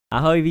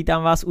Ahoj,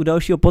 vítám vás u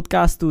dalšího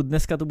podcastu.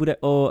 Dneska to bude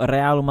o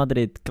Realu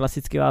Madrid.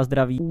 Klasicky vás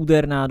zdraví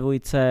úderná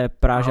dvojice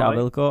Práža a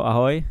Vilko.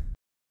 Ahoj.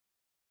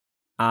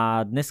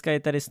 A dneska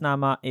je tady s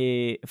náma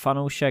i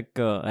fanoušek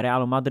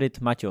Realu Madrid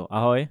Maťo.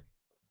 Ahoj.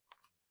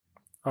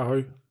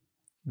 Ahoj.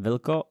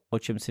 Vilko, o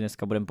čem si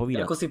dneska budeme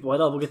povídat? Ako si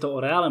povedal, bude to o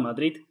Reále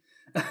Madrid.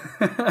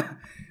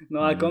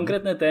 No a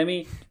konkrétne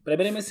témy.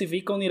 Preberieme si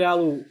výkony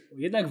Realu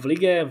jednak v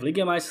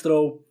Lige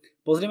majstrov.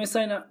 Pozrieme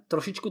sa aj na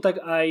trošičku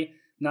tak aj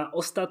na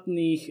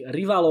ostatných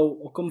rivalov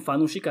okom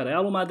fanúšika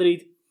Realu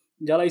Madrid.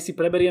 Ďalej si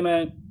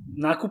preberieme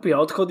nákupy a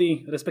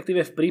odchody,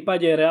 respektíve v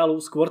prípade Realu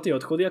skôr tie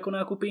odchody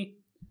ako nákupy.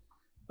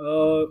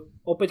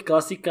 Opäť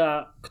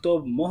klasika,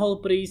 kto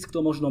mohol prísť, kto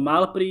možno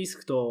mal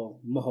prísť,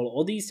 kto mohol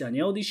odísť a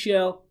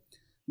neodišiel.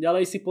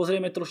 Ďalej si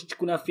pozrieme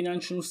trošičku na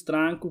finančnú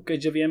stránku,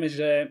 keďže vieme,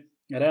 že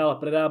Real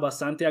predáva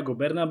Santiago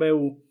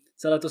Bernabéu.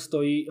 Celé to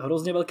stojí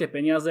hrozne veľké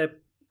peniaze,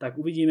 tak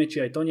uvidíme,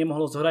 či aj to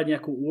nemohlo zohrať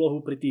nejakú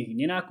úlohu pri tých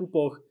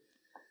nenákupoch.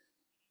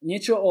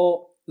 Niečo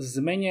o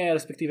zmene,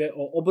 respektíve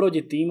o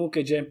obrode tímu,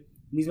 keďže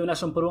my sme v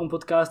našom prvom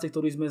podcaste,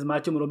 ktorý sme s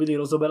Maťom robili,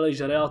 rozoberali,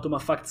 že Real to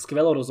má fakt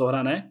skvelo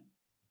rozohrané.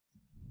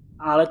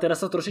 Ale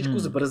teraz sa trošičku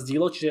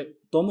zbrzdilo,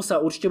 čiže tomu sa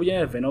určite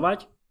budeme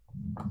venovať.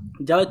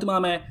 Ďalej tu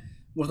máme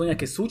možno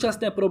nejaké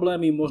súčasné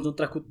problémy, možno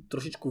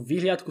trošičku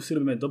vyhliadku si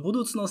robíme do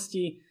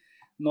budúcnosti.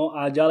 No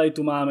a ďalej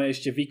tu máme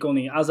ešte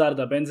výkony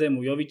Hazarda,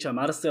 Benzemu, Joviča,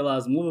 Marcela,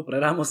 zmluvu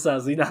pre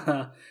Ramosa,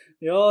 Zidana.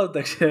 Jo,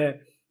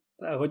 takže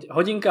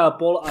hodinka a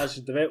pol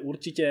až 2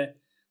 určite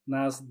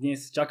nás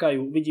dnes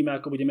čakajú. Uvidíme,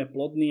 ako budeme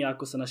plodní,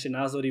 ako sa naše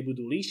názory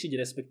budú líšiť,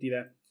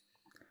 respektíve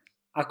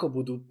ako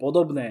budú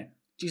podobné.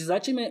 Čiže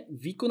začneme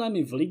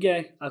výkonami v lige,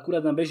 akurát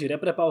nám beží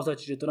reprepauza,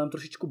 čiže to nám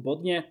trošičku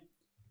bodne.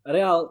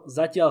 Real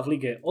zatiaľ v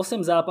lige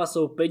 8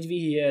 zápasov, 5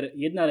 výhier,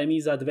 1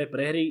 remíza, 2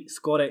 prehry,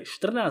 skóre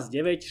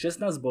 14-9,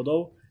 16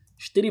 bodov,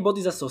 4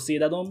 body za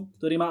Sociedadom,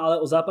 ktorý má ale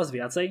o zápas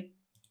viacej.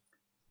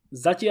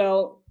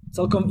 Zatiaľ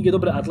celkom ide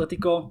dobre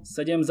Atletico,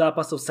 7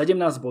 zápasov, 17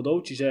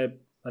 bodov,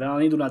 čiže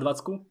reálne idú na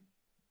 20.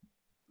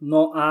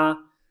 No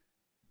a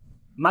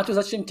Maťo,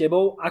 začnem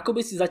tebou. Ako by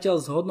si zatiaľ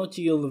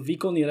zhodnotil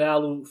výkony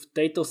Realu v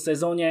tejto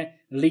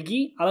sezóne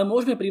ligy, ale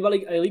môžeme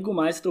privaliť aj Ligu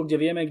majstrov, kde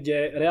vieme,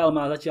 kde Real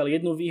má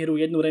zatiaľ 1 výhru,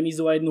 1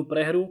 remízu a 1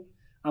 prehru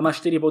a má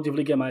 4 body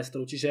v Lige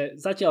majstrov.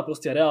 Čiže zatiaľ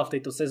proste Real v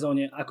tejto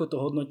sezóne, ako to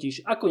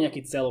hodnotíš, ako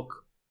nejaký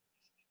celok?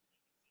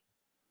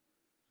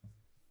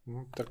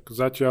 Tak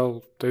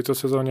zatiaľ v tejto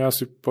sezóne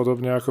asi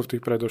podobne ako v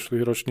tých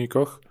predošlých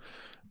ročníkoch,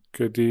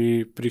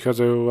 kedy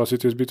prichádzajú asi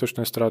tie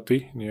zbytočné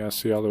straty, nie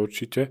asi, ale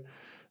určite.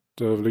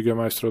 V Lige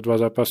majstrov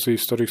 2 zápasy,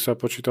 z ktorých sa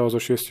počítalo so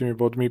 6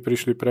 bodmi,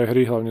 prišli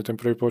prehry, hlavne ten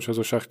prvý počas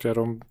so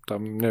Šachťarom, tam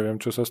neviem,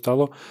 čo sa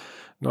stalo.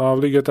 No a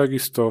v lige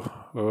takisto,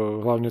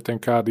 hlavne ten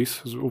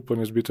Cádiz,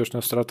 úplne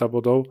zbytočná strata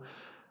bodov.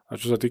 A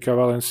čo sa týka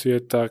Valencie,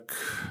 tak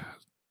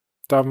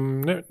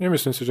tam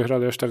nemyslím si, že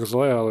hrali až tak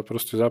zle, ale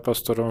proste zápas,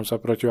 v ktorom sa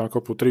proti vám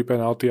kopú 3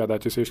 penalty a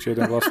dáte si ešte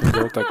jeden vlastný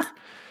gól, tak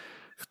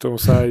k tomu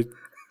sa aj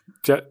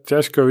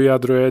ťažko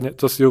vyjadruje.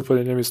 To si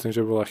úplne nemyslím,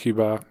 že bola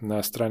chyba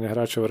na strane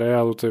hráčov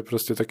Realu. To je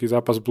proste taký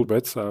zápas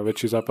blbec a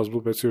väčší zápas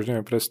blbec si už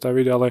neviem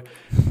predstaviť, ale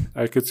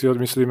aj keď si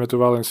odmyslíme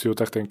tú Valenciu,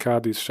 tak ten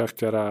Cádiz,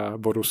 Šachťara,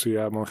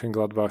 Borussia,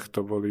 Mönchengladbach,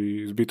 to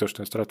boli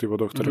zbytočné straty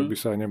bodov, ktoré by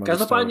sa nemali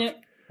Každopádne,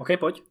 OK,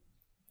 poď.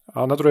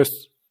 A na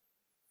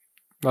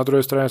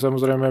druhej strane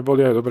samozrejme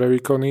boli aj dobré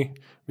výkony.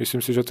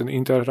 Myslím si, že ten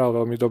Inter hral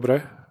veľmi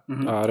dobre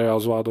a Real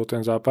zvládol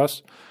ten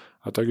zápas.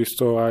 A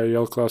takisto aj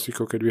El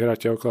Clásico, keď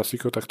vyhráte El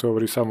Clásico, tak to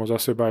hovorí samo za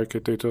seba, aj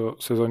keď tejto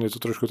sezóne je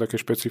to trošku také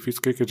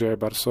špecifické, keďže aj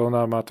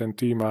Barcelona má ten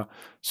tým a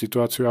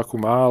situáciu, akú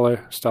má,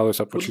 ale stále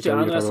sa počíta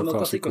vyhrať El Clásico. Ja som El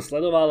Clásico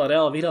sledoval,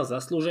 Real vyhral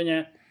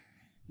zaslúžene.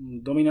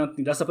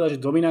 Dominantný, dá sa povedať,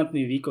 že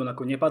dominantný výkon.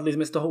 Ako nepadli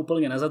sme z toho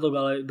úplne na zadok,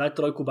 ale dať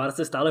trojku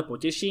Barce stále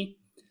poteší.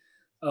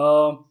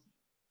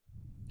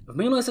 V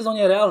minulej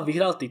sezóne Real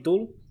vyhral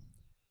titul,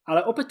 ale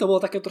opäť to bola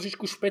taká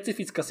trošičku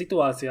špecifická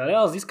situácia.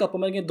 Real získal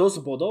pomerne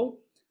dosť bodov,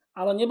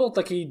 ale nebol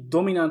taký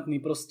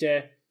dominantný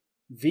proste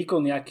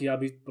výkon nejaký,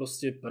 aby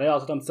proste Real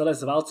to tam celé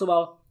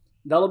zvalcoval.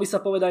 Dalo by sa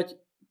povedať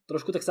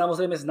trošku tak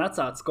samozrejme s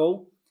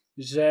nadsázkou,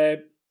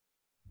 že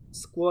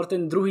skôr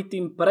ten druhý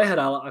tým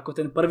prehral, ako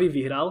ten prvý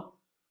vyhral.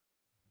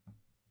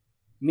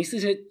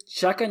 Myslíš, že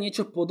čaká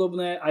niečo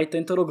podobné aj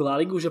tento rok La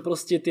Ligu, že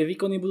proste tie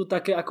výkony budú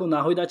také ako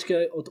na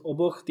hojdačke od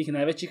oboch tých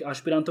najväčších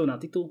ašpirantov na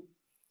titul?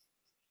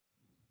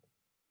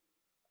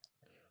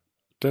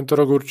 Tento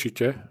rok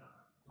určite.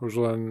 Už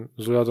len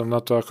vzhľadom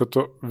na to, ako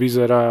to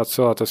vyzerá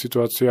celá tá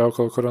situácia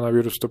okolo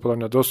koronavírusu, to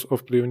podľa mňa dosť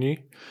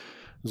ovplyvní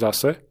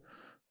zase.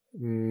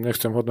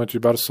 Nechcem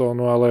hodnotiť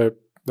Barcelonu, ale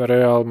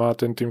Real má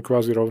ten tým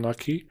kvázi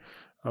rovnaký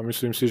a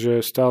myslím si,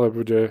 že stále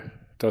bude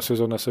tá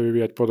sezóna sa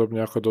vyvíjať podobne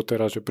ako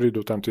doteraz, že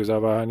prídu tam tie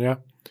zaváhania.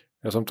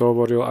 Ja som to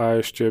hovoril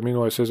aj ešte v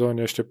minulej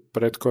sezóne, ešte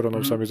pred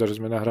koronou sa mi zdá, že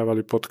sme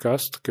nahrávali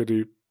podcast,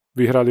 kedy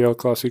vyhrali El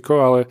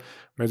Clásico, ale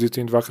medzi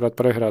tým 2-krát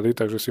prehrali,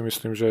 takže si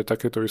myslím, že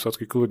takéto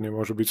výsledky kľudne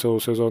môžu byť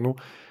celú sezónu.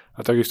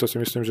 A takisto si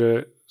myslím,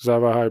 že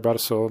zaváha aj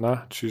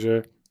Barcelona,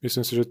 čiže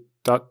myslím si, že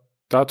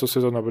táto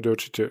sezóna bude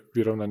určite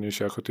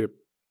vyrovnanejšia ako tie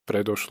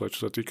predošle,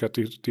 čo sa týka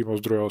tých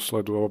tímov z druhého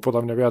sledu, lebo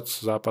podľa mňa viac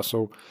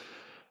zápasov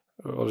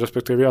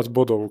respektíve viac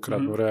bodov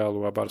ukradnú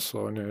Realu a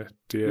Barcelone.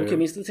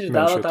 Myslím si, že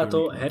dáva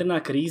táto herná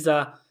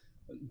kríza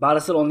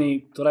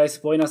Barcelony, ktorá je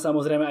spojená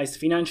samozrejme aj s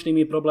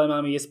finančnými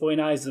problémami, je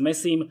spojená aj s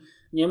Messim.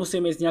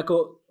 Nemusíme ísť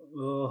nejako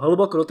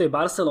hlboko do tej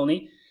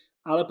Barcelony,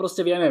 ale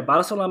proste vieme,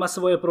 Barcelona má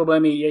svoje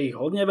problémy, je ich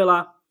hodne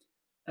veľa.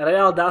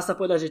 Real dá sa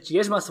povedať, že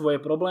tiež má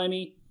svoje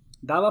problémy.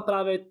 Dáva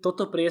práve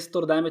toto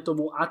priestor, dajme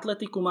tomu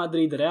Atletiku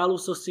Madrid,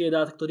 Realu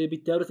Sociedad, ktorí by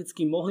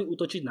teoreticky mohli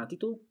útočiť na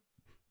titul?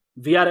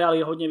 Villarreal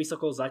je hodne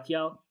vysoko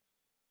zatiaľ.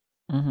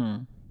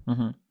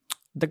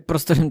 Tak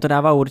prostor jim to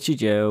dává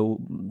určitě.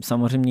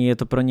 Samozřejmě je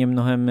to pro ně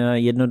mnohem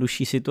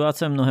jednodušší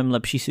situace, mnohem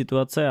lepší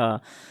situace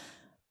a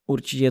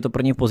určitě je to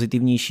pro ně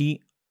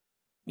pozitivnější.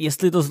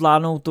 Jestli to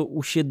zvládnou, to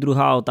už je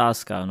druhá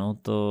otázka. No,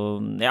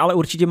 ale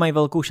určitě mají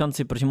velkou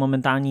šanci, protože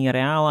momentální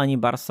Real ani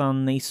Barca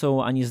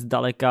nejsou ani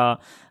zdaleka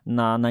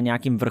na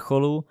nějakým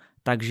vrcholu,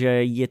 takže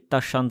je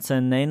ta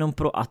šance nejenom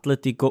pro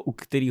Atletico, u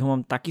kterého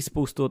mám taky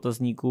spoustu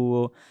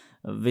otazníků,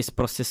 vys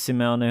prostě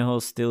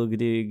Simeoneho styl,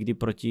 kdy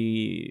proti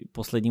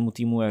poslednímu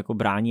týmu jako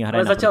brání a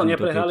hraje. Ale zatiaľ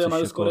neprehrali a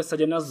majú skore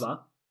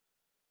 17-2.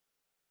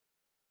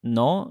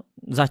 No,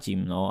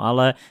 zatím, no,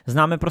 ale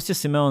známe prostě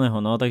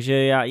Simeoneho, no, takže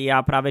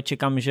já právě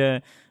čekám,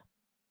 že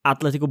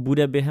Atletico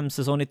bude během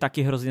sezóny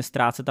taky hrozně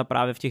ztrácet a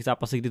právě v těch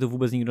zápasech, kdy to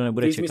vůbec nikdo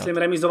nebude čekat. Myslím,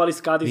 remizovali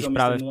s Cádizom,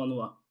 právě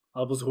 0-0,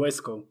 alebo s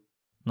Hueskou.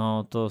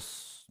 No,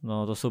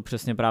 to jsou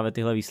přesně právě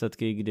tyhle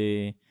výsledky,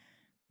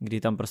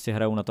 kdy tam prostě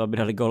hrajou na to, aby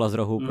dali góla z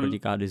rohu proti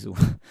Cádizu.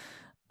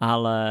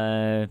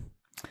 Ale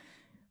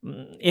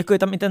jako je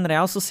tam i ten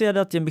Real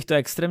Sociedad, těm bych to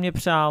extrémně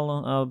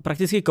přál.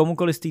 Prakticky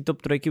komukoliv z té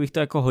top trojky bych to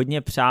jako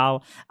hodně přál.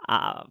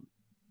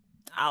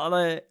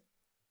 Ale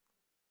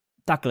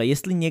takhle,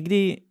 jestli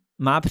někdy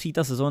má přijít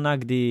ta sezóna,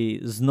 kdy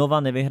znova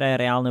nevyhraje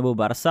Real nebo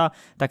Barca,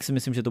 tak si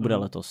myslím, že to bude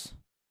letos.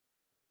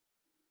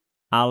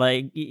 Ale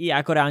já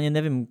jako reálně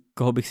nevím,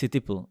 koho bych si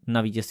tipl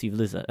na vítězství v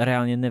lize.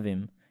 Reálně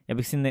nevím. Já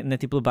bych si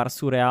netipl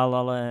Barcu, Real,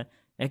 ale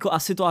jako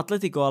asi to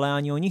Atletico, ale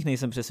ani o nich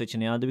nejsem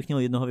přesvědčený. Ale kdybych měl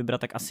jednoho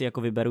vybrat, tak asi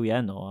jako vyberu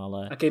no,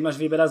 ale... A keď máš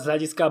vyberať z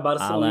hlediska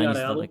Barcelony a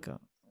Realu?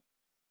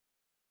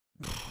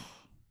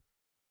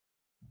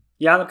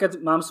 Ja napríklad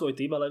mám svoj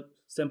tip, ale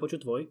chcem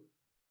počuť tvoj.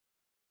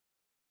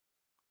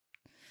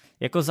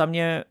 Jako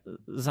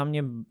za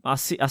mě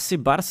asi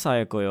Barca,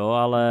 jako jo,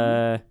 ale...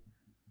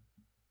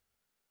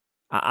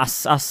 A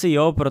asi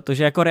jo,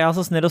 protože jako Real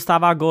zase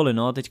nedostává góly,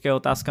 no, teďka je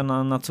otázka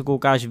na co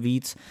koukáš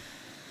víc.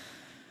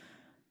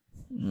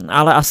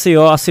 Ale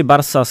asi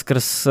Barca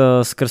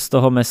skrz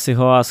toho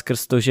Messiho a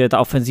skrz to, že ta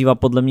ofenzíva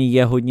podle mě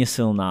je hodně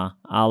silná,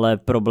 ale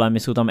problémy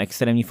jsou tam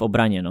extrémní v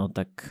obraně, no,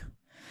 tak...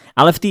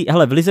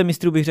 Ale v lize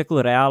mistrů bych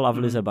řekl Real a v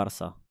lize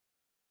Barca.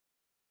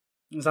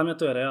 Za mňa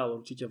to je Real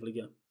určite v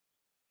lige.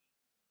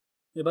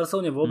 Ja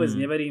Barcelone vôbec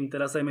neverím,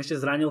 teraz sa im ešte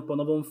zranil po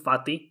novom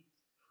Fati,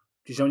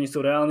 čiže oni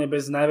sú reálne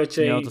bez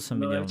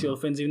najväčšej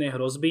ofenzívnej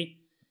hrozby.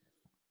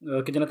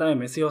 Keď na tam je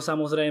Messiho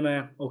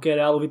samozrejme,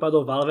 Realu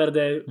vypadol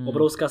Valverde,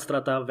 obrovská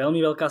strata, veľmi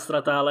veľká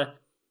strata, ale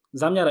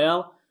za mňa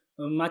Real,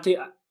 Matej,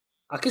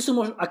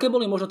 aké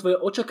boli možno tvoje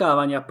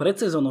očakávania pred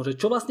sezónou, že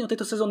čo vlastne od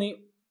tejto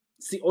sezóny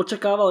si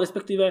očakával,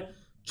 respektíve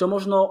čo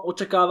možno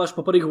očakávaš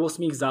po prvých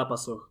 8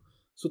 zápasoch?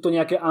 Sú to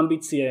nejaké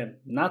ambície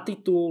na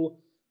titul,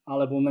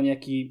 alebo na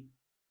nejaký...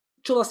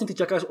 Čo vlastne ty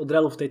čakáš od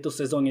Realu v tejto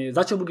sezóne?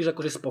 Za čo budeš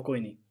akože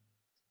spokojný?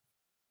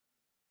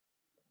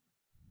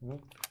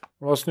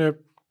 Vlastne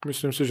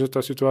myslím si, že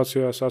tá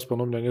situácia sa aspoň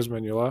u mňa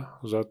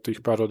nezmenila za tých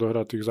pár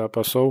odohratých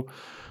zápasov.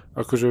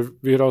 Akože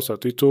vyhral sa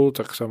titul,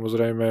 tak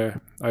samozrejme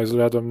aj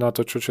vzhľadom na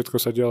to, čo všetko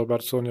sa dialo v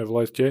Barcelone v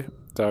lete,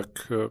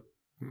 tak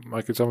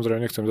aj keď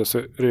samozrejme nechcem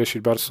zase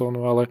riešiť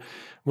Barcelonu, ale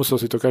musel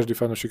si to každý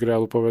fanúšik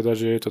Realu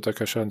povedať, že je to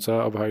taká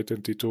šanca obhájiť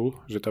ten titul,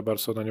 že tá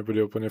Barcelona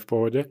nebude úplne v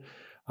pohode.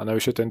 A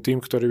navyše ten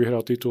tým, ktorý vyhral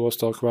titul,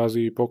 ostal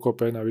kvázi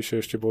pokope, navyše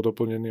ešte bol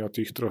doplnený od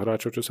tých 3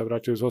 hráčov, čo sa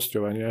vrátili z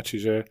hosťovania,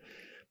 čiže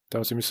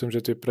tam si myslím,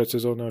 že tie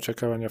predsezónne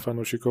očakávania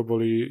fanúšikov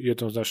boli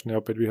jednoznačné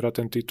opäť vyhrať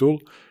ten titul,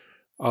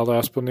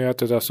 ale aspoň ja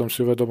teda som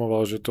si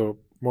uvedomoval, že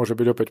to môže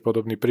byť opäť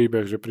podobný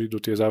príbeh, že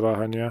prídu tie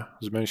zaváhania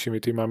s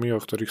menšími týmami,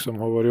 o ktorých som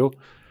hovoril.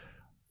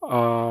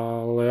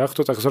 Ale ak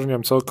to tak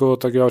zhrňujem celkovo,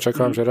 tak ja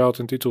očakávam, že Real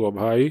ten titul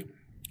obhájí.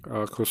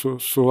 Ako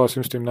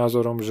súhlasím s tým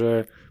názorom,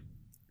 že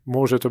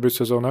môže to byť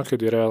sezóna,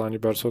 kedy Real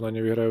ani Barcelona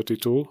nevyhrajú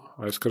titul,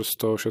 aj skrz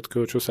toho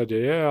všetkého, čo sa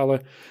deje,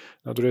 ale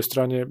na druhej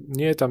strane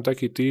nie je tam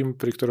taký tím,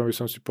 pri ktorom by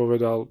som si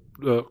povedal,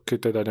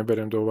 keď teda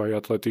neberiem do úvahy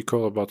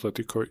Atletico, lebo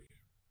Atletico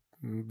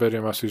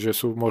beriem asi, že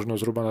sú možno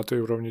zhruba na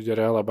tej úrovni, kde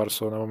Real a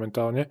Barcelona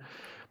momentálne,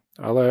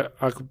 ale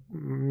ak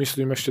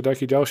myslím ešte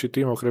taký ďalší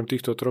tím, okrem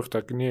týchto troch,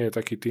 tak nie je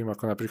taký tím,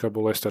 ako napríklad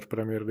bol Leicester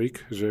Premier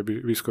League, že by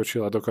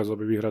vyskočil a dokázal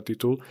by vyhrať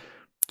titul.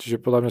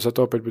 Čiže podľa mňa sa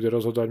to opäť bude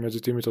rozhodovať medzi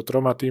týmito 3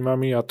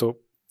 tímami a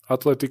to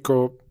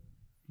Atletico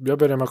ja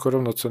beriem ako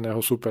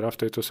rovnocenného supera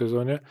v tejto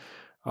sezóne,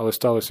 ale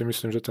stále si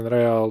myslím, že ten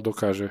Real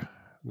dokáže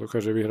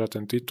vyhrať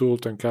ten titul,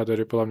 ten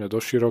káder je podľa mňa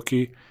dosť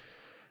široký,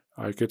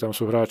 aj keď tam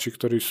sú hráči,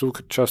 ktorí sú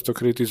často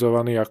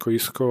kritizovaní ako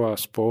Isco a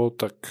spol,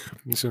 tak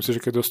myslím si,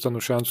 že keď dostanú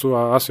šancu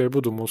a asi aj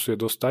budú musieť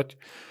dostať,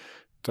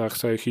 tak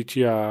sa ich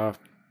chytí a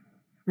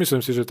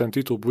myslím si, že ten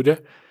titul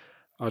bude,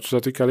 A čo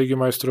sa týka Ligy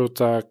majstrov,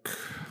 tak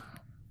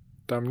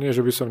tam nie,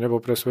 že by som nebol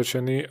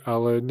presvedčený,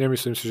 ale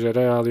nemyslím si, že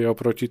Real je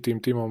oproti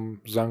tým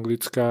týmom z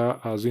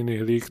Anglicka a z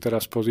iných líg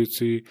teraz v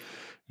pozícii,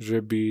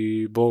 že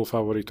by bol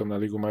favoritom na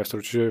Ligu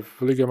majstrov. Čiže v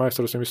Lige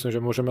majstrov si myslím,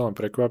 že môžeme len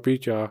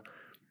prekvapiť a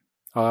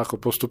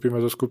ako postupíme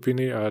zo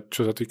skupiny a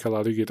čo sa týka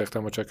La Ligy, tak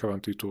tam očakávam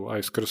titul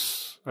aj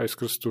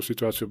skrz tú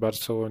situáciu v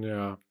Barcelone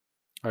a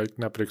aj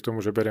napriek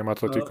tomu, že beriem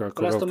Atletico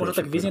ako teraz to môže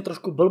tak vyznieť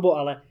trošku blbo,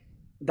 ale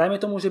dajme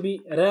tomu, že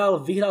by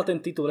Real vyhral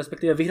ten titul,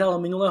 respektíve vyhral ho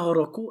minulého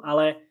roku,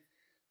 ale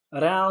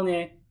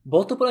reálne,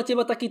 bol to podľa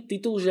teba taký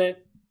titul,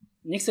 že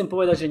nechcem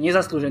povedať, že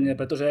nezaslúžený,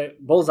 pretože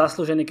bol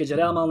zaslúžený, keďže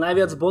Real mal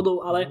najviac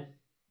bodov, ale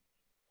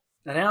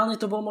reálne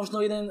to bol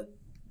možno jeden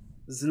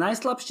z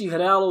najslabších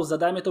Reálov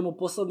za, dajme tomu,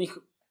 posledných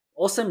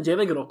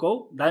 8-9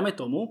 rokov, dajme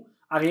tomu,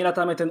 ak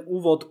nerátame ten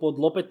úvod pod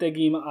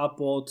Lopetegim a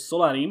pod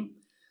Solarim,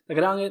 tak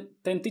reálne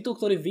ten titul,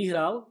 ktorý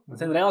vyhral,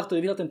 ten Real, ktorý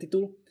vyhral ten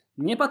titul,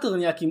 nepatril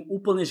nejakým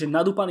úplne že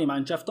nadúpaným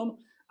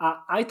manšaftom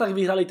a aj tak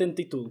vyhrali ten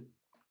titul.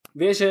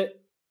 Vieš, že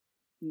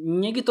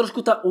niekde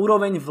trošku tá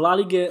úroveň v La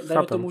Lige,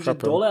 dajme tomu, že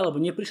dole, alebo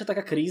neprišla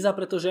taká kríza,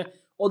 pretože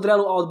od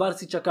Realu a od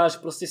Barci čakáš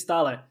proste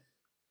stále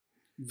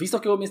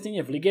vysoké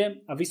umiestnenie v lige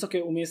a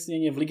vysoké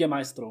umiestnenie v Lige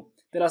majstrov.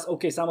 Teraz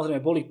OK, samozrejme,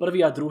 boli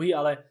prvý a druhý,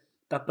 ale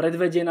tá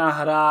predvedená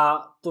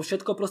hra, to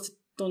všetko proste,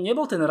 to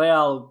nebol ten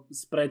Real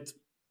spred,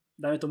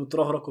 dajme tomu,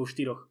 3 rokov,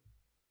 4.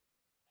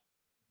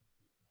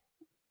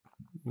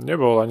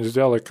 Nebol ani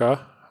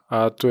zďaleka.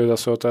 A tu je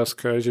zase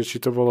otázka, že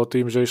či to bolo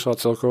tým, že išla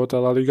celkovo tá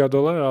La Liga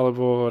dole,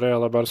 alebo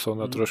Real a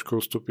Barcelona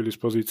trošku ustúpili z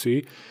pozícií.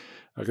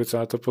 A keď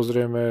sa na to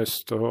pozrieme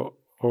z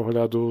toho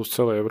ohľadu z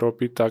celej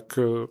Európy, tak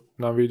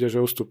nám vyjde, že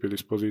ustúpili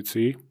z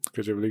pozícií,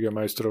 keďže v Lige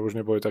majstrov už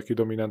neboli takí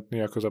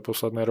dominantní ako za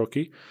posledné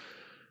roky.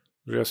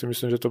 Ja si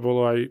myslím, že to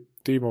bolo aj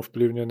tým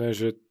ovplyvnené,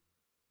 že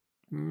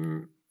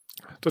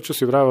to, čo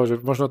si vravel, že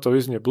možno to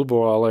vyznie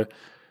blbo, ale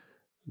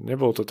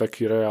nebol to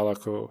taký Real,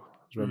 ako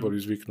sme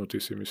boli zvyknutí,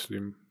 si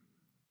myslím.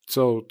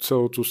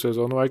 Celú tú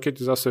sezónu, aj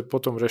keď zase po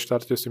tom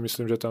reštarte si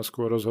myslím, že tam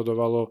skôr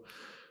rozhodovalo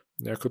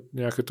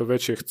nejaké to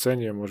väčšie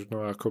chcenie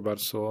možno ako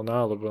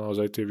Barcelona, lebo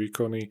naozaj tie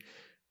výkony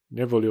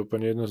neboli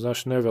úplne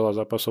jednoznačné, veľa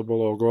zápasov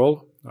bolo o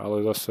gól,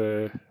 ale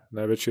zase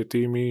najväčšie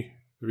týmy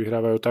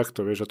vyhrávajú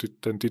takto, vieš, a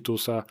ten titul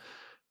sa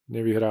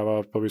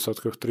nevyhráva po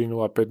výsledkoch 3-0,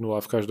 5-0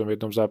 v každom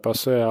jednom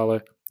zápase,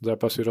 ale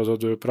zápasy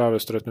rozhodujú práve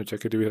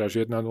stretnutia, kedy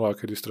vyhráš 1-0,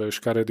 kedy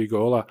strelíš škaredý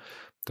gól a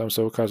tam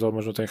sa ukázal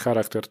možno ten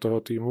charakter toho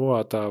týmu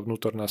a tá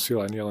vnútorná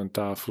sila, nielen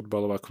tá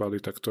futbalová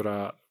kvalita,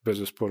 ktorá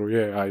bezesporu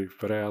je aj v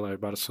Reále, aj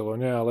v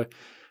Barcelone, ale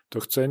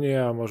to chcenie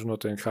a možno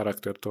ten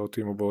charakter toho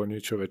týmu bolo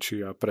niečo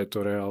väčší a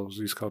preto Real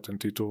získal ten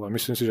titul a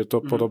myslím si, že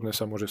to podobné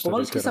sa môže stať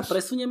aj teraz. Sa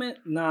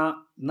presunieme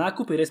na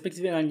nákupy,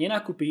 respektíve na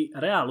nenákupy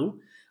Reálu,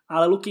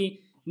 ale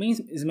Luky, my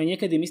sme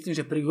niekedy, myslím,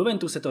 že pri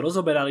Juventuse to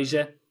rozoberali,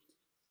 že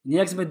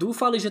nejak sme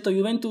dúfali, že to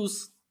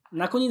Juventus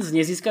nakoniec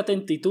nezíska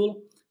ten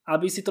titul,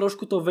 aby si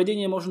trošku to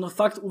vedenie možno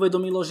fakt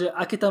uvedomilo, že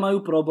aké tam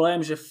majú problém,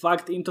 že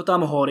fakt im to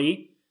tam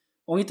horí.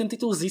 Oni ten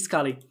titul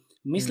získali.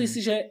 Myslíš si,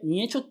 že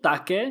niečo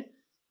také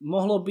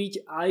mohlo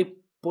byť aj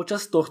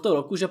počas tohto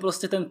roku, že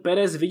proste ten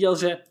Pérez videl,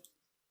 že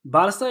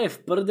Barca je v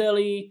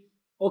prdeli,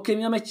 OK,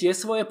 my máme tie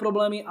svoje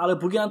problémy, ale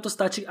bude nám to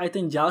stačiť aj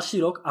ten ďalší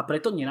rok a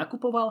preto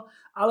nenakupoval?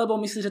 Alebo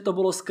myslíš, že to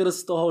bolo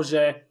skrz toho,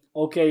 že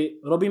OK,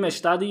 robíme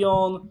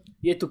štadión,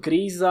 je tu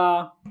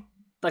kríza,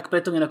 tak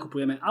preto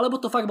nenakupujeme.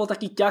 Alebo to fakt bol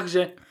taký ťah,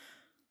 že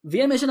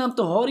vieme, že nám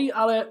to horí,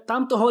 ale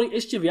tam to horí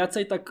ešte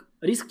viacej, tak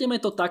riskneme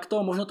to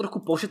takto, možno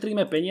trochu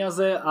pošetríme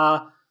peniaze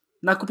a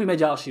nakupíme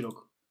ďalší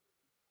rok.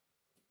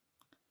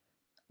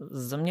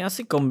 Za mě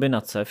asi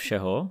kombinace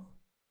všeho,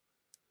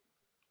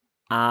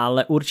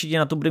 ale určitě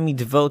na to bude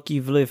mít velký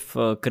vliv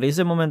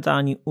krize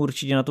momentální,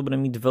 určitě na to bude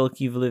mít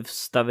velký vliv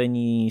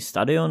stavení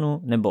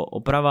stadionu nebo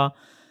oprava.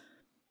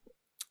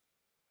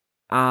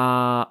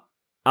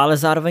 Ale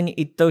zároveň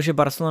i to, že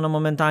Barcelona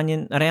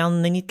momentálně Real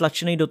není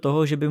tlačený do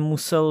toho, že by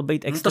musel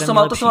být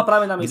extrémně lepší. To jsem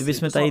právě na mysli. Kdyby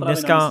jsme tady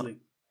dneska,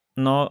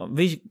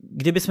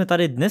 kdyby jsme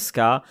tady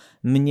dneska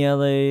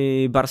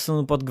měli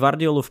Barcelonu pod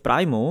Guardiolu v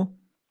Primu,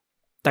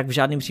 tak v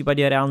žádném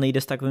případě Real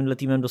nejde s takovýmhle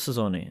týmem do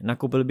sezóny.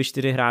 Nakoupili by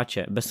 4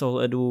 hráče, bez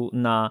ohledu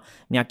na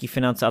nějaký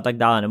finance a tak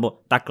dále,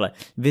 nebo takhle.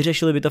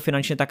 Vyřešili by to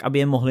finančně tak, aby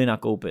je mohli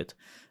nakoupit.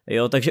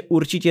 Jo, takže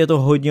určitě je to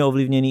hodně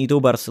ovlivněný i tou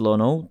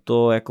Barcelonou,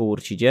 to jako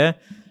určitě.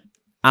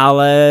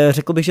 Ale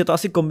řekl bych, že to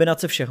asi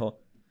kombinace všeho.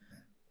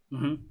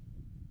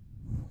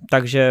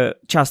 Takže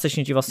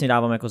částečně ti vlastně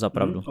dávám jako za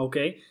pravdu. OK.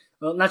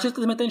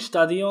 Načetli sme ten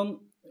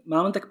štadión,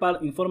 máme tak pár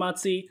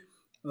informácií.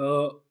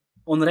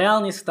 On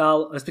reálne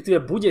stál,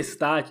 respektíve bude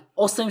stáť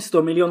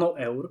 800 miliónov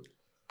eur.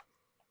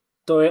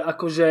 To je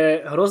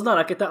akože hrozná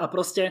raketa a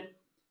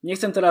proste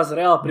nechcem teraz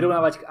Real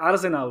prirovnávať k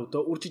Arsenalu,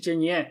 to určite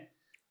nie.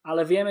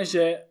 Ale vieme,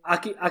 že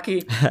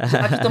aký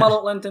to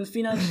malo len ten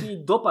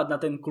finančný dopad na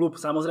ten klub.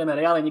 Samozrejme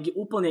Real je niekde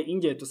úplne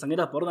inde, to sa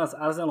nedá porovnať s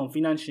Arsenalom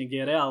finančne, kde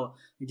je Real,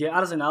 kde je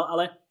Arsenal,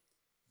 ale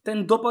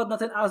ten dopad na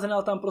ten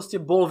Arsenal tam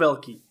proste bol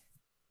veľký.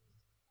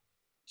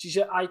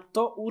 Čiže aj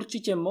to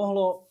určite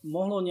mohlo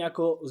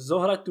nejako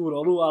zohrať tú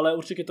rolu, ale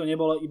určite to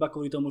nebolo iba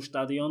kvôli tomu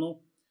štadiónu.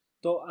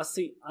 to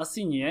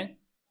asi nie.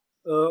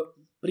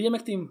 Prídeme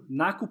k tým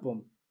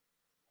nákupom.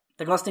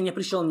 Tak vlastne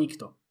neprišiel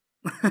nikto.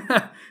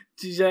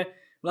 Čiže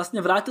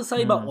vlastne vrátil sa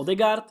iba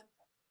Odegaard,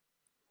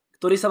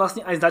 ktorý sa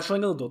vlastne aj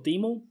začlenil do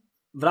tímu.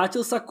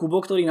 Vrátil sa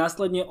Kubo, ktorý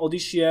následne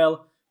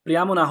odišiel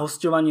priamo na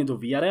hosťovanie do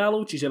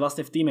Villarealu, čiže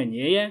vlastne v tíme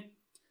nie je.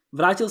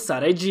 Vrátil sa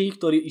Reggie,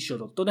 ktorý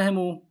išiel do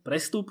Tottenhamu,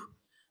 prestup.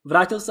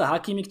 Vrátil sa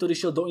Hakimi, ktorý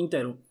išiel do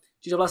Interu.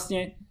 Čiže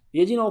vlastne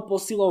jedinou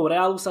posilou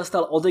Realu sa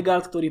stal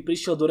Odegaard, ktorý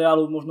prišiel do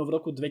Realu možno v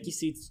roku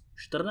 2014,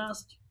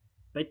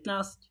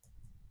 15.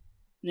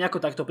 Nejako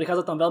takto.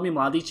 Prichádza tam veľmi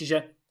mladý,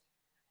 čiže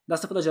dá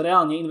sa povedať, že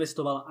Real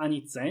neinvestoval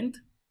ani cent.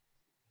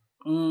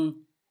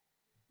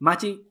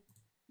 Matej,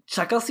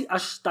 čakal si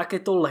až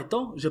takéto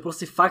leto, že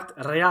proste fakt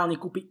Real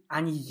nekúpi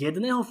ani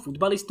jedného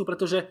futbalistu,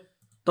 pretože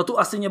to tu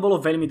asi nebolo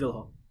veľmi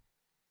dlho.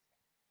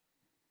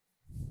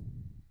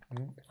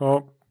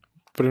 No,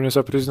 pri mne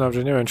sa priznám,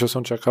 že neviem, čo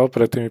som čakal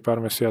pred tými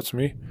pár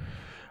mesiacmi,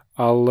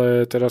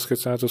 ale teraz, keď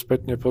sa na to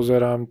spätne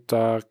pozerám,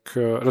 tak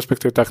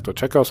respektíve takto.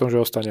 Čakal som,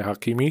 že ostane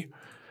Hakimi,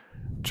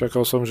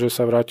 čakal som, že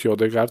sa vráti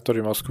Odegaard,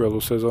 ktorý mal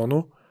skvelú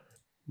sezónu.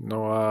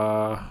 No a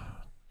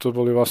to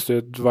boli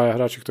vlastne dvaja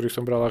hráči, ktorých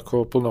som bral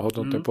ako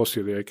plnohodnotné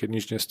posily, aj keď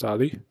nič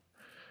nestáli.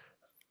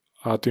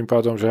 A tým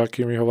pádom, že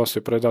Hakimi ho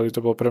vlastne predali, to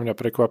bolo pre mňa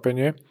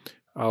prekvapenie,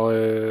 ale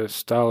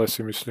stále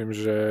si myslím,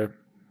 že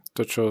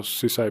to, čo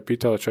si sa aj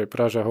pýtal, čo aj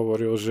Praža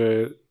hovoril,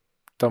 že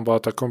tam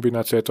bola tá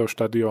kombinácia toho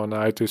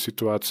štadióna, aj tej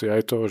situácie,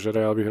 aj toho, že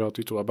Real vyhral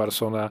titul a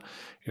Barcelona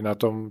je na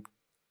tom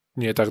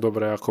nie tak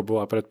dobré, ako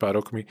bola pred pár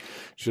rokmi.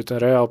 Čiže ten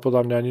Real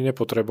podľa mňa ani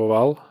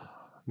nepotreboval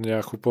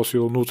nejakú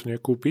posilu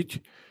nutne kúpiť.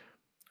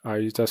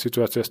 Aj tá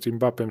situácia s tým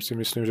Mbappém si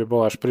myslím, že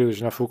bola až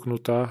príliš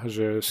nafúknutá,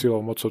 že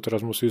silou mocou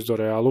teraz musí ísť do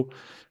Realu,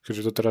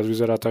 keďže to teraz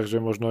vyzerá tak, že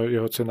možno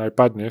jeho cena aj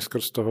padne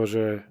skrz toho,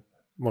 že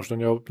možno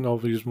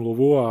neobnoví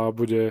zmluvu a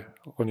bude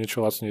o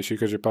niečo lacnejší,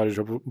 keďže Paríž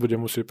ho bude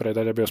musieť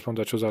predať, aby aspoň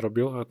dačo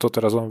zarobil. A to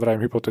teraz len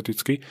vrajím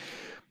hypoteticky.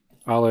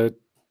 Ale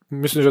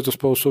myslím, že to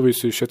spolu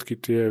súvisí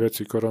všetky tie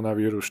veci,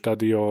 koronavírus,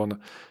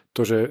 štadión,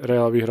 to, že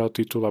Real vyhral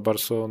titul a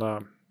Barcelona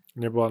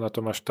nebola na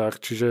tom až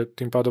tak. Čiže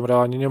tým pádom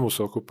Real ani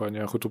nemusel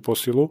kúpať nejakú tú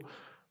posilu.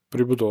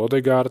 Pribudol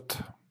Odegaard,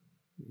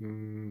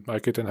 aj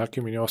keď ten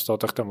Hakimi neostal,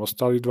 tak tam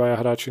ostali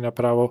dvaja hráči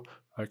napravo,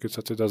 aj keď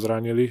sa teda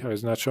zranili aj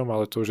s Načom,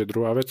 ale to už je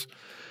druhá vec.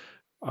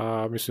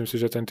 A myslím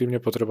si, že ten tým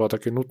nepotreboval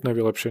také nutné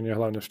vylepšenie,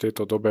 hlavne v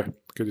tejto dobe,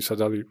 kedy sa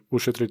dali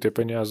ušetriť tie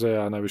peniaze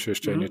a navyše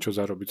ešte aj niečo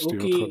zarobiť z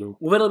tých odchodov.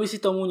 Uveril by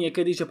si tomu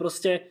niekedy, že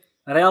proste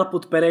Real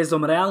pod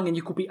Pérezom reálne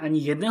nekúpi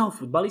ani jedného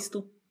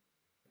futbalistu?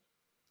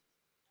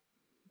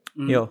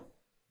 Jo.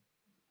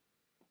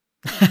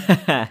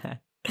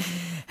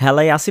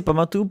 Hele, já si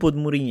pamatuju pod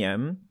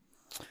Mourinhem,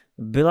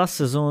 byla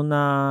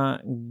sezóna,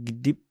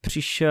 kdy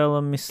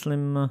přišel,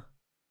 myslím,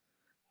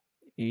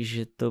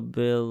 že to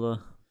byl...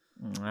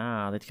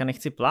 teďka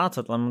nechci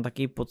plácat, ale mám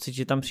taký pocit,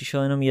 že tam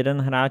přišel jenom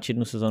jeden hráč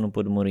jednu sezónu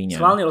pod Mourinhem.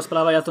 Schválně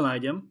rozprávaj, já to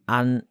najdem.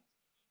 A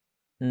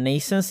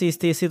nejsem si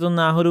jistý, jestli to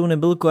náhodou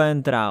nebyl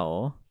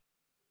Coentrao.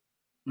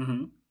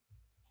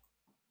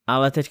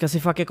 Ale teďka si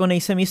fakt jako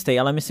nejsem jistý,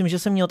 ale myslím, že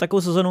jsem měl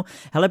takovou sezonu.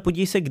 Hele,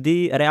 podívej se,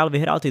 kdy Real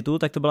vyhrál titul,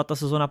 tak to byla ta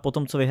sezóna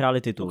potom, co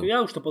vyhráli titul. Okay,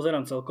 ja už to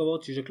pozerám celkovo,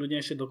 čiže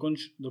kľudne ešte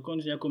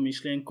dokonč nejakú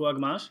myšlienku, ak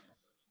máš.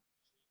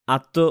 A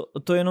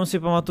to jenom si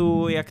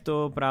pamatuju, jak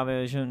to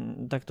právě, že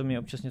tak to mi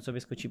občas něco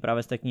vyskočí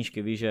právě z té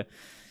knížky, víš,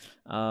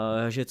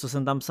 že co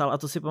jsem tam psal, a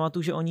to si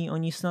pamatuju, že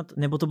oni snad,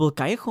 nebo to byl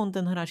Callejon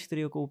ten hráč,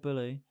 který ho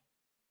koupili.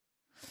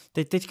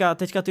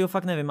 Teďka tyho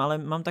fakt nevím, ale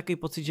mám takový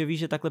pocit, že víš,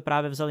 že takhle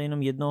právě vzali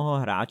jenom jednoho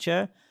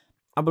hráče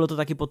a bylo to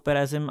taky pod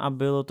Pérezem a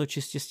bylo to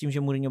čistě s tím,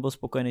 že Mourinho byl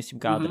spokojený s tím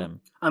kádrem.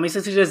 A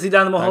myslíš si, že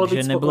Zidane mohol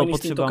byť spokojný s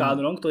týmto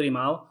kádrom, ktorý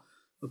mal,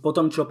 po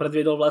tom, čo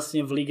predviedol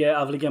vlastne v lige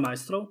a v Lige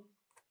majstrov?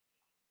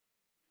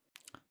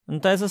 No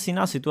to je zase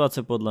jiná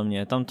situace podle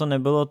mě. Tam to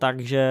nebylo tak,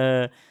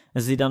 že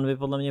Zidane by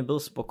podle mě byl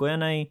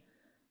spokojený,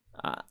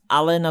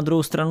 ale na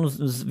druhou stranu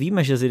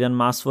víme, že Zidane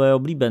má svoje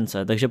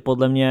oblíbence, takže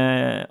podle mě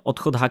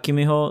odchod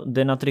Hakimiho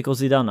jde na triko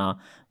Zidana,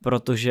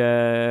 protože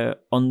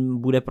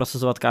on bude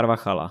prosazovat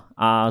Carvajala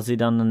a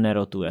Zidane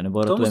nerotuje,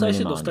 nebo rotuje minimálně. Tomu sa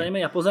ešte dostaneme,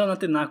 ja pozerám na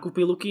tie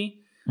nákupy, Luky.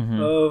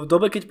 V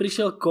dobe, keď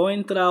prišiel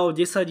Coentrao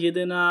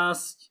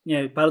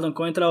 10-11,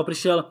 Coentrao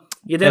prišiel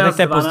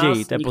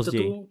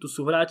 11-12, tu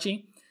sú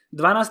hráči.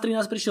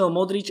 12-13 prišiel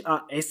Modrič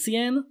a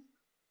Essien.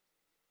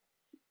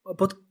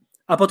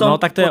 A potom, no,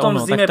 tak to je potom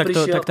ono, zime tak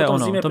prišiel, to je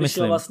ono, zime to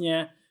prišiel myslím.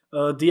 vlastne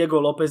Diego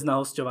López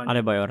na hosťovanie.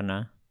 Adebayor,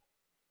 ne?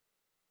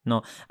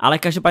 No, ale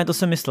každopádně to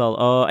jsem myslel.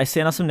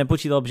 Essiena jsem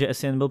nepočítal, protože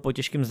Essien byl po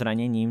těžkým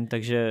zraněním,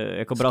 takže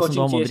jako bral jsem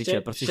toho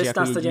Modriče, protože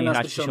jako jediný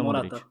hráč přišel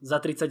Modrič. Za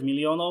 30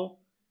 miliónov,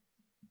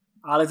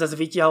 ale zase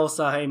vytiahol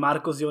sa, hej,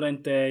 Marcos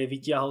Llorente,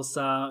 vytiahol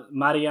sa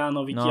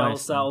Mariano, vytiahol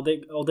sa,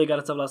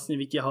 Odegaard sa vlastne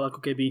vytiahol ako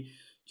keby,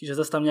 čiže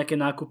zase tam nejaké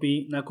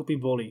nákupy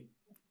boli.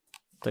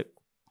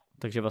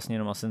 Takže vlastne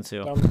jenom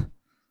Asensio.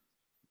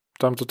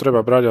 Tam to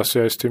treba brať asi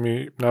aj s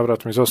tými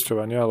návratmi z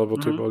hosťovania, lebo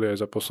tie boli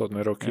aj za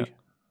posledné roky. Ja.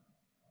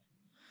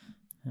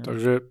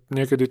 Takže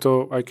niekedy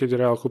to, aj keď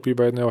Real kúpi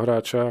iba jedného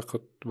hráča,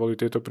 ako boli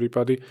tieto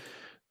prípady,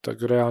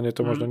 tak reálne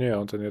to možno nie je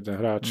on ten jeden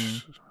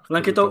hráč.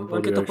 Len keď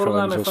to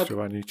porovnáme fakt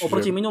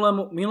oproti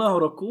minulého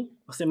roku,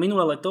 vlastne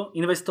minulé leto,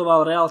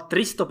 investoval Real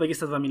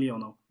 352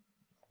 miliónov.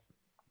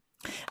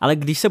 Ale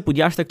když se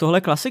podíváš, tak tohle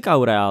je klasika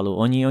u Realu.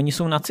 Oni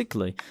jsou na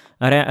cykly.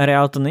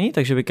 Real to není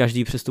tak, že by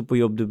každý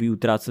přestupový období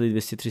utráceli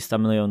 200-300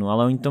 milionů,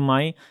 ale oni to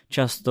mají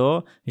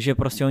často, že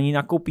prostě oni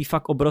nakoupí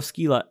fakt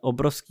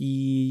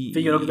obrovský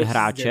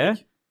hráče.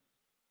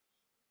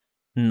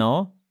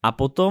 No, a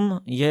potom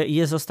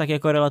je zase tak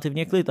jako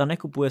relativně klid a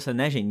nekupuje se,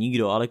 ne že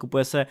nikdo, ale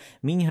kupuje se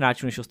méně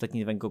hráčů než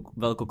ostatní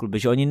velkokluby,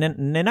 že oni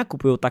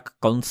nenakupují tak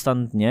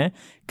konstantně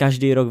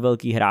každý rok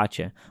velký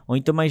hráče.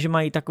 Oni to mají, že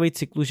mají takový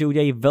cyklus, že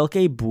udělají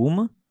velký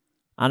boom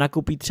a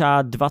nakupí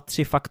třeba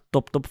 2-3 fakt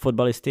top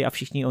fotbalisty a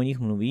všichni o nich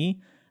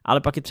mluví,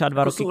 ale pak je třeba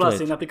 2 roky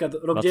klid. Napríklad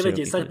rok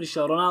 9-10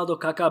 prišiel Ronaldo,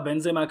 Kaká,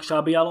 Benzema,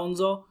 Xabi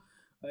Alonso,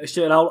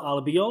 ešte Raúl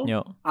Albiol,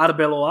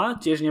 Arbeloa,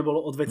 tiež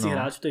nebolo odveci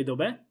hráč v tej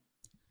dobe.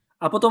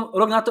 A potom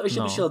rok na to ešte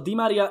prišiel Di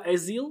Maria,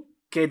 Ezil,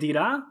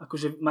 Kedira,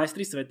 akože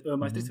majstri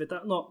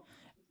sveta. No.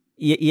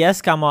 Yes,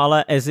 kámo,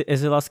 ale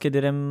Ezila s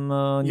Kedirem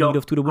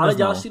nikdo v tu dobu neznal. Ale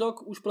ďalší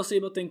rok už prostě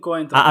iba ten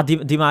Coentrão. A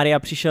Di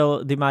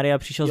Maria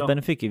přišel z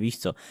Benfiky, víš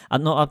co?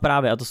 A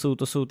právě, a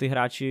to jsou ty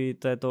hráči,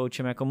 to je to, o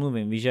čem jako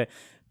mluvím, víš, že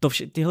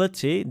tyhle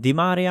tři, Di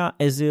Maria,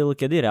 Ezil,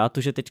 Kedira,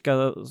 to, že teďka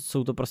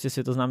jsou to prostě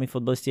světoznámí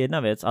fotbalisti jedna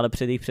věc, ale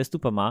před jejich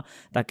přestupama,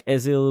 tak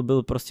Ezil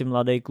byl prostě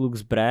mladý kluk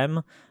z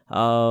Brem,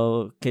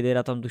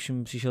 Kedira tam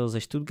tuším přišel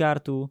ze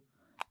Stuttgartu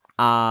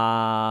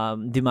a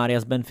Di Maria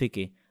z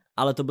Benfiky.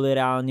 Ale to byli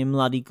reálně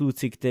mladí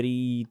kluci,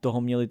 kteří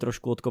toho měli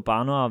trošku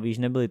odkopáno a víš,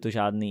 nebyli to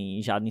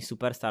žádný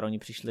superstar, oni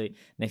přišli,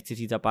 nechci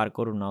říct za pár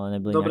korun, ale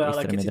nebyli nějaký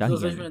extrémně drahý.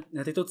 Dobre, ale keď si to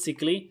na tieto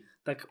cykly,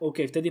 tak OK,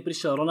 vtedy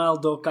prišiel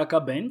Ronaldo, Kaká,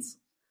 Benz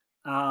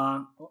a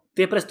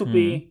tie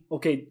prestupy,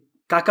 OK,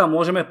 Kaká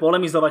môžeme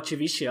polemizovať, či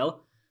vyšiel,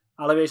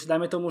 ale vieš,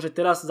 dajme tomu, že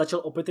teraz začal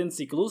opäť ten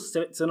cyklus,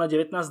 cena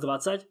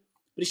 19-20,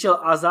 prišiel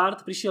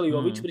Hazard, prišiel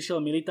Jovič, prišiel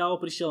Militao,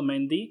 prišiel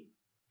Mendy.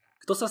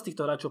 Kto sa z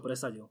týchto hráčov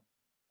presadil?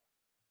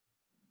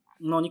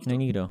 No nikto.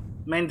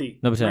 Mendy.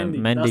 Dobře,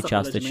 Mendy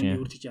částečně.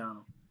 Mendy určitě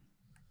áno.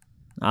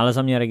 Ale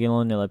za mě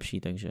Reguilón je lepší,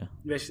 takže.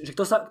 Vieš, že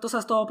kto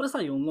sa z toho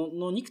presadil?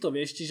 No nikto,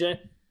 vieš,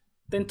 čiže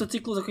tento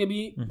cyklus ako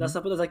keby, dá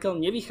sa povedať,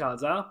 zatiaľ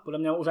nevychádza, podľa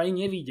mňa už ani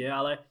nevíde,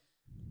 ale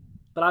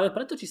práve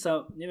preto, či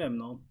sa, neviem,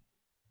 no.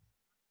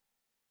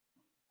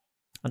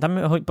 A tam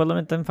je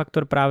podľa mňa ten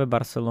faktor práve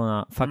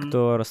Barcelona,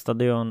 faktor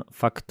stadion,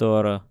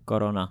 faktor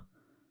korona.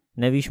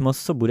 Nevíš moc,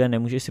 co bude,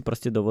 nemůžeš si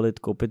prostě dovolit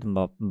koupit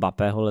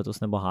Mbappého letos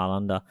nebo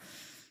Haalanda.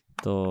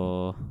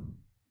 To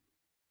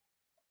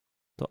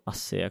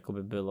asi jako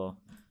by bylo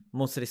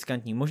moc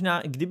riskantní.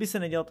 Možná, kdyby se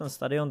nedělal ten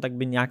stadion, tak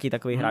by nějaký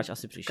takový hráč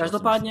asi přišel.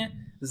 Každopádne,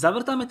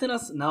 zavrtáme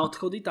teraz na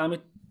odchody, tam je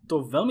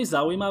to veľmi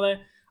zaujímavé.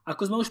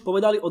 Ako sme už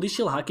povedali,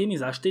 odišiel Hakimi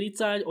za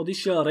 40,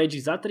 odišiel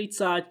Reggie za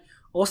 30,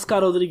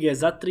 Oscar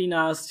Rodriguez za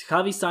 13,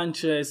 Javi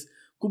Sanchez,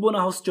 Kubo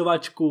na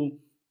hosťovačku,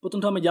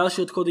 potom tu máme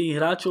ďalšie odchody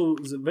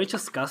hráčov väčšia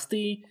z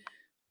Castille,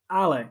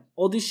 ale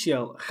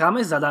odišiel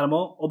James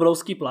zadarmo,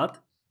 obrovský plat,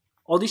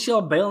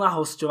 odišiel Bale na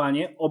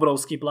hosťovanie,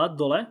 obrovský plat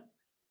dole.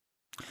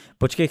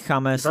 Počkej,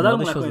 James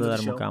neodišiel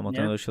zadarmo, kámo,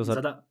 ten odišiel za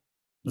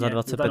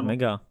 25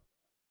 mega.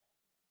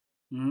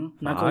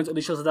 Nakoniec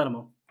odišiel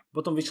zadarmo.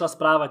 Potom vyšla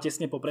správa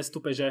tesne po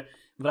prestupe, že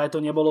vraj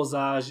to nebolo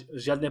za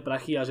žiadne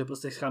prachy a že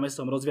proste s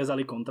Jamesom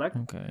rozviazali kontrakt.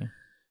 Okay.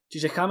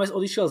 Čiže James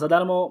odišiel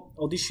zadarmo,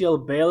 odišiel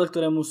Bale,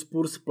 ktorému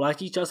Spurs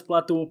platí čas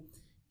platu.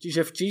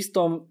 Čiže v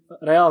čistom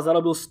Real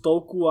zarobil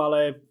 100,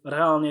 ale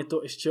reálne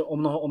to ešte o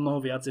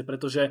mnoho viacej,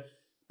 pretože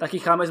taký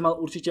James mal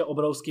určite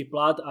obrovský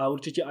plat a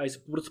určite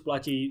aj Spurs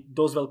platí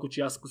dosť veľkú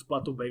čiastku z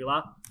platu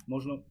Balea.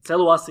 Možno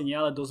celú asi nie,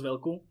 ale dosť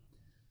veľkú.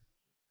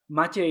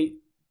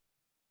 Matej,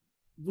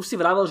 už si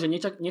vravel, že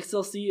nechcel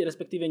si,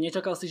 respektíve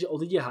nečakal si, že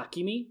odíde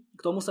Hakimi.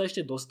 K tomu sa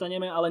ešte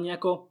dostaneme, ale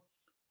nejako,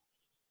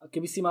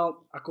 keby si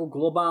mal ako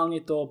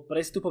globálne to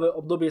prestupové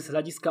obdobie z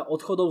hľadiska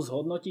odchodov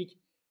zhodnotiť,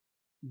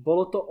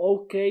 bolo to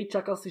OK?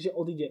 Čakal si, že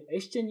odíde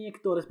ešte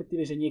niekto,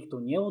 respektíve, že niekto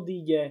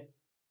neodíde?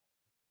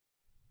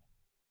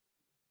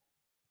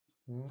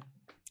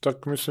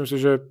 Tak myslím si,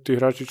 že tí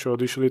hráči, čo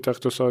odišli,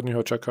 tak to sa od nich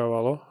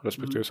očakávalo,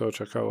 respektíve sa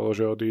očakávalo,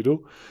 že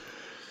odídu.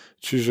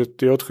 Čiže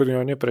tie odchody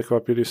ho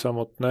neprekvapili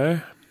samotné.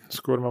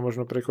 Skôr ma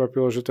možno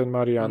prekvapilo, že ten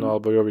Mariano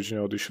alebo Jovič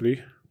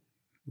neodišli.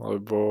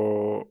 Lebo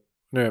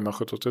neviem,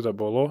 ako to teda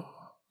bolo,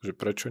 že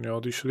prečo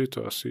neodišli,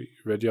 to asi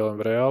vedia len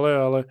v Reále,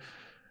 ale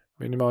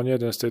minimálne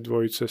jeden z tej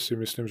dvojice si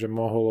myslím, že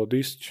mohol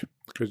odísť,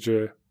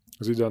 keďže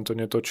Zidane to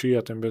netočí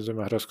a ten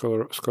Benzema hrá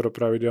skoro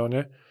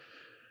pravidelne.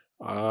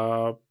 A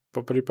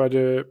po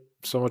prípade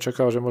som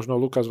očakal, že možno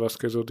Lucas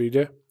Vázquez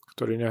odíde,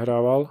 ktorý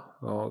nehrával.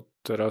 No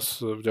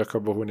teraz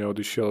vďaka Bohu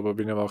neodišiel, lebo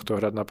by nemal kto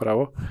hrať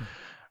napravo.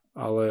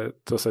 Ale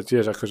to sa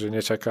tiež akože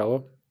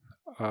nečakalo.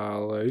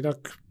 Ale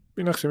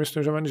inak si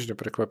myslím, že ma nič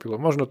neprekvapilo.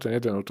 Možno ten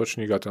jeden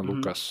útočník a ten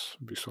Lucas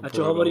by som povedal. A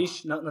čo hovoríš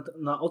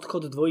na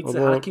odchod dvojice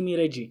Hakimi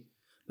Reggie?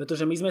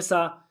 Pretože my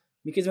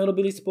keď sme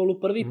robili spolu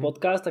prvý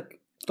podcast, tak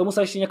k tomu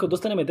sa ešte nejako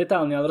dostaneme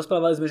detálne, ale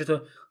rozprávali sme, že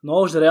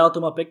Real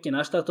to má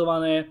pekne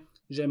naštartované,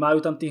 že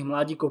majú tam tých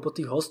mladíkov po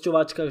tých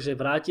hosťovačkách, že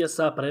vrátia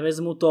sa,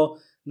 prevezmú to,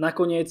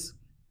 nakoniec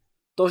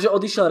to, že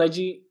odišiel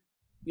Reggie,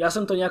 ja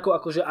som to nejako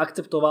akože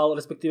akceptoval,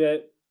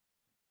 respektíve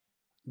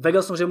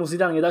vedel som, že mu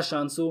Zidane nedá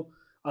šancu,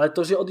 ale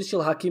to, že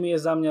odišiel Hakimi je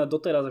za mňa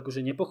doteraz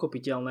akože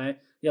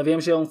nepochopiteľné. Ja viem,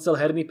 že on chcel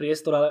herný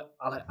priestor,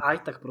 ale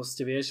aj tak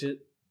proste vieš, že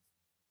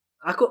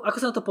ako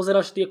sa na to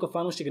pozeráš ty ako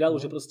fanúšik Realu,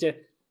 že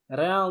proste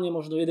reálne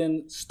možno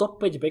jeden z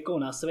top 5 bekov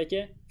na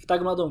svete v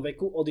tak mladom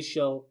veku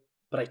odišiel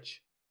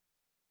preč.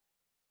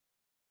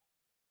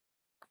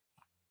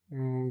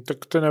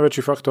 Tak ten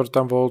najväčší faktor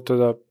tam bol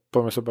teda,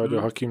 poďme sa baviť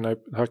o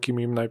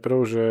Hakimim najprv,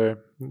 že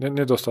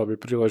nedostal by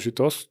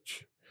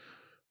príležitosť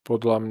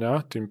podľa mňa,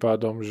 tým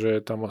pádom, že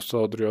tam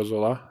ostal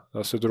Odriozola.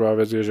 Zase druhá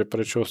vec je, že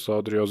prečo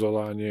ostal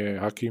Odriozola a nie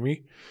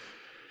Hakimi.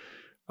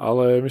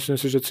 Ale myslím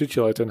si, že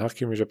cítil aj ten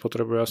Hakimi, že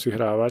potrebuje asi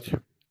hrávať.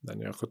 A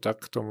nejako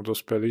tak k tomu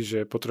dospeli,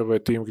 že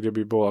potrebuje tým, kde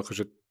by bol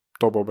akože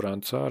top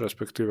obranca,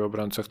 respektíve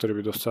obranca, ktorý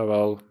by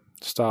dostával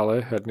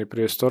stále herný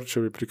priestor,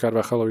 čo by pri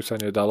Carvajalovi sa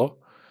nedalo.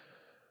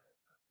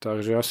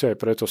 Takže asi aj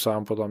preto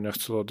sám podľa mňa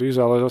chcel odísť,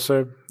 ale zase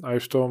aj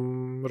v tom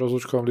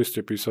rozlúčkovom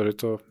liste písal, že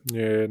to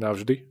nie je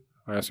navždy.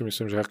 A ja si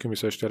myslím, že Hakimi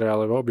sa ešte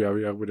reále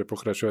objaví, ak bude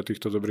pokračovať v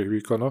týchto dobrých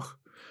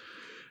výkonoch.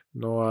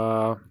 No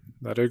a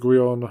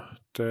Reguilón,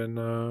 ten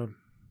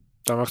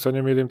tam, ak sa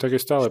nemýlim, tak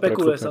je stále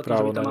predkupné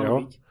právo na neho.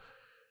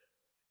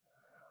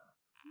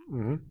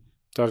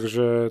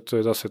 Takže to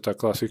je zase tá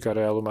klasika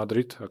Realu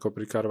Madrid, ako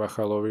pri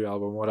Carvajalovi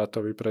alebo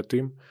Moratovi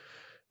predtým.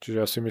 Čiže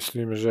ja si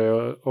myslím, že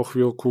o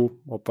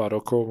chvíľku, o pár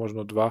rokov,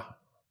 možno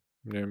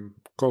 2, neviem,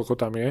 koľko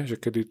tam je, že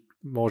kedy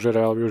môže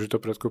Real využiť to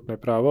predkupné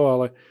právo,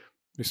 ale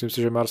myslím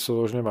si, že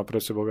Marcelo už nemá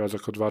pred sebou viac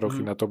ako 2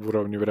 roky na top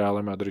úrovni v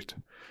Reále Madrid.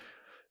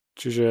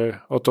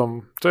 Čiže o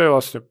tom, to je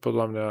vlastne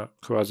podľa mňa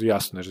kvázi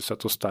jasné, že sa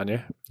to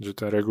stane, že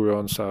ten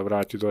Reguilón sa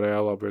vráti do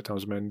Realu a bude tam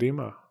s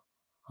Mendym a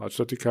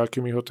čo sa týka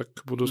Hakimiho, tak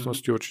v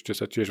budúcnosti určite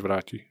sa tiež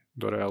vráti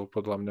do Realu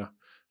podľa mňa.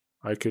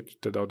 Aj keď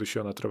teda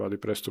odišiel na trvalý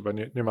prestup a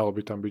nemalo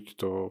by tam byť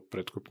to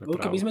predkupné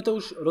právo. Keby sme to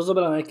už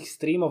rozobrali na nejakých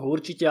streamoch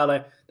určite,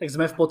 ale tak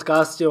sme v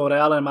podcaste o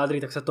Reále Madrid,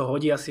 tak sa to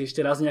hodí asi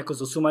ešte raz nejako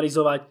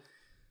zosumarizovať.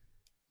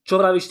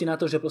 Čo vravíš ty na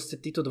to, že proste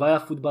títo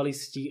dvaja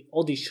futbalisti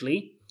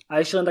odišli?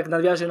 A ešte len tak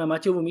nadviažem na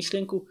Matejovú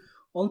myšlienku.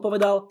 On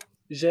povedal,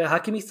 že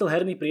Hakimi chcel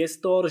herný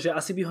priestor, že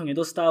asi by ho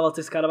nedostával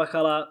cez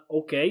Carvajala,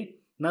 OK.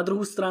 Na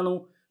druhú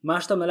stranu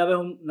máš tam na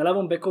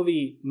ľavom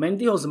bekovi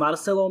Mendyho s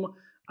Marcelom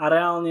a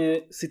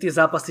reálne si tie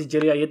zápasy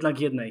delia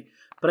 1-1.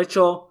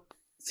 Prečo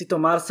si to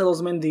Marcelo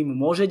s Mendym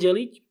môže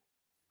deliť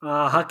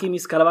a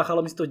Hakimi s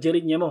Carvajalom si to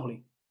deliť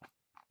nemohli?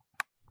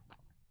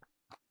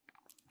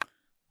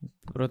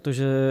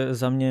 Protože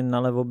za mě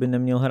nalevo by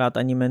neměl hrát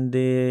ani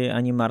Mendy,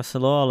 ani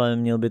Marcelo, ale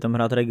měl by tam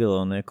hrát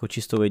Reguilón jako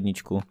čistou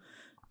jedničku.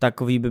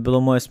 Takový by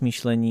bylo moje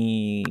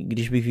smýšlení,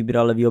 když bych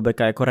vybíral levýho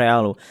beka jako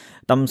Realu.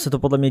 Tam se to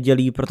podle mě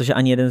dělí, protože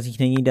ani jeden z nich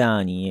není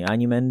ideální.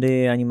 Ani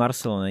Mendy, ani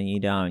Marcelo není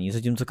ideální.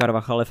 Zatímco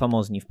Carvajal je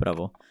famózní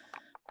vpravo.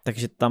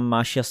 Takže tam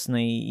máš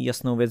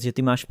jasnou věc, že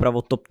ty máš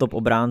vpravo top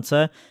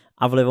obránce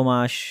a vlevo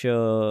máš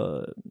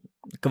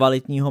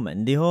kvalitního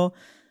Mendyho,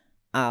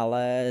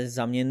 ale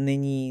za mě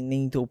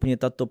není to úplně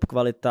ta top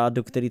kvalita,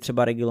 do který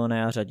třeba Reguilóna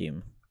já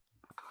řadím.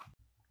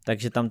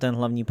 Takže tam ten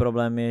hlavní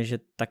problém je, že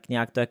tak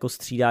nějak to jako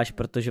střídáš,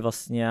 protože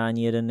vlastně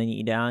ani jeden není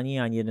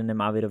ideální, ani jeden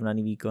nemá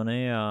vyrovnaný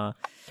výkony a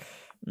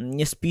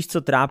mě spíš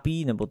co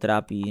trápí,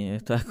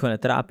 to jako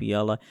netrápí,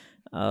 ale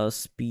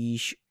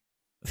spíš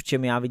v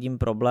čem já vidím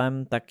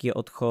problém, tak je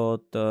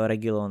odchod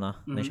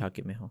Reguilóna než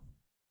Hakimiho.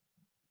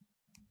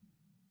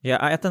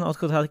 A já ten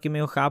odchod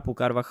Hakimiho chápu,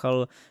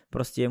 Carvajal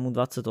prostě je mu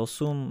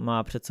 28,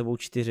 má před sebou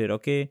 4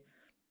 roky,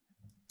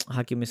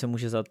 Hakimi se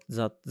může za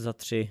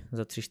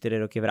 3-4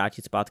 roky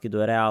vrátit zpátky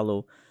do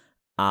Reálu,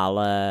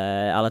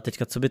 ale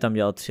teďka co by tam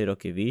dělal 3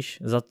 roky, víš?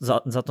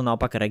 Za to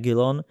naopak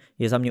Reguilón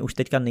je za mě už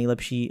teďka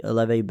nejlepší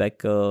levej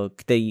back,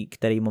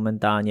 který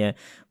momentálně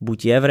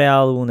buď je v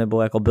Reálu,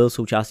 nebo jako byl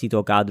součástí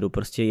toho kádru.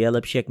 Prostě je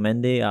lepší jak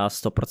Mendy a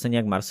 100%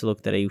 jak Marcelo,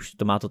 který už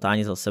to má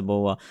totálně za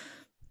sebou a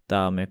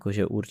tam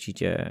jakože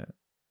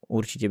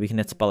určitě bych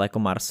necpal jako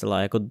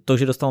Marcela. Jako to,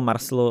 že dostal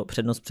Marcelo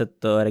přednost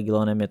před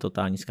Reguilónem je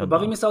totální skandál.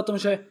 Bavíme sa o tom,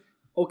 že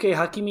OK,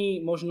 Hakimi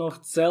možno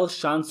chcel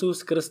šancu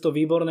skrz to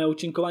výborné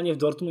účinkovanie v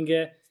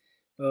Dortmunde,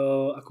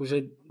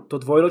 akože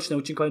to dvojročné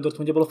účinkovanie v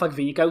Dortmunde bolo fakt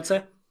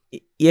vynikajúce.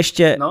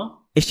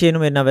 Ještě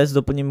jenom jedna věc,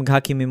 doplním k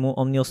Hakimimu,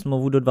 on měl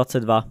smlouvu do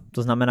 22,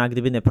 to znamená,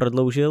 kdyby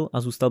neprodloužil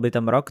a zůstal by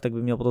tam rok, tak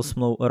by měl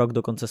potom rok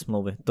do konce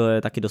smlouvy. To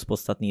je taky dost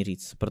podstatný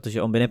říct,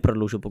 protože on by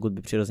neprodloužil, pokud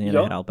by přirozeně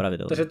nehrál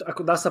pravidelně. Takže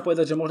ako dá sa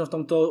povedať, že možno v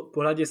tomto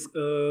pohľade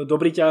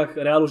dobrý ťah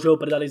Realu, že ho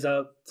predali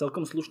za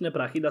celkom slušné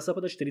prachy, dá sa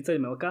povedať 40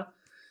 melka.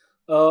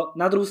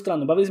 Na druhú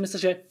stranu, bavili sme sa,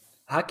 že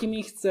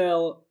Hakimi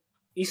chcel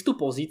istú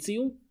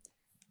pozíciu.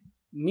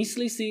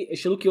 Myslí si,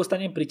 ešte Luky,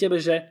 ostanem pri tebe,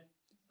 že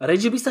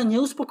Reggie by sa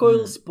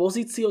neuspokojil s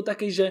pozíciou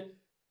takej, že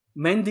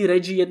Mendy,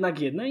 Reggie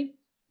 1-1?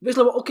 Vieš,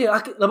 lebo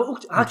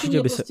Hakimi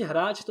je proste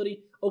hráč,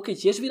 ktorý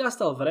tiež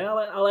vyrastal v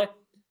Reále, ale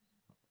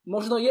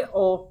možno je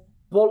o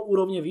pol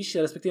úrovne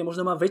vyššie, respektíve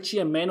možno má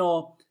väčšie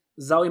meno,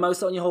 zaujímajú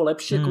sa o neho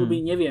lepšie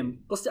kluby,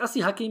 neviem. Proste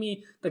asi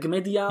Hakimi tak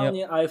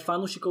mediálne aj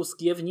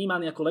fanúšikovský je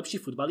vnímaný ako lepší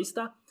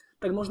futbalista,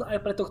 tak možno aj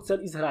preto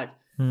chcel ísť hrať.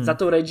 Za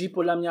to Reggie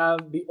podľa mňa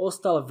by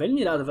ostal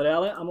veľmi rád v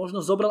Reále a možno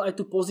zobral aj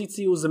tú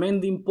pozíciu s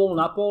Mendym pol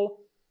na pol,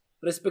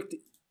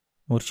 respektíve.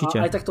 Určite.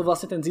 A aj tak to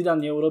vlastne ten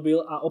Zidane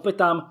neurobil a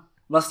opäť tam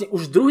vlastne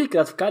už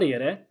druhýkrát v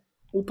kariére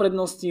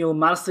uprednostnil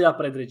Marcela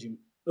pred Reggiem.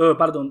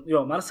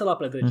 Marcela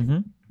pred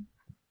Reggiem.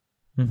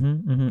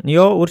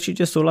 Jo,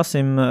 určitě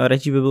souhlasím.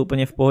 Reggie by byl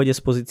úplně v pohodě s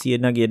pozicí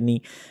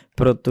 1-1,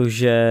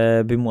 protože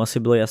by mu asi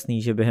bylo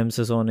jasný, že během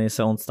sezóny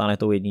se on stane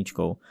tou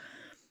jedničkou.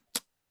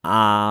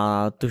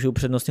 A to, že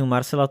upřednostnil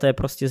Marcela, to je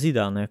prostě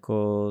Zidane.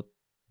 Jako...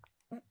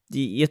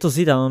 Je to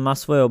Zidane, on má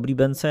svoje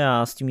oblíbence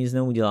a s tím nic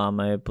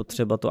neuděláme. Je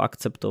potřeba to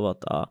akceptovat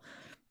a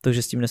to,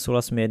 že s tím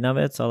nesouhlasím je jedna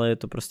věc, ale je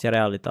to prostě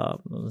realita.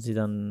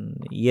 Zidane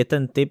je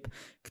ten typ,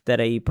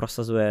 který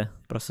prosazuje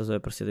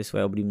prostě ty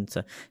svoje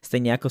oblíbence.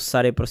 Stejně jako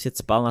Sarri prostě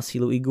cpal na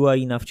sílu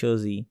Higuaína v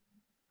Chelsea.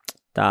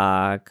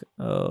 Tak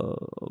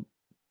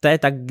to je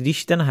tak,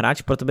 když ten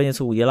hráč pro tebe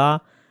něco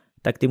udělá,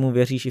 tak ty mu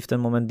věříš i v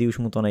ten moment, kdy už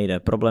mu to nejde.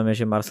 Problém je,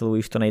 že Marcelovi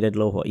už to nejde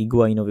dlouho,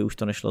 Higuaínovi už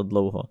to nešlo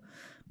dlouho.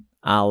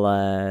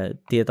 Ale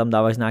ty je tam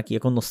dáváš nějaký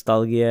jako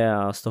nostalgie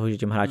a z toho, že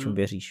těm hráčům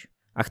věříš.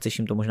 A chceš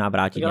im to možná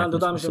vrátiť. Ja len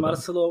dodám, že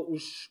Marcelo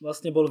už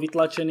vlastne bol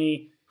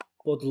vytlačený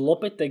pod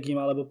Lopetegim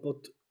alebo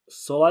pod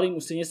Solarim,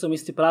 už si nie som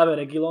istý práve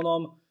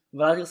Reguilonom.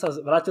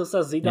 Vrátil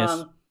sa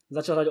Zidane,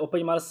 začal hrať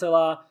opäť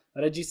Marcela,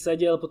 Reggie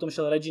sedel, potom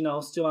šiel Reggie na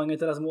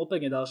hosťovanie, teraz mu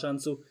opäť nedal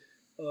šancu.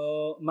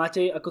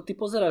 Matej, ako ty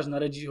pozeráš na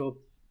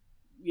Reggieho?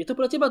 Je to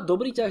pre teba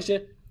dobrý ťah,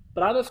 že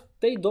práve v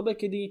tej dobe,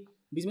 kedy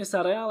by sme sa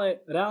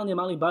reálne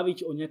mali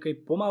baviť o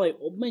nejakej pomalej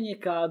obmene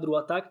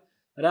kádru a tak,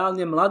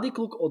 reálne mladý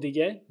kluk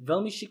odíde,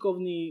 veľmi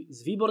šikovný, s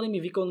výbornými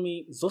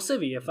výkonmi zo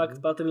Sevilla, fakt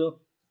patril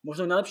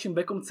možno najlepším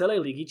bekom celej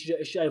ligy, čiže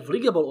ešte aj v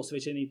lige bol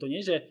osvedčený, to nie,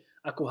 že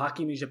ako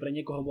Hakimi, že pre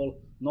niekoho bol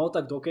no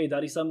tak dokej,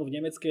 darí sa mu v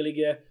nemeckej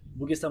lige,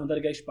 bude sa mu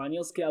dariť aj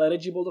španielskej, ale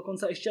Reggie bol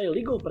dokonca ešte aj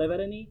ligou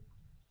preverený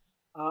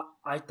a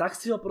aj tak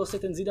si ho proste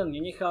ten Zidane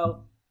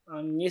nenechal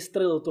a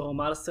nestrelil toho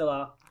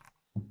Marcela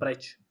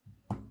preč.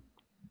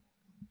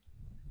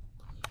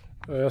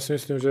 Ja si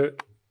myslím, že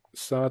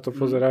sa na to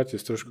pozeráte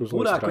z trošku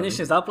zlej strany.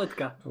 Konečne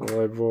zápletka.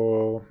 Lebo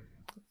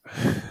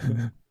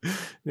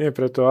nie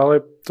preto,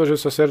 ale to, že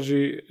sa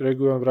Sergi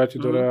Reguilón vráti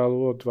do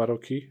Reálu o 2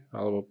 roky,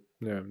 alebo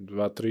neviem, 1,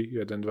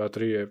 2,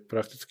 3 je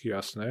prakticky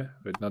jasné,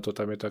 veď na to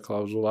tam je tá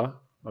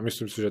klauzula a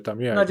myslím si, že tam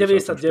je na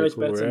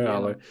 99%,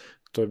 ale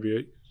to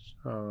by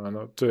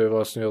to je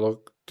vlastne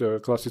to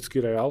je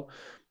klasický Reál,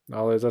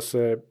 ale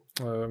zase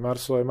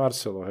Marcelo je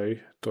Marcelo,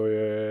 hej, to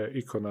je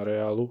ikona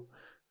Reálu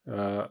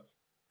a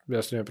ja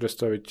si neviem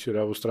predstaviť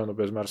ľavú stranu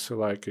bez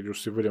Marcela, aj keď už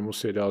si bude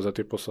musieť, ale za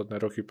tie posledné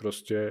roky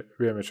proste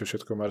vieme, čo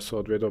všetko Marcelo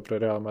odviedol pre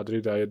Real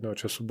Madrid a jedného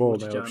času bol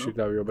najlepší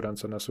ľavý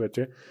obranca na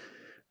svete.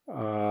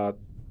 A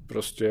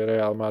proste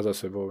Real má za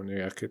sebou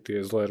nejaké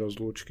tie zlé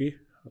rozlúčky,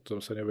 o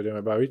tom sa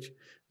nebudeme baviť,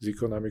 s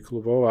ikonami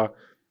klubov a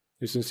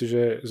myslím si,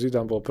 že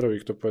Zidane bol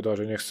prvý, kto povedal,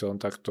 že nechce on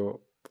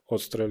takto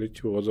odstreliť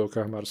v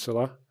úvodzovkách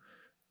Marcela.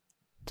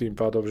 Tým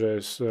pádom,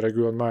 že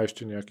Reguilón má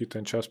ešte nejaký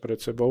ten čas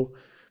pred sebou,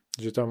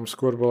 že tam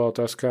skôr bola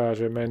otázka,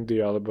 že Mendy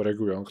alebo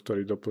Reguilón,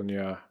 ktorí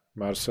doplnia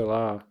Marcela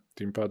a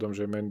tým pádom,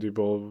 že Mendy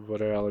bol v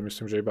Reále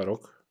myslím, že iba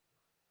rok.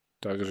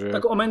 Takže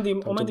tak o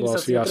Mendy sa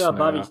si netreba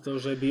baviť, to,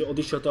 že by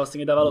odišiel, to asi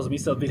nedávalo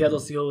zmysel,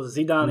 vyhľadol si ho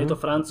Zidane, je to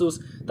Francúz,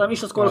 tam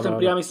išlo skôr ten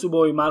priamy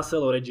súboj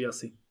Marcelo Reggie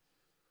asi.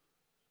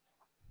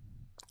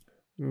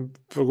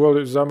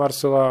 Za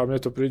Marcela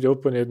mne to príde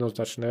úplne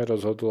jednoznačné,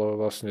 rozhodlo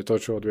vlastne to,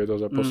 čo odviedol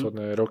za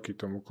posledné roky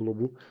tomu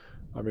klubu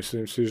a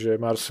myslím si,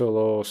 že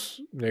Marcelo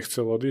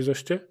nechcel odísť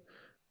ešte,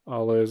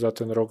 ale za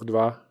ten rok,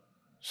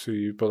 2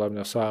 si podľa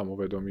mňa sám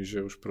uvedomí,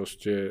 že už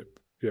proste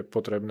je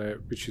potrebné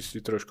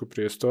vyčistiť trošku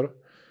priestor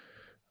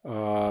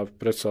a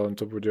predsa len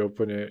to bude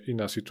úplne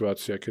iná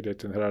situácia, keď aj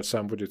ten hráč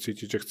sám bude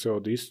cítiť, že chce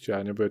odísť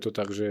a nebude to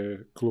tak,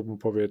 že klub mu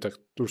povie, tak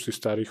už si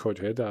starý, choď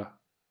head a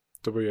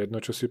to bude jedno,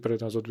 čo si pre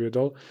nás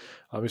odviedol.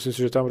 A myslím si,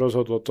 že tam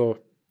rozhodlo to,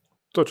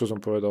 čo som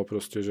povedal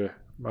proste, že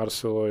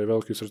Marcelo je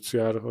veľký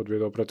srdciar,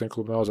 odviedol pre ten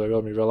klub naozaj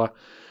veľmi veľa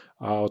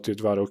a o tie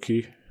 2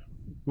 roky,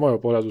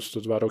 môjho pohľadu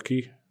sú to 2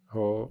 roky,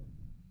 ho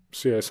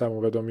si aj sám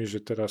uvedomí,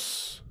 že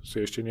teraz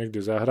si ešte niekde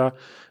zahrá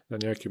na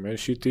nejaký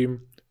menší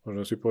tím,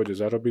 možno si pôjde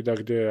zarobiť a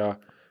kde a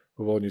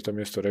uvoľní to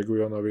miesto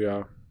Reguilónovi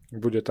a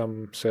bude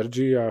tam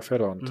Sergi a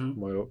Ferland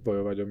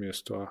bojovať o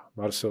miesto a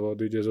Marcelo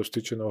odíde so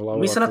vstyčenou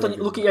hlavou. My sa na to,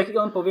 Luky, ja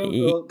len poviem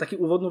taký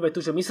úvodnú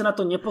vetu, že my sa na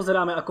to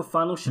nepozeráme ako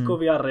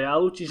fanúšikovia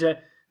Realu, čiže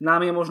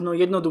nám je možno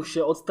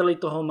jednoduchšie odstreliť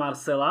toho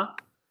Marcela.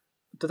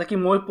 To je taký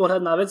môj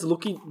pohľad na vec.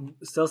 Luky,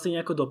 chcel si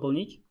nejako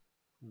doplniť?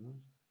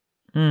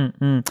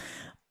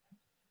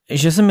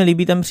 Že se mi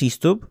líbí ten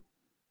přístup,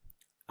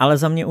 ale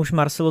za mě už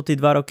Marcelo ty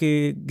 2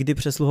 roky, kdy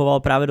přesluhoval,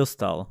 právě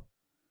dostal.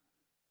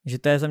 Že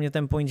to je za mě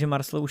ten point, že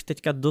Marcelo už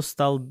teďka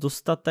dostal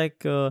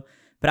dostatek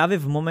právě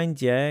v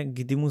momentě,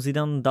 kdy mu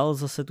Zidane dal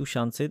zase tu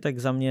šanci, tak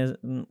za mě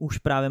už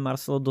právě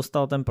Marcelo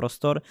dostal ten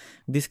prostor,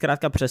 kdy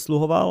zkrátka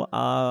přesluhoval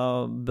a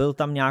byl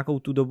tam nějakou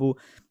tu dobu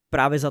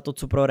právě za to,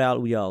 co pro Real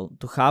udělal.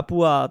 To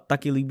chápu a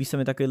taky líbí se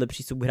mi takovýhle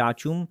přístup k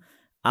hráčům,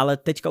 ale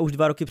teďka už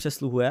 2 roky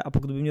přesluhuje a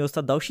pokud by měl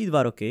dostat další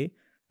 2 roky,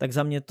 tak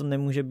za mě to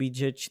nemůže být,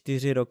 že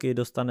 4 roky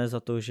dostane za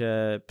to,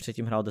 že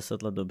předtím hrál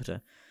 10 let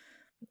dobře.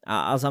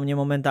 A za mě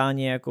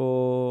momentálně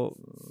jako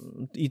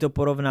i to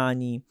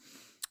porovnání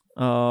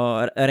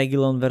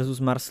Reguilón versus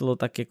Marcelo,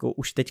 tak jako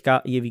už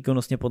teďka je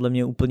výkonnostně podle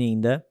mě úplně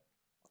jinde.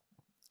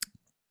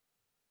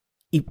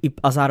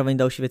 A zároveň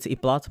další věci i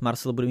plat.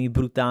 Marcelo bude mít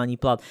brutální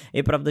plat.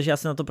 Je pravda, že já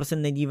se na to prostě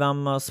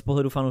nedívám z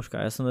pohledu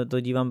fanouška. Já se na to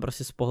dívám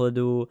prostě z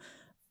pohledu,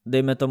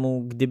 dejme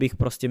tomu, kdybych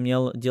prostě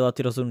měl dělat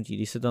ty rozhodnutí.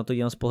 Když se to na to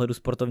dívám z pohledu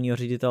sportovního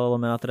ředitele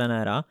lomena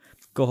trenéra,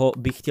 koho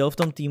bych chtěl v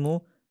tom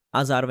týmu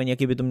a zároveň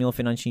jaký by to mělo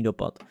finanční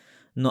dopad.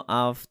 No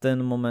a v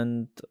ten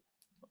moment,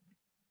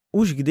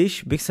 už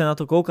když bych se na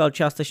to koukal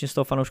částečně z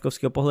toho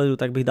fanouškovského pohledu,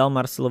 tak bych dal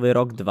Marcelovi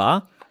rok,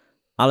 2,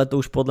 ale to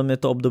už podle mě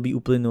to období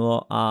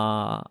uplynulo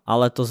a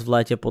letos v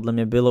létě podle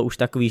mě bylo už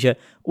takový, že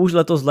už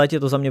letos v létě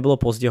to za mě bylo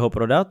pozdě ho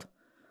prodat,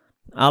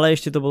 ale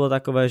ještě to bylo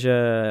takové,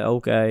 že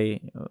OK,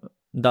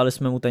 dali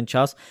jsme mu ten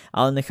čas,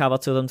 ale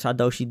nechávat si ho tam třeba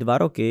další 2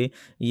 roky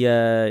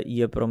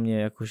je pro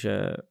mě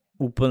jakože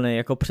úplně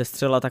jako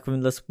přestřela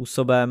takovýmhle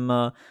způsobem.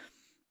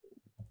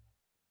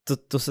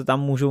 To se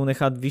tam můžou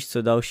nechat, víš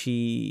co,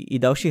 i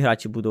další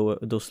hráči budou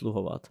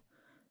dosluhovat.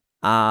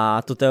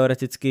 A to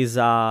teoreticky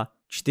za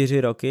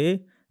 4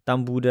 roky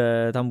tam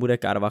bude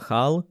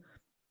Carvajal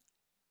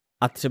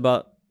a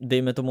třeba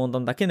dejme tomu, on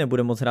tam taky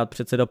nebude moc hrát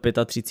přece do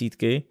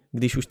 35,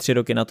 když už 3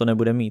 roky na to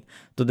nebude mít.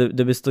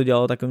 Kdyby to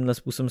dělalo takovýmhle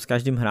způsobem s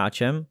každým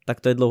hráčem,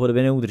 tak to je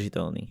dlouhodobě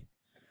neudržitelný.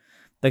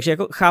 Takže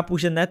jako chápu,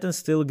 že ne ten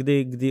styl,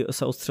 kdy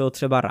se ostřelil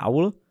třeba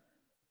Raul,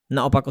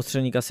 naopak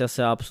odstřelník asi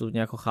absolutně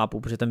jako chápu,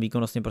 protože ten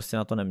výkonnostně prostě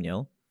na to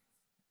neměl.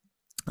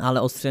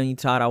 Ale odstřelení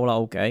třeba Raula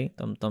OK,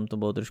 tam to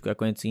bylo trošku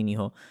jako něco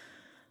jiného.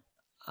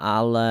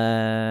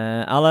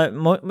 Ale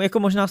jako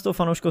možná z toho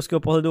fanouškovského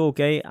pohledu OK,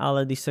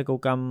 ale když se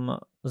koukám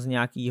z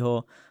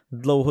nějakého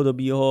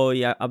dlouhodobého,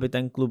 aby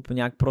ten klub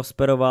nějak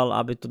prosperoval,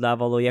 aby to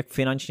dávalo jak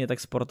finančně, tak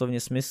sportovně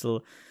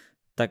smysl,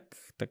 tak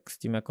s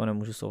tím jako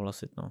nemůžu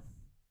souhlasit. No.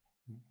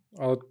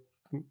 Ale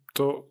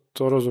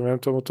to rozumiem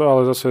tomuto,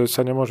 ale zase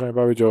sa nemôžeme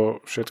baviť o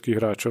všetkých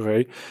hráčoch,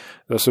 hej.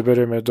 Zase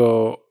berieme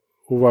do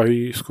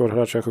úvahy skôr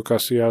hráči ako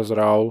Casillas,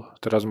 Raul,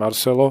 teraz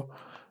Marcelo,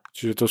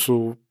 čiže to sú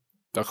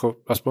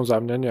ako, aspoň za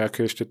mňa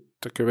nejaké ešte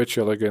také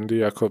väčšie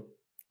legendy ako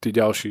tí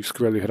ďalší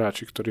skvelí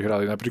hráči, ktorí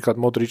hrali. Napríklad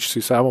Modrič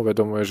si sám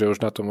uvedomuje, že už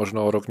na to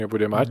možno o rok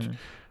nebude mať.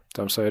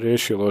 Tam sa aj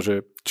riešilo,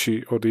 že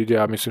či odíde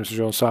a myslím si,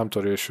 že on sám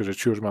to riešil, že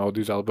či už má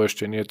odísť alebo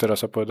ešte nie.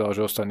 Teraz sa povedal,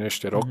 že ostane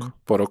ešte rok.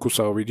 Po roku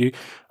sa uvidí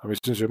a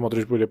myslím si, že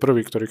Modrič bude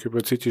prvý, ktorý keď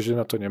bude cítiť, že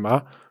na to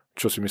nemá,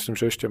 čo si myslím,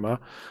 že ešte má,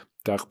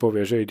 tak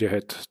povie, že ide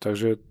head.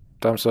 Takže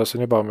tam sa zase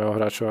nebavíme o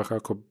hráčoch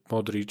ako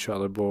Modrič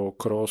alebo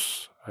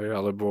Kroos,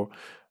 alebo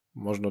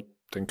možno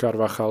ten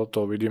Carvajal,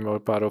 to vidíme o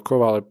pár rokov,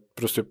 ale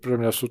proste pre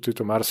mňa sú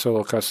títo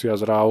Marcelo,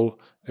 Casillas, Raul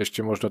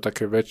ešte možno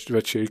také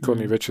väčšie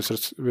ikony,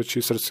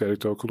 väčšie srdcia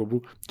toho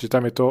klubu. Čiže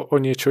tam je to o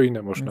niečo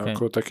iné možno,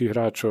 ako o takých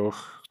hráčoch,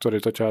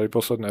 ktorí to ťahali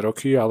posledné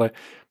roky, ale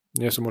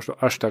nie sú možno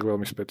až tak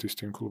veľmi spätí s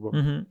tým klubom.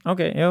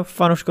 OK, jo,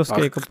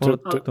 fanúškovský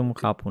k tomu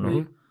chápu.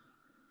 No.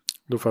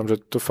 Dúfam, že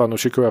to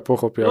fanúšikovia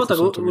pochopia. No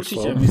tak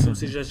určite, myslím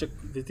si, že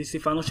ty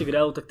si fanúšik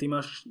Realu, tak ty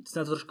na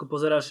to trošku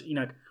pozeráš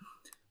inak.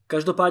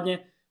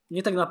 Každopádne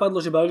mne tak napadlo,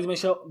 že bavili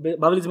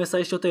sme sa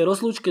ešte o tej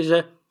rozlúčke,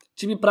 že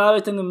či by práve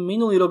ten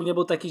minulý rok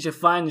nebol taký, že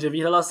fajn, že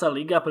vyhrala sa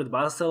Liga pred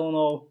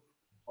Barcelonou,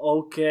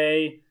 OK,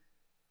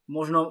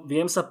 možno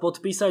viem sa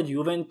podpísať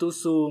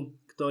Juventusu,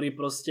 ktorý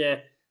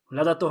proste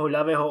hľada toho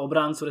ľavého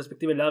obráncu,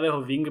 respektíve ľavého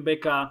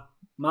wingbacka,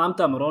 mám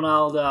tam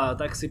Ronalda,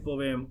 tak si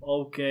poviem,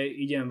 OK,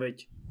 idem,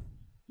 veď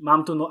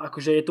mám tu, no,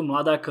 akože je tu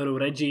mladá krv,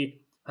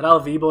 Reggie, hral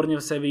výborne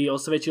v Sevilli,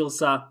 osvedčil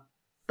sa,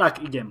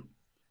 tak idem.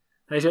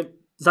 Takže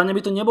za mňa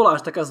by to nebola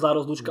až taká zlá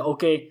rozlúčka.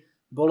 OK,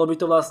 bolo by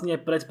to vlastne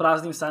pred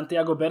prázdnym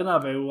Santiago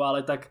Bernabéu, ale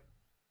tak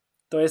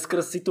to je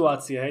skrz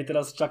situácie. Hej,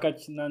 teraz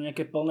čakať na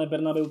nejaké plné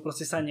Bernabéu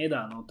proste sa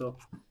nedá. No to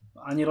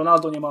ani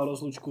Ronaldo nemal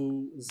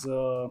rozlúčku s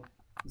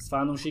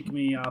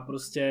fanúšikmi a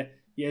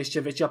proste je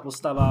ešte väčšia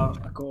postava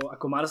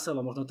ako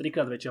Marcelo, možno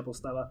 3-krát väčšia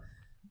postava.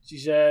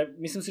 Čiže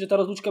myslím si, že tá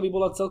rozlúčka by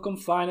bola celkom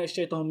fajn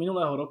ešte aj toho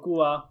minulého roku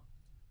a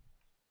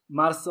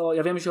Marcelo,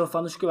 ja viem, že ho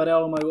fanúšikovia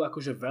Realu majú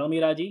akože veľmi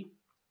radi.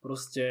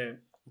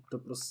 To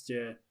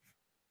proste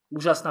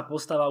úžasná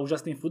postava,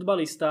 úžasný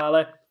futbalista,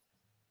 ale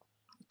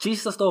či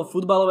sa z toho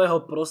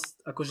futbalového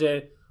akože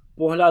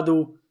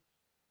pohľadu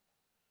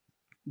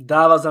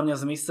dáva za mňa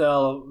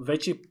zmysel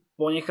väčší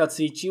ponechať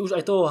si, či už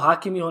aj toho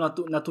Hakimiho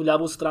na tú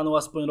ľavú stranu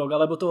aspoň rok,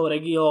 alebo toho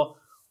Regiho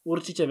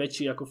určite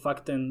väčší ako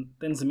fakt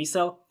ten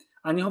zmysel.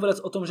 A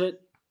nehovoriac o tom,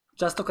 že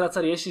častokrát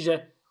sa rieši, že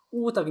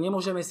tak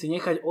nemôžeme si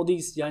nechať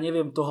odísť, ja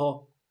neviem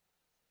toho,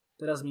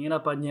 teraz mi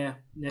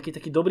nenapadne nejaký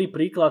taký dobrý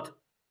príklad.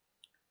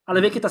 Ale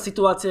viete, tá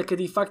situácia,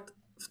 kedy fakt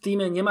v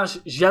týme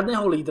nemáš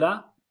žiadneho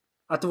lídra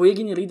a tvoj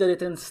jediný líder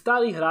je ten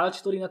starý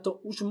hráč, ktorý na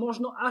to už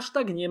možno až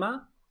tak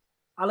nemá,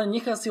 ale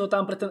nechá si ho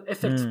tam pre ten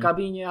efekt v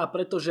kabíne a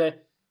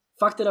pretože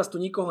fakt teraz tu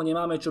nikoho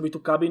nemáme, čo by tú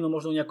kabínu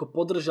možno nejako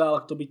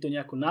podržal, kto by to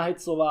nejako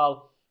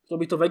nahecoval, kto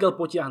by to vedel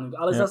potiahnuť.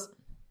 Ale zas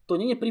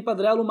to nie je prípad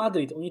Realu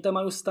Madrid. Oni tam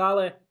majú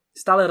stále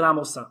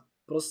Ramosa.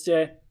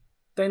 Proste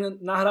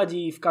ten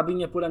nahradí v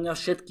kabíne podľa mňa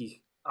všetkých.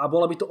 A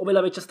bola by to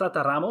oveľa väčšia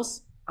strata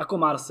Ramos ako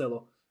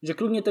Marcelo. Že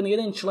kľudne ten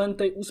jeden člen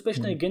tej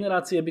úspešnej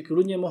generácie by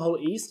kľudne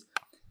mohol ísť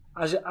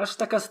a že až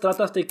taká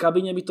strata v tej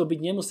kabíne by to byť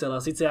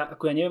nemusela. Sice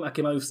ako ja neviem, aké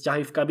majú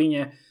vzťahy v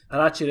kabíne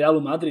hráči Realu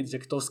Madrid, že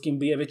kto s kým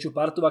bije väčšiu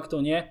partu a kto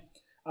nie.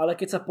 Ale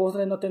keď sa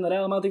pozrie na ten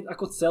Real Madrid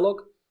ako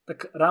celok,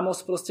 tak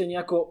Ramos proste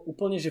nejako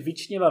úplne že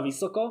vyčnieva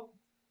vysoko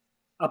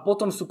a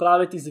potom sú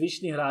práve tí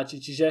zvyšní hráči.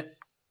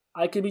 Čiže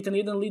aj keby ten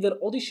jeden líder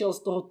odišiel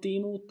z toho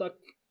tímu, tak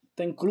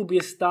ten klub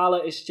je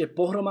stále ešte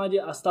pohromade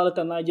a stále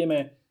tam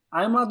nájdeme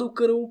aj mladú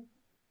krv,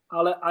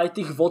 ale aj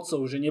tých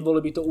vodcov, že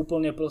nebolo by to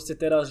úplne proste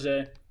teraz,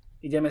 že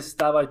ideme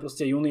stávať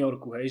proste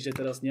juniorku, hej, že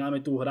teraz nemáme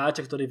tu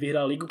hráča, ktorý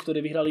vyhral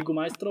Ligu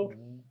majstrov.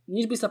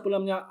 Nič by sa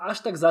podľa mňa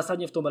až tak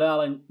zásadne v tom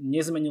Reále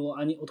nezmenilo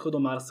ani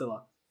odchodom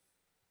Marcela.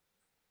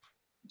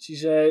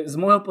 Čiže z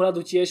môjho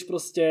pohľadu tiež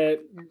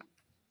proste...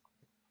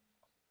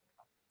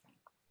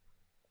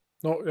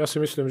 No, ja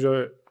si myslím,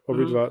 že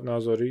obidva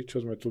názory,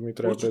 čo sme tu my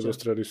traja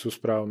predostreli, sú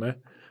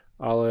správne,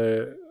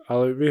 ale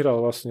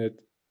vyhral vlastne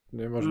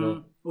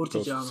nemožno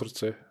to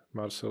srdce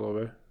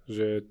Marcelove,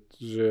 že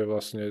je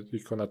vlastne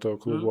ikona toho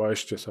klubu a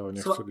ešte sa ho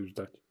nechceli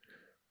vzdať.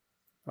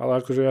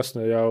 Ale akože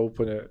jasné, ja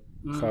úplne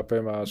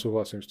chápem a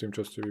súhlasím s tým,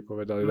 čo ste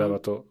vypovedali, dáva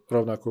to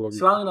rovnakú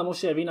logiku. Schválne nám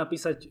môžete aj vy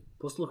napísať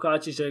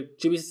poslucháči, že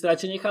či by ste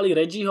radšej nechali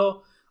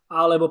Reggieho,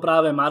 alebo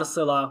práve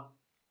Marcela,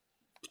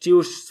 či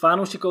už z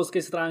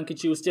fanúšikovskej stránky,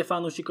 či už ste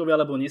fanúšikovia,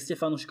 alebo nie ste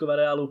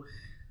fanúšikovia Realu.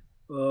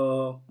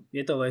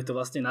 Je to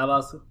vlastne na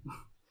vás.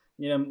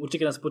 Neviem,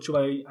 určite nás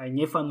počúvajú aj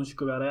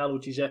nefanúšikovia Realu,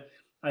 čiže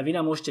aj vy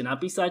nám môžete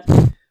napísať.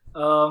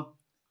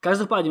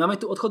 Každopádne máme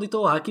tu odchody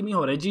toho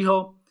Hakimiho,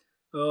 Reggieho.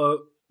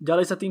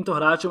 Ďalej sa týmto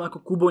hráčom ako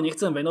Kubo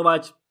nechcem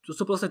venovať. To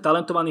sú proste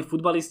talentovaní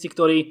futbalisti,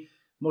 ktorí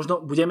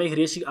možno budeme ich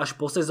riešiť až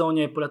po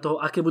sezóne podľa toho,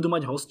 aké budú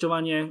mať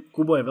hosťovanie.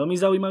 Kubo je veľmi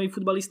zaujímavý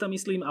futbalista,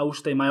 myslím, a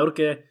už v tej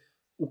Majorke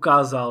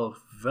ukázal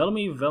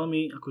veľmi,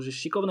 veľmi akože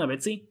šikovné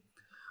veci.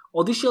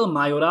 Odišiel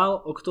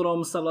Majoral, o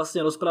ktorom sa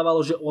vlastne rozprávalo,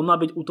 že on má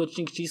byť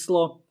útočník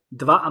číslo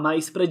 2 a má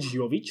ísť preč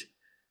Jovič.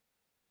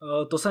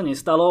 To sa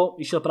nestalo,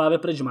 išiel práve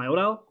preč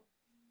Majoral.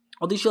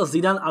 Odišiel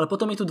Zidane, ale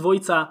potom je tu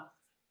dvojica,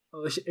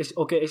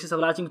 ešte sa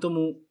vrátim k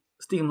tomu,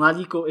 z tých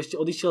mladíkov ešte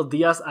odišiel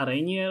Diaz a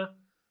Reinier.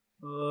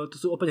 To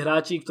sú opäť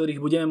hráči, ktorých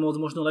budeme môcť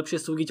možno lepšie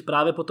súdiť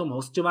práve po tom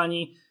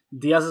hosťovaní.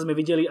 Diaz sme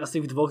videli asi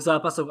v 2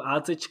 zápasoch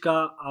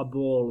ACčka a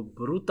bol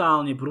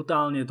brutálne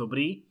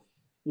dobrý.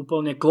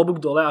 Úplne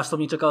klobúk dole, až som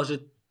nečakal,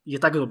 že je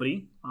tak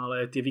dobrý,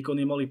 ale tie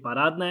výkony boli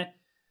parádne.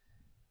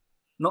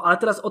 No a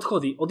teraz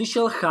odchody.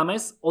 Odišiel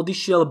James,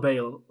 odišiel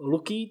Bale.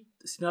 Luky,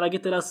 si na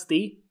rage teraz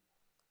ty.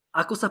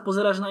 Ako sa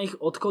pozeráš na ich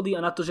odchody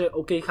a na to, že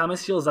OK,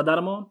 James šiel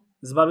zadarmo,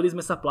 zbavili sme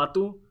sa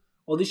platu,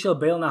 odišiel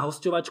Bale na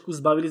hosťovačku,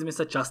 zbavili sme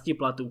sa časti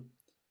platu.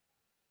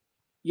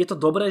 Je to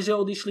dobré, že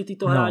odišli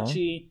títo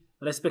hráči,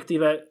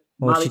 respektíve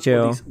mali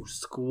odísť už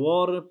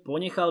skôr,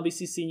 ponechal by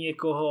si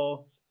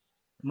niekoho,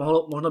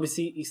 možno by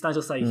si snažil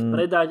sa ich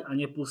predať a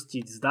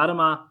nepustiť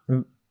zdarma.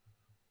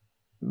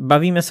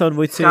 Bavíme sa o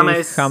dvojci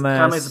James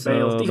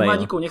Bale. Tých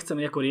mladíkov nechcem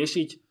nejako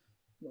riešiť.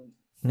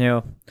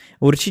 Jo.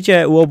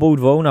 Určitě u obou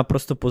dvou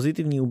naprosto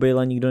pozitivní. U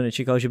Bale'a nikdo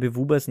nečekal, že by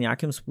vůbec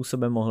nějakým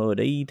způsobem mohl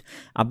odejít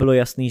a bylo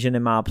jasný, že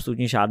nemá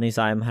absolutně žádný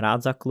zájem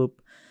hrát za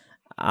klub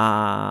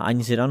a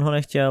ani Zidane ho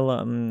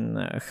nechtěl.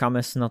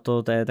 James na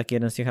to je taky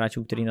jeden z těch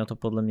hráčů, který na to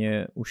podle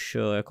mě už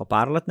jako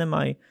pár let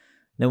nemají,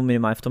 nebo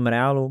minimálně v tom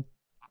Reálu.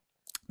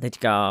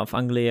 Teďka v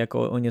Anglii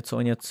jako o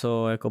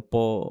něco jako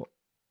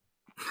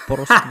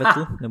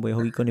porozkvetl, nebo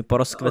jeho výkony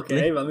porozkvetly.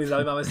 Ok, velmi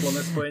zaujímavé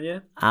slovné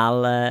spojenie.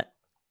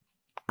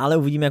 Ale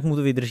uvidíme, jak mu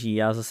to vydrží.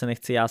 Já zase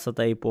nechci jásat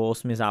tady po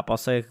 8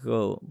 zápasech.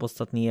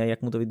 Podstatný je,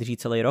 jak mu to vydrží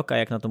celý rok a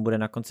jak na tom bude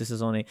na konci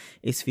sezóny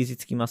i s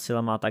fyzickýma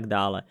silama a tak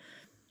dále.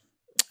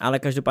 Ale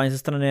každopádně ze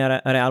strany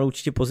Realu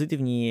určitě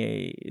pozitivní.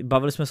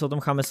 Bavili jsme se o tom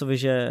Jamesovi,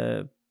 že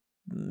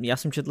já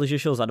jsem četl, že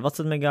šel za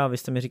 20 mega, vy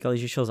jste mi říkali,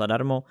 že šel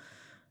zadarmo.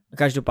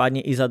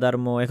 Každopádně i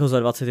zadarmo, jako za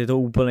 20 je to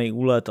úplný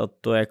úlet a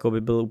to jako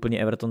by byl úplně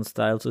Everton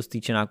style, co se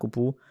týče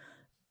nákupu.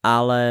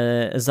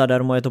 Ale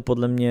zadarmo je to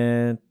podle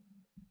mě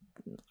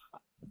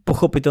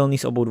pochopitelný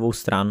z obou dvou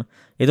stran.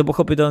 Je to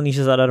pochopitelný,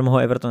 že zadarmo ho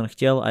Everton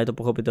chtěl a je to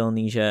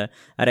pochopitelný, že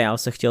Real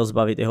se chtěl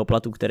zbavit jeho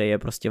platu, který je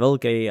prostě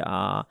velký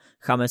a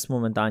James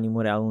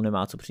momentálnímu Realu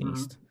nemá co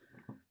přinést.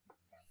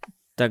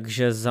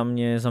 Takže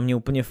za mě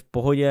úplně v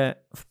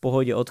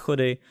pohodě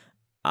odchody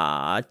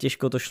a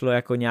těžko to šlo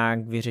jako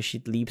nějak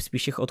vyřešit líp,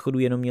 spíš těch odchodů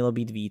jenom mělo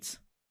být víc.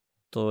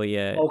 To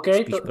je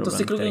spíš problém. To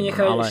si kľudne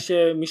nechaj ešte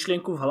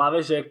myšlienku v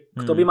hlave, že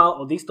kto by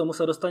mal odísť, tomu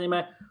sa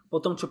dostaneme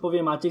po tom, čo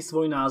povie Matej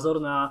svoj názor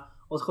na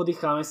odchody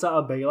Jamesa a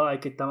Bale'a,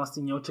 aj keď tam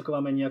asi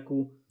neočakávame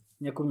nejakú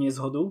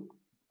nezhodu.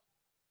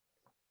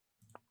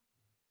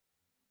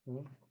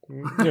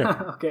 Nie,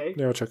 okay.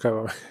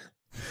 Neočakávame.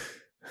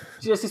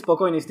 Čiže si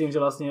spokojný s tým,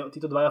 že vlastne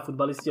títo dvaja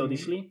futbalisti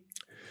odišli?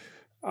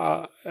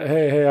 A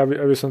hej,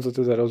 aby som to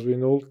teda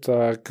rozvinul,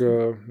 tak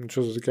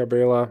čo sa týka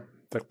Bale'a,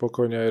 tak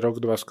pokojne aj rok,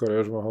 2 skoro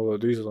už mohol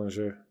odísť,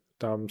 lenže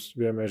tam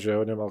vieme, že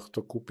ho nemal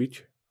kto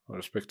kúpiť,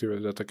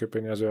 respektíve za také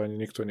peniaze ani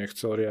nikto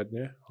nechcel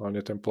riadne,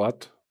 hlavne ten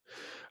plat.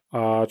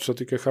 A čo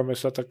týka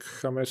Chamesa, tak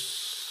Chames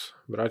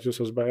vrátil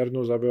sa z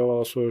Bayernu,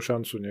 zabýval svoju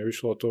šancu.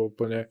 Nevyšlo to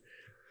úplne.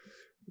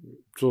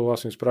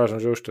 Súhlasím s Prážom,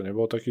 že už to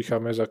nebol taký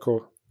Chames,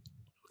 ako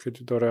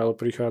keď do Realu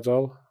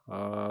prichádzal a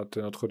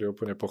ten odchod je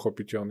úplne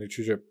pochopiteľný,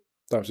 čiže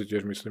tam si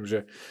tiež myslím,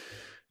 že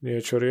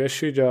niečo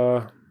riešiť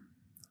a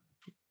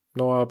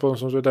no a potom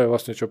som zvedavý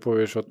vlastne, čo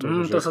povieš o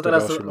tom. To sa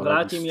teraz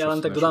vrátim, ja len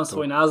tak dodám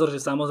svoj názor,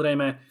 že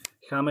samozrejme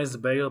Chames,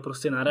 Bale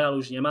proste na Real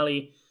už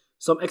nemali.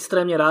 Som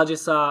extrémne rád, že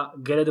sa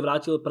Gareth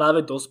vrátil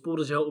práve do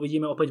Spurs, že ho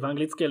uvidíme opäť v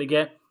anglickej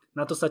lige.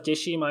 Na to sa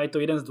teším a je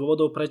to jeden z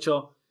dôvodov,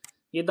 prečo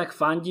jednak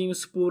fandím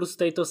Spurs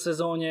tejto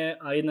sezóne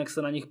a jednak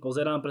sa na nich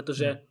pozerám,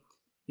 pretože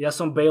ja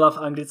som Bale'a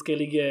v anglickej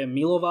lige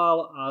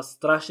miloval a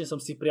strašne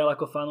som si prijal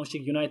ako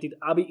fanúšik United,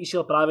 aby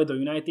išiel práve do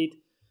United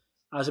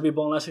a že by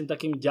bol našim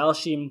takým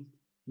ďalším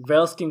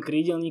veľským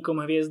krídelníkom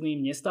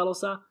hviezdnym. Nestalo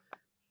sa.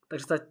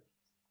 Takže sa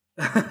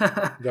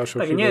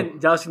tak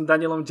nie ďalším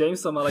Danielom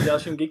Jamesom, ale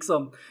ďalším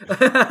Giggsom.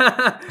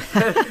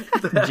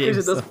 To je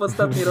akože dosť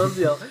podstatný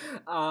rozdiel.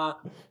 A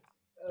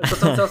to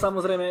som chcel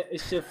samozrejme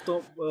ešte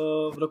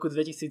v roku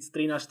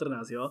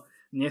 2013-14, jo.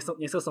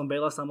 Nechcel som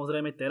Bale'a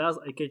samozrejme teraz,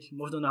 aj keď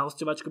možno na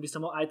hosťovačku by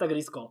som ho aj tak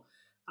riskol.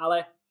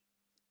 Ale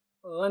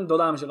len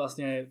dodám, že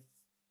vlastne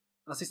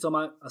asi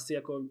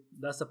ako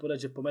dá sa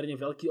povedať, že pomerne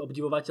veľký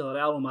obdivovateľ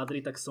Realu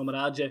Madrid, tak som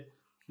rád,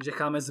 že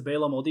Chames s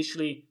Baleom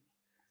odišli.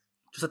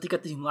 Čo sa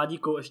týka tých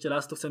mladíkov, ešte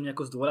raz to chcem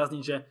nejako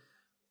zdôrazniť, že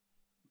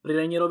pri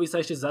Reinierovi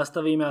sa ešte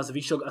zastavíme a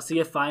zvyšok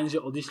asi je fajn,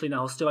 že odišli na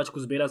hosťovačku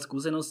zbierať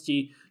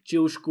skúsenosti, či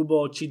už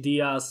Kubo, či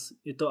Diaz,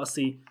 je to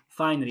asi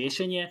fajn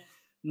riešenie.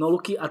 No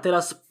Luky, a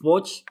teraz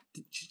poď,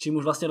 čím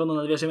už vlastne rovno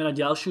nadviažeme na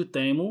ďalšiu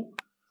tému.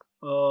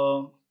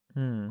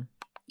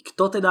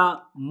 Kto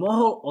teda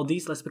mohol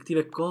odísť,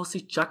 respektíve koho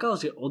si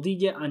čakal, že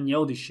odíde a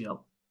neodišiel?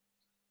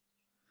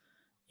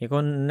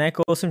 Jako ne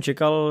koho jsem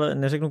čekal,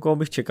 neřeknu koho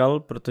bych čekal,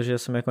 protože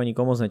jsem jako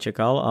nikomu moc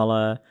nečekal,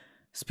 ale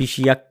spíš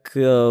jak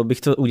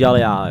bych to udělal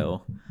já,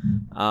 jo.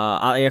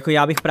 A jako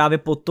já bych právě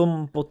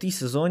po té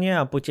sezóně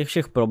a po těch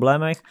všech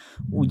problémech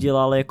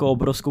udělal jako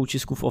obrovskou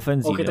čistku v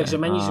ofenzívě. OK, takže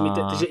meníš mi,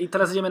 takže i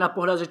teraz ideme na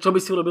pohľad, že čo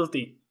by si urobil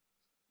ty?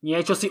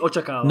 Niečo si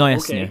očakával. No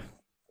jasně. Okay.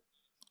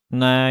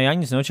 Ne, já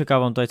nic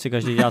neočekávám, to ať si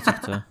každý dělá, co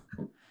chce.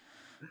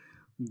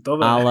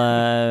 Dobre. Ale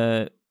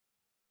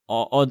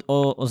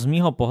z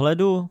mýho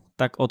pohledu,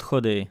 tak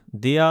odchody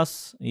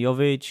Diaz,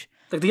 Jovič.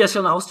 Tak Diaz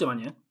šel na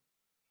hosťovanie.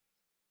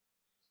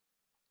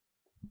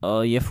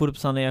 Je furt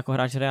psaný jako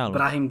hráč Realu.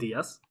 Brahim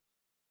Diaz?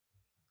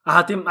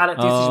 Aha, ty jsi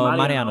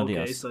Mariano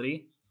Diaz. Okay,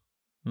 sorry.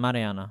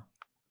 Mariana.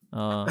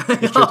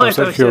 Ešte tam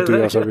Sergio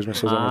Diaz, aby sme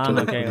sa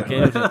zamotili.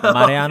 Okay.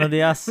 Mariano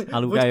Diaz a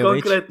Luka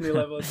Jovič. Buď konkrétny,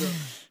 lebo to...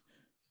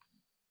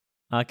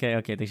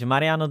 OK, takže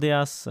Mariano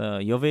Diaz,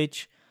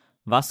 Jovič,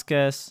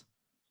 Vázquez,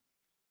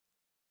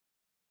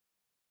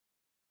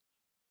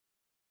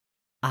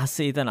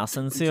 asi i ten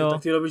Asensio,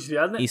 tak ty robíš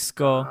riadne?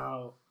 Isco.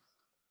 Wow.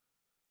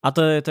 A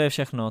to je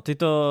všechno.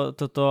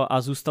 Toto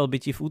a zůstal by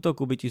ti v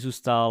útoku, by ti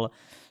zůstal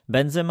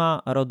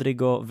Benzema,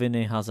 Rodrigo,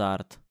 Vini,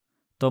 Hazard.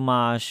 To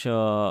máš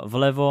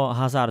vlevo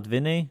Hazard,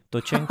 Vini,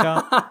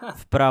 Točenka,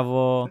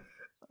 vpravo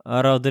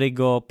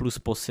Rodrigo plus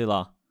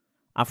posila.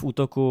 A v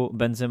útoku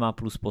Benzema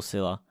plus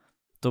posila.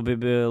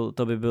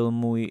 To by byl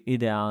můj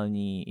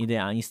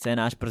ideální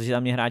scénář, protože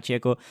tam mě hráči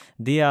jako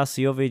Diaz,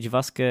 Jovič,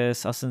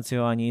 Vázquez,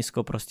 Asensio a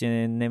Isco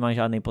prostě nemá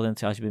žádný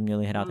potenciál, že by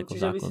měli hrát jako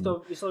základ. Čiže by si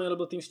to vyslovene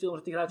robil tým štýlom,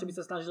 že tých hráčov by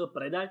sa snažil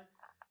predať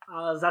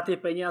a za tie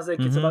peniaze,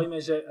 keď sa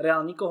bavíme, že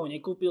Real nikoho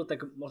nekúpil,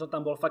 tak možno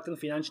tam bol fakt ten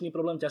finančný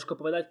problém, ťažko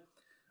povedať,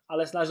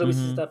 ale snažil by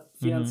si sa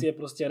financie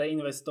prostě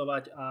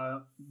reinvestovať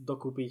a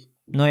dokúpiť.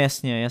 No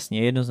jasně,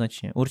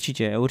 jednoznačně,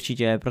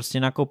 určitě, prostě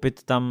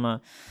nakoupit tam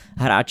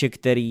hráče,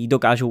 který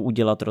dokážou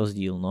udělat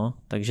rozdíl, no.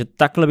 Takže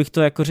takhle bych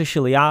to jako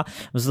řešil já,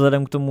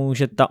 vzhledem k tomu,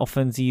 že ta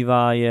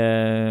ofenzíva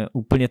je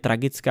úplně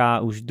tragická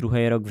už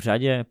druhý rok v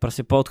řadě,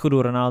 prostě po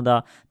odchodu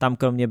Ronalda tam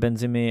kromě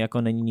Benzimy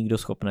jako není nikdo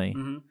schopnej.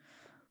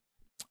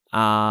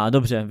 A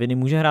dobře, Vini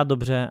může hrát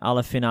dobře,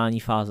 ale finální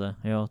fáze,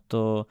 jo,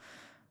 to...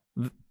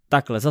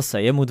 Takhle,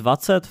 zase, je mu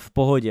 20 v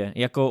pohodě,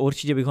 jako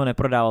určitě bych ho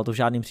neprodával, to v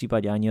žádném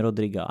případě, ani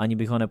Rodriga, ani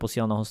bych ho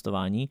neposílal na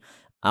hostování,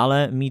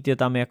 ale mít je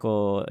tam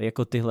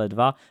jako tyhle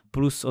dva,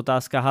 plus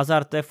otázka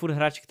Hazard, to je furt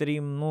hráč, který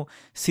mu,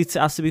 sice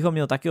asi bych ho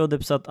měl taky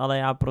odepsat, ale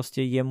já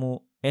prostě jemu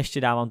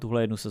ještě dávám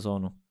tuhle jednu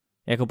sezónu,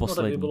 jako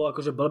poslední. No tak by bylo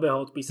akože blbé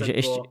ho odpísať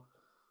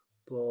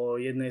po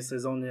jednej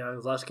sezóně,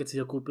 zvlášť keď si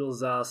ho koupil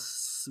za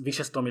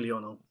vyše 100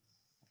 milionů.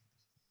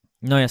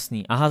 No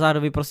jasný, a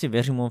Hazardovi prostě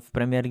věřím, on v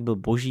Premier League byl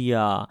boží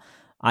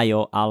a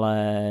jo,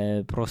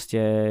 ale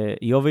prostě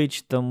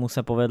Jovič, tomu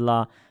se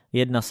povedla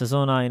jedna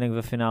sezóna, jinak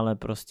ve finále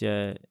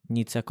prostě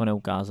nic jako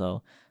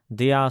neukázal.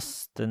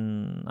 Diaz,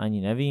 ten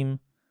ani nevím.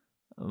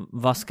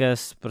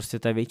 Vázquez, prostě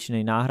to je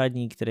většinej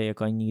náhradník, který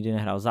jako ani nikdy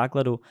nehrál v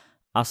základu.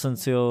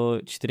 Asensio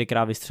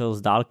 4krát vystřelil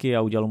z dálky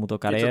a udělal mu to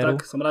kariéru. Je to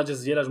tak, jsem rád, že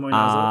sdíleš můj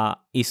názor.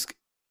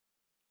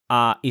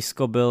 A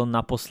Isco byl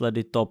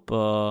naposledy top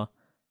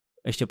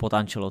ještě pod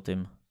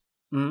Ancelottim.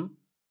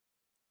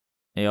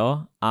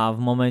 Jo, a v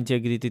momentě,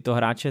 kdy tyto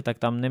hráče, tak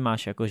tam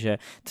nemáš jakože,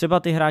 třeba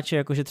ty hráče,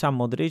 jakože třeba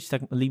Modrič,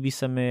 tak líbí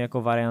se mi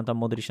jako varianta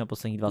Modrič na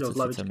posledních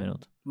 20-30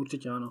 minut.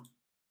 Určitě ano.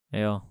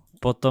 Jo,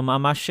 potom a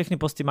máš všechny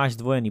posty, máš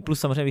zdvojený, plus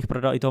samozřejmě bych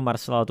prodal i toho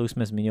Marcela, ale to už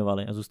jsme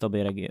zmiňovali a zůstal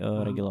by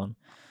Reguilón.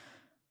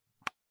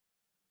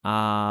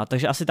 A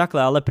takže asi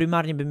takhle, ale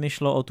primárně by mi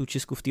šlo o tu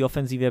čistku v té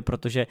ofenzívě,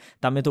 protože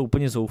tam je to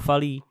úplně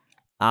zoufalý.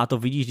 A to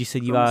vidíš, když se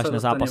díváš na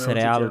zápasy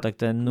Realu, tak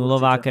to je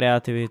nulová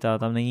kreativita,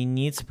 tam není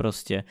nic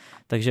prostě.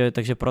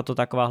 Takže proto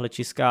takováhle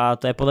čistka,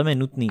 to je podle mě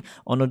nutný.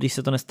 Ono, když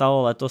se to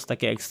nestalo letos,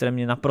 tak je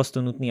extrémně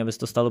naprosto nutný, aby se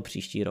to stalo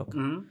příští rok.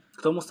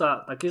 K tomu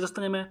sa taky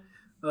dostaneme.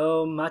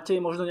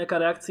 Máte možno nejaká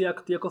reakcia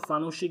ty ako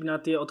fanúšik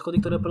na tie odchody,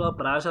 ktoré povedal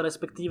Práža,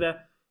 respektíve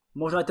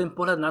možno aj ten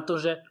pohľad na to,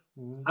 že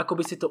ako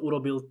by si to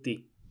urobil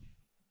ty?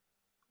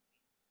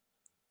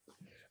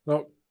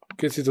 No,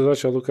 keď si to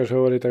začal Lukáš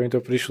hovoriť, tak mi to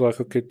prišlo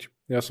ako keď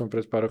ja som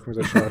pred pár rokmi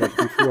začal hrať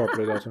FIFU a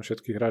predal som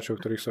všetkých hráčov,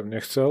 ktorých som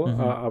nechcel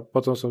a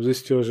potom som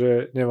zistil,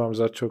 že nemám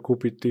za čo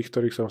kúpiť tých,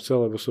 ktorých som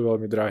chcel, lebo sú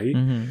veľmi drahí.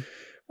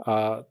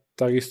 A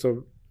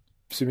takisto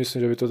si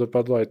myslím, že by to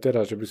dopadlo aj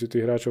teraz, že by si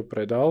tých hráčov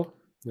predal,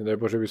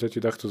 nedaj Bože, by sa ti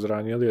takto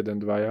zranili,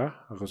 1-2,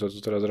 ako sa to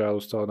teraz Realu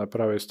stalo na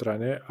pravej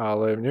strane,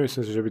 ale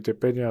nemyslím si, že by tie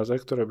peniaze,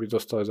 ktoré by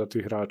dostali za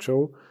tých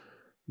hráčov,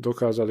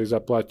 dokázali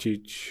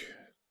zaplatiť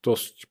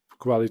dosť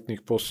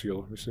kvalitných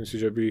posíl. Myslím si,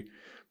 že by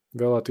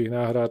veľa tých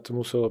náhrad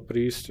muselo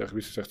prísť, ak by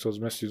si sa chcel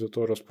zmestiť do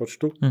toho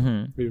rozpočtu,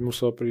 by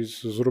muselo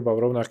prísť zhruba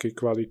v rovnakej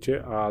kvalite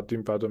a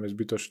tým pádom je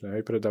zbytočné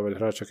aj predávať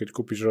hráča, keď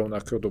kúpiš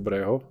rovnakého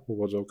dobrého v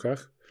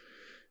úvodzovkách.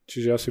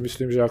 Čiže ja si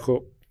myslím, že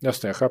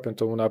jasne, ja chápem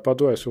tomu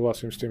nápadu, aj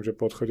súhlasím s tým, že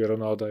po odchode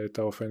Ronalda je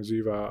tá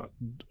ofenzíva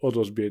o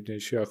dosť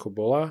biednejšia ako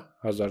bola.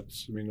 Hazard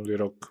minulý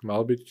rok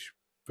mal byť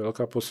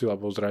veľká posila,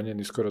 bol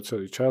zranený skoro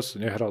celý čas,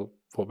 nehral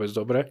vôbec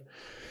dobre.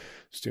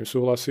 S tým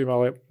súhlasím,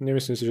 ale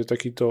nemyslím si, že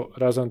takýto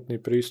razantný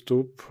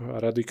prístup a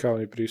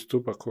radikálny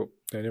prístup, ako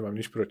ja nemám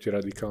nič proti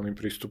radikálnym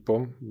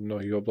prístupom v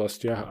mnohých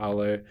oblastiach,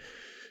 ale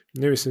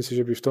nemyslím si,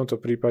 že by v tomto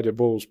prípade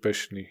bol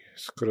úspešný.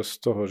 Skôr z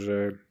toho, že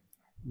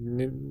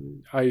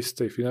aj z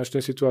tej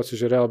finančnej situácie,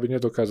 že Real by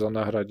nedokázal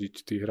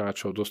nahradiť tých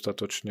hráčov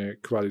dostatočne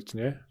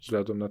kvalitne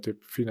vzhľadom na tie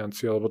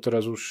financie, lebo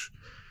teraz už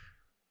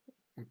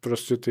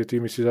proste tie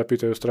týmy si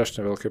zapýtajú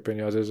strašne veľké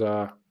peniaze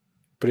za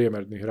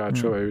priemerných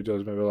hráčov a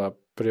videli sme veľa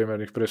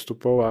priemerných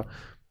prestupov a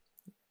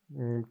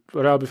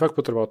Real by fakt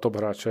potreboval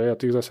top hráča a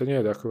tých zase nie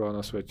je ako veľa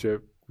na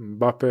svete.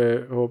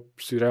 Mbappé ho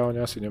si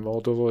reálne asi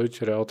nemohol dovoliť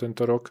Real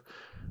tento rok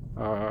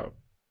a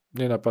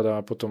nenapadá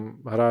ma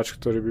potom hráč,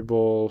 ktorý by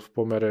bol v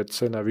pomere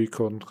cena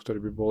výkon, ktorý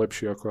by bol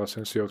lepší ako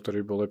Asensio,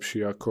 ktorý by bol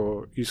lepší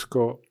ako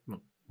Isco,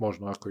 no,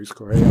 možno ako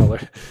Isco, hej,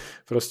 ale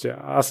proste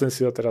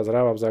Asensio teraz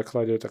hráva v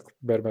základe, tak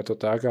berme to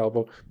tak,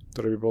 alebo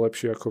ktorý by bol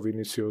lepší ako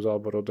Vinicius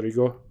alebo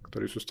Rodrigo,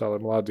 ktorí sú stále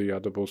mladí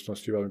a do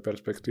budúcnosti veľmi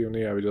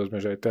perspektívni a videli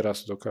sme, že aj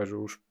teraz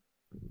dokážu už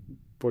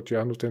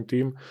potiahnuť ten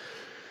tím.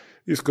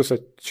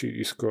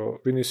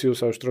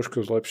 Vinicius sa už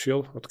trošku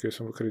zlepšil, odkedy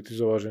som ho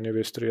kritizoval, že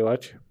nevie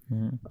strieľať,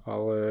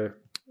 ale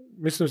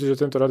myslím si, že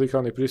tento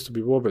radikálny prístup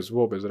by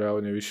vôbec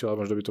reálne vyšiel a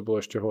možno by to bolo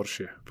ešte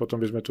horšie.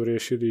 Potom by sme tu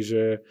riešili,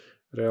 že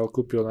Real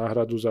kúpil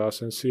náhradu za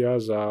Asensia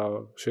za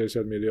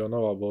 60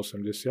 miliónov alebo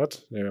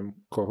 80, neviem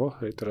koho,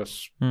 hej,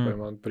 teraz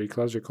poviem len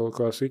príklad, že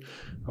koľko asi,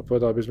 a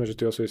povedal by sme, že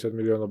tých 80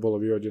 miliónov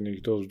bolo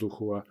vyhodených do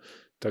vzduchu a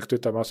tak to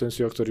je tam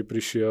Asensio, ktorý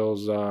prišiel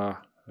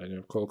za, ja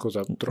neviem koľko,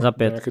 za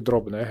nejaké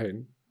drobné,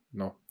 hej,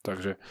 no,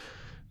 takže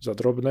za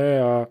drobné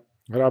a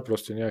hrá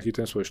proste nejaký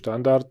ten svoj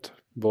štandard,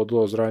 bol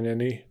dlho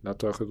zranený, na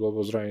to ako dlho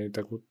bol zranený,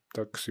 tak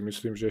si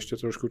myslím, že ešte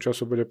trošku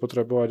času bude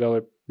potrebovať,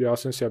 ale ja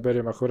si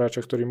beriem ako hráča,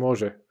 ktorý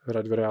môže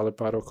hrať v Reále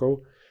pár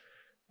rokov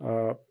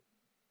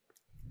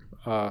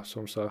a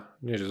som sa,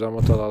 nie že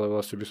zamotal, ale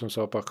vlastne by som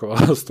sa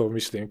opakoval s tou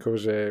myšlienkou,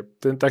 že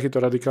ten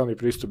takýto radikálny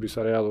prístup by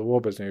sa Reálu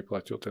vôbec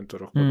nevyplatil tento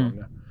rok podľa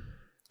mňa.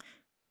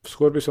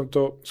 Skôr by som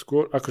to,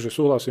 akože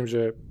súhlasím,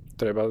 že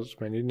treba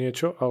zmeniť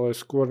niečo, ale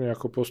skôr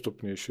nejako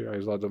postupnejšie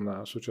aj vzhľadom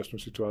na súčasnú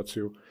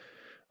situáciu.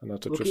 Na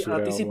to, čo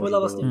a ty si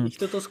povedal vlastne, ich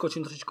toto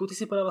skočím trošičku, ty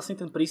si povedal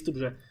vlastne ten prístup,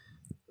 že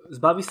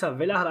zbaví sa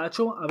veľa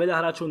hráčov a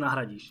veľa hráčov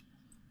nahradíš.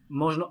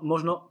 Možno...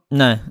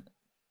 Ne,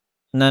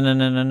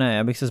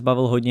 já bych se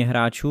zbavil hodně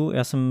hráčů,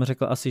 já jsem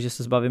řekl asi, že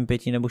se zbavím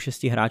 5 nebo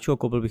 6 hráčů a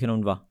koupil bych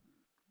jenom 2.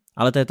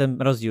 Ale to je ten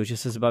rozdíl, že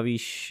se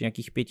zbavíš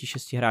nějakých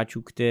 5-6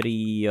 hráčů,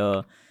 který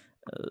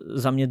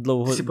za mě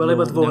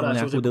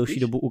nějakou delší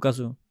dobu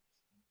ukazují.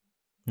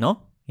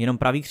 No, jenom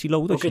pravý křídlo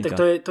útočníka. Tak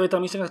to je tá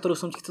myšlenka, ktorú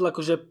som ti chcel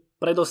akože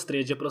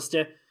predostrieť, že proste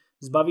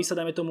zbaví sa,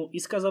 dajme tomu,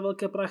 Iska za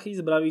veľké prachy,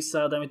 zbaví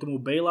sa, dajme tomu,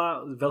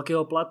 Bejla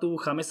veľkého platu,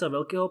 Chamesa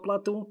veľkého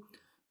platu,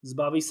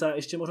 zbaví sa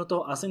ešte možno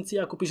toho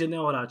Asensia a kúpiš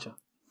jedného hráča.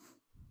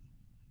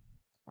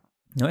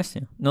 No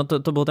jasně, no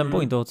to byl ten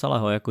point toho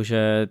celého,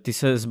 jakože ty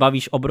se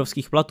zbavíš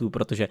obrovských platů,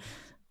 protože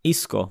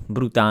Isco,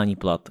 brutální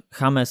plat,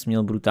 Chames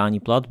měl brutální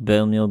plat,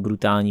 Bale měl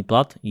brutální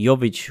plat,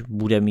 Jovič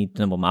bude mít,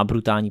 nebo má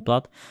brutální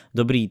plat,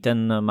 dobrý,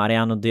 ten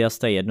Mariano Diaz,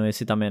 to je jedno,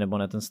 jestli tam je nebo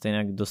ne, ten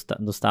stejně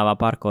dostává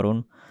pár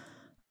korun,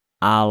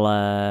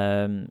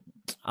 ale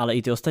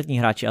i ty ostatní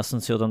hráči,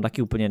 Asensio tam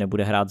taky úplně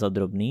nebude hrát za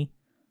drobný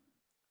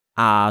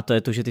A to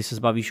je to, že ty se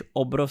zbavíš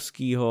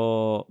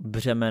obrovského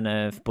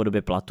břemene v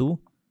podobě platu,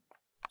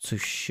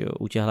 což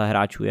u těchto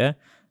hráčů je,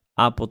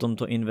 a potom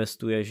to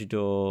investuješ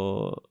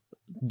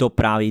do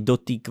právě do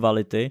té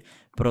kvality,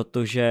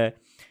 protože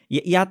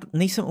já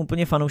nejsem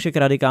úplně fanoušek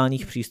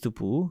radikálních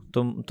přístupů,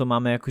 to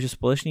máme jakože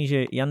společný,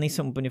 že já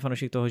nejsem úplně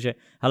fanoušek toho, že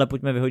hele,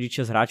 pojďme vyhodit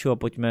 6 hráčů a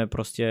pojďme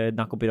prostě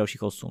nakopit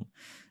dalších 8.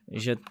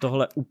 Že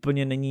tohle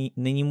úplně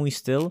není můj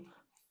styl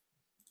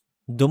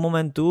do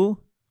momentu,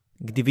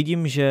 kdy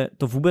vidím, že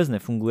to vůbec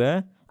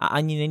nefunguje a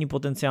ani není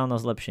potenciál na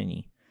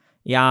zlepšení.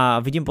 Já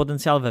vidím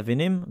potenciál ve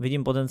Vinim,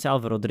 vidím potenciál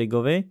v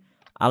Rodrigovi,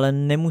 ale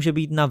nemůže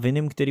být na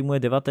Vinim, který mu je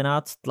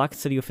 19, tlak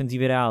celý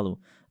ofenzívy Reálu.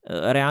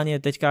 Reálně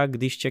teďka,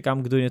 když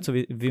čekám, kdo něco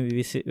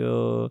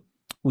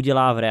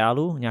udělá v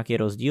Reálu, nějaký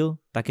rozdíl,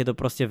 tak je to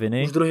prostě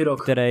Viny,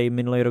 který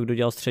minulý rok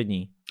dodělal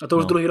střední. A to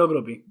už druhý rok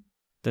robí.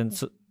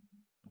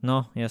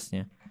 No,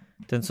 jasně.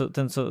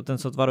 Ten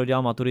co tvar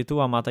dodělal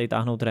maturitu a má tady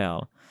táhnout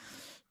Reál.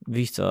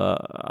 Víš co,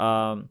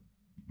 a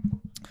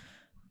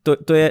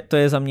to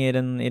je za mě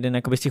jeden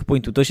jakoby z těch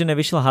pointů. To, že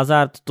nevyšel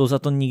Hazard, to za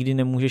to nikdy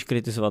nemůžeš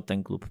kritizovat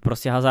ten klub.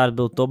 Prostě Hazard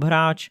byl top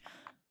hráč,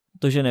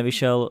 to, že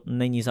nevyšel,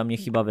 není za mě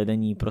chyba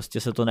vedení,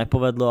 prostě se to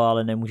nepovedlo,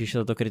 ale nemůžeš se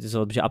za to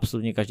kritizovat, protože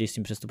absolutně každý s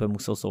tím přestupem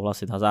musel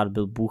souhlasit. Hazard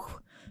byl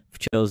bůh v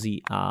Chelsea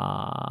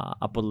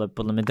a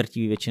podle mě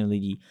drtivý většiny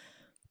lidí.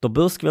 To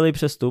byl skvělý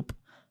přestup,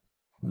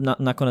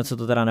 nakonec se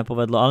to teda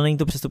nepovedlo, ale není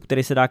to přestup,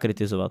 který se dá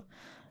kritizovat.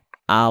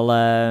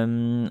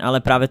 Ale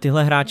právě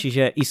tyhle hráči,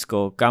 že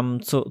Isco,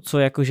 co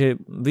jakože,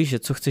 víš, že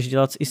co chceš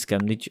dělat s Iskem,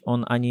 když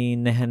on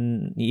ani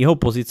jeho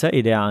pozice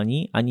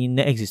ideální ani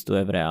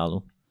neexistuje v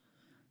Reálu.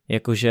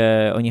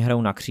 Jakože oni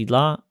hrajou na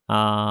křídla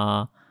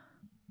a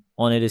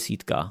on je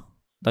 10.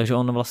 Takže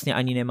on vlastně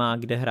ani nemá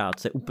kde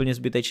hrát. To je úplně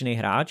zbytečný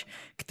hráč,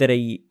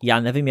 který, já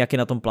nevím, jak je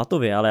na tom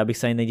platově, ale já bych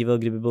se ani nedivil,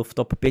 kdyby byl v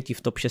top 5,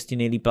 v top 6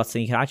 nejlíp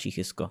placených hráčích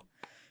Isco.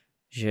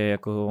 Že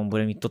jako on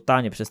bude mít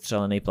totálně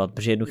přestřelený plat,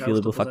 protože jednu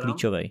chvíli byl fakt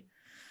klíčovej.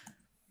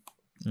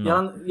 No.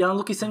 Ja len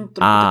Luky sem trošku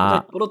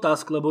dať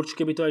podotázku, lebo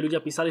určite by to aj ľudia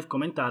písali v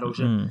komentároch,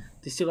 že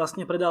ty si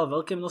vlastne predal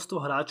veľké množstvo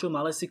hráčov,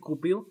 ale si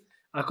kúpil.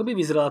 Ako by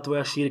vyzerala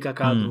tvoja šírka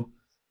kádru?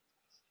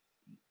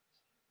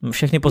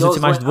 Všechny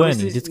pozice máš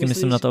zdvojený. Vždycky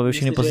myslím na to, aby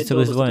všechny pozice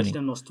byly zdvojený.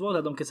 Množstvo,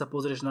 hľadom keď sa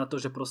pozrieš na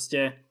to, že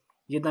proste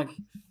jednak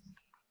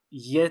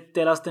je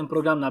teraz ten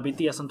program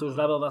nabitý. Ja som to už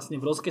vravel vlastne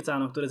v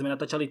rozkecánoch, ktoré sme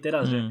natáčali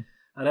teraz, že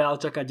Real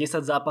čaká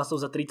 10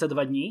 zápasov za 32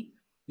 dní,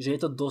 že je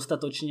to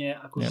dostatočne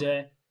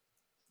akože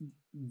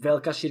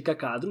veľká šírka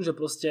kádru, že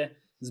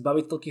proste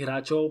zbaviť toľkých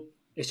hráčov,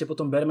 ešte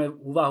potom berme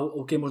úvahu,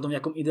 OK, možno v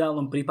nejakom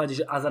ideálnom prípade,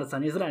 že Hazard sa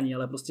nezraní,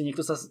 ale proste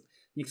niekto sa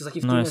ti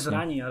v týme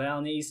zraní a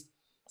reálne ísť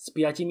s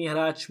 5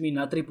 hráčmi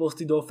na 3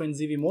 posty do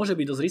ofenzívy môže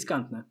byť dosť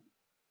riskantné.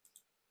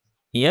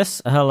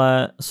 Yes,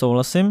 hele,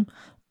 souhlasím,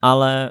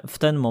 ale v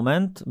ten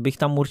moment bych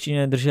tam určitě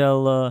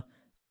nedržel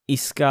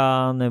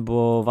Iska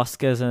nebo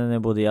Vasqueze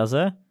nebo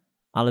Diaze,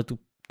 ale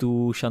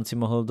tu šanci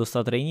mohl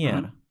dostat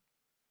Reinier.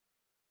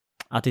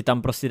 A ty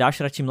tam prostě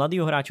dáš radši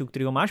mladýho hráče,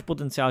 kterýho máš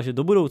potenciál, že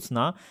do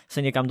budoucna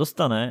se někam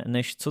dostane,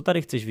 než co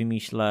tady chceš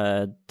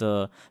vymýšlet.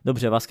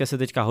 Dobře, Vasquez se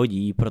teďka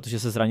hodí, protože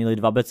se zranili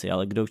 2 beci,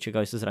 ale kdo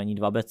čekal, že se zraní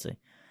 2 beci?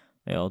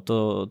 Jo,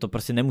 to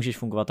prostě nemůžeš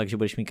fungovat tak, že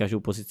budeš mít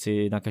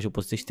na každou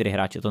pozici 4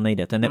 hráče, to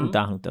nejde, to je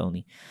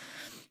neutáhnutelný.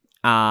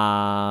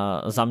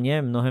 A za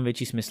mě mnohem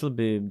větší smysl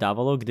by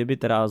dávalo, kdyby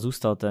teda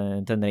zůstal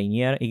ten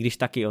Reinier, i když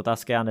taky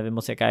otázka, já nevím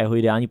moc, jaká je jeho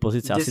ideální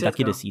pozice, asi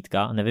taky 10,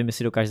 nevím,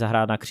 jestli dokáže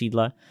zahrát na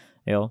křídle,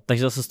 jo,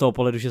 takže zase z toho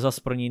pohledu, že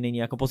zase pro něj není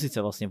jako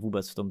pozice vlastně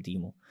vůbec v tom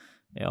týmu,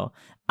 jo,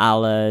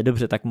 ale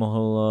dobře, tak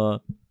mohl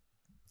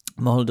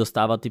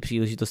dostávat ty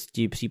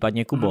příležitosti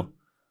případně Kubo,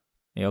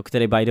 jo,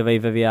 který by the way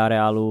ve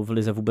Villarealu v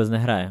lize vůbec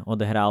nehraje,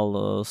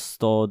 odehrál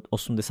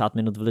 180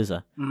 minut v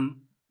lize.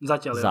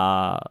 Zatím,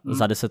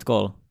 za 10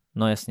 kol.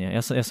 No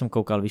jasně, já jsem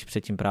koukal, víš,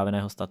 předtím právě na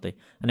jeho staty.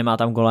 Nemá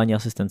tam gól ani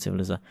asistenci v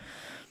lize.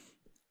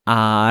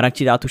 A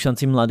radši dá tu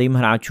šanci mladým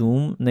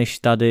hráčům, než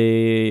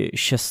tady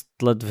 6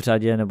 let v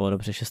řadě, nebo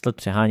dobře, 6 let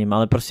přeháním,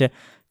 ale prostě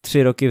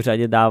 3 roky v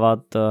řadě dávat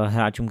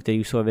hráčům, kteří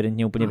už jsou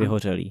evidentně úplně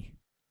vyhořelí.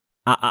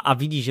 A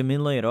vidíš, že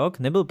minulý rok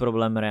nebyl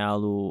problém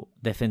Realu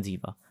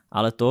defenzíva,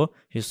 ale to,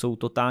 že jsou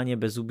totálně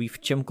bezzubí v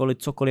čemkoliv,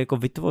 cokoliv jako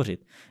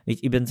vytvořit. Víš,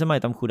 i Benzema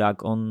je tam chudák,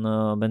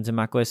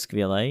 Benzema jako je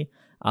skvělej,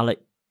 ale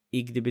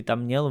i kdyby tam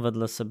měl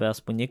vedle sebe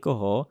aspoň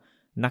někoho,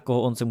 na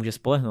koho on se může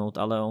spolehnout,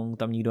 ale on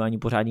tam nikdo ani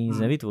pořádně nic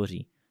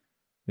nevytvoří.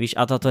 Víš,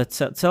 a to je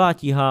celá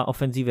tíha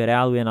ofenzívy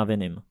Realu je na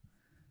Vinim.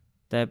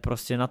 To je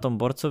prostě na tom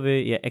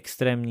borcovi je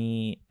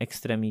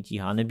extrémní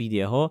tíha. Nebýt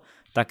jeho,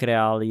 tak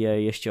Real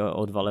je ještě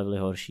o 2 levely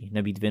horší.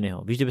 Nebýt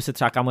Viniho. Víš, kdyby se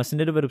třeba, kámo, já si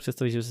nedovedu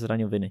představit, že by se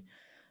zranil Viny.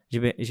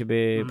 Že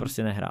by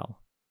prostě nehrál.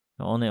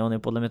 No, on je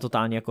podle mě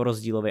totálně jako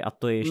rozdílový a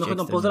to je ještě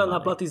extrémně. No, pozerať na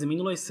platy z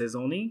minulej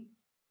sezóny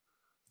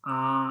a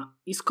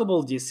Isco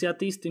bol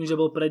 10. s tým, že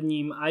bol pred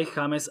ním aj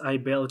James, aj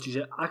Bale,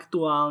 čiže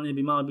aktuálne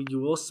by mal byť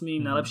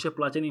 8. najlepšie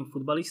plateným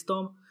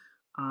futbalistom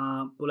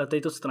a podľa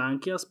tejto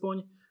stránky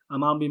aspoň a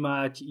mal by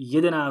mať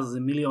 11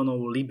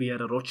 miliónov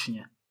libier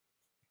ročne.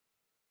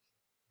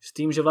 S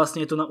tým, že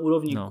vlastne je to na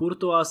úrovni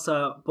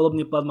Courtoisa,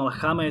 podobný plat mal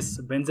James,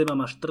 Benzema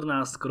má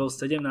 14, Kroos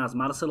 17,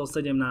 Marcelo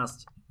 17,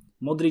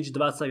 Modrič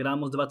 20,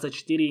 Ramos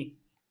 24.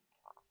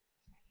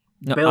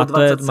 No a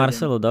to je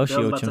Marcelo další,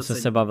 o čem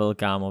se bavil,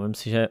 kámo. Vím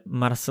si, že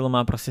Marcelo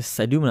má prostě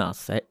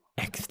 17, to je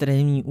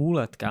extrémní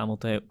úlet, kámo,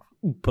 to je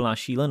úplná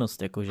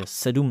šílenost, jakože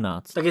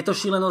 17. Tak je to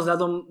šílenost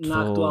vzhľadom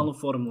na aktuálnu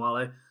formu,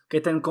 ale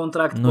keď ten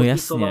kontrakt no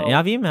jasně,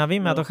 já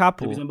vím, já to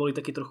chápu. Kdyby jsme byli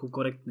taky trochu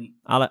korektní.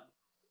 Ale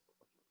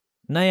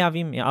ne, já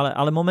vím,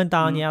 ale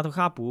momentálně já to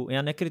chápu,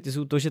 já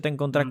nekritizuju to, že ten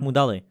kontrakt mu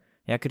dali.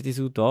 Já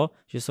kritizuju to,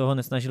 že se ho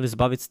nesnažili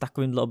zbavit s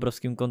takovýmhle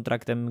obrovským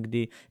kontraktem,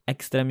 kdy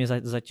extrémně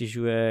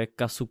zatěžuje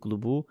kasu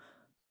klubu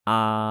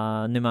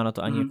a nemá na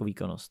to ani jako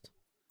výkonnost.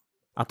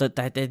 A to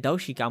je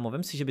další, kámo,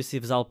 vem si, že by si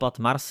vzal plat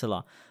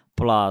Marcela,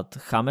 plat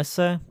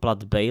Chamese,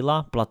 plat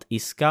Bejla, plat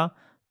Iska,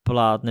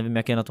 plat, nevím,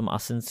 jak je na tom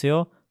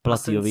Asensio,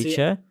 plat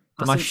Joviče,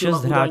 to máš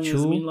 6 hráčů.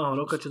 Z minulého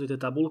roka, čo to je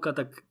tabulka,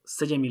 tak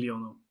 7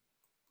 miliónov.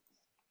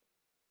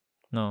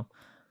 No.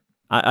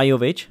 A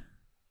Jovič?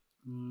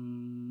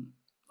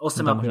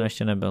 8,5. Tam možná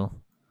ještě nebyl.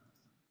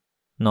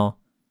 No.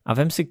 A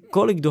vem si,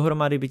 kolik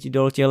dohromady by ti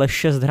dalo těhle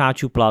 6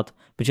 hráčů plat,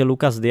 protože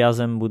Lukas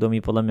Diazem budou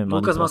mít podle mě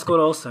Lukas má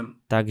skoro 8.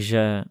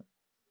 Takže,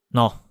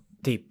 no,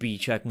 ty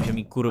píčo, jak může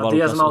mít kurva Lukas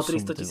 8. A Diaz má o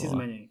 300 000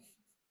 menej.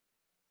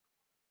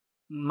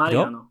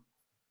 Mariano.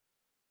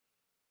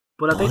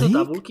 Podľa tejto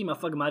tabulky má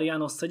fakt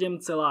Mariano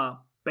 7,5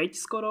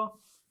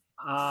 skoro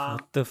a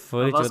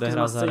Vázquez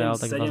má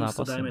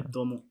 700, dajme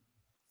tomu.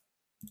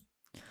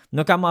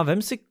 No kámo, a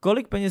vem si,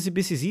 kolik peněz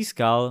by si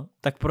získal,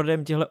 tak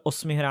prodejem těchto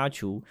 8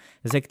 hráčů,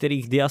 ze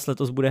kterých Diaz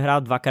letos bude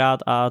hrát 2krát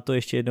a to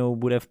ještě jednou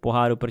bude v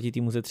poháru proti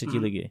týmu ze 3.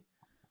 ligy.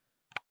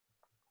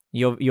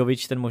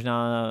 Jovič ten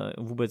možná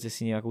vůbec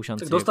jestli nějakou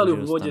šanci. Tak dostali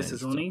v úvode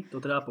sezóny, to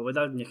treba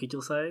povedať,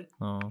 nechytil sa jej.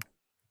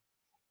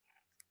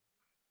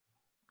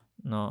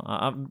 No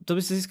a to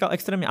by si získal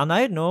extrémně. A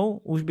najednou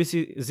už by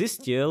si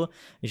zjistil,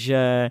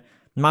 že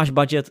máš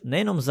budget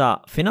nejenom za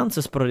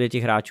finance z prodeje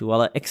těch hráčů,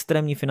 ale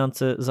extrémní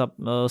finance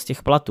z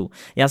těch platů.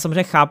 Já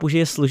samozřejmě chápu, že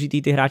je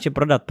složitý ty hráče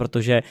prodat,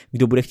 protože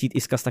kdo bude chtít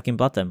Iska s takým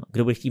platem,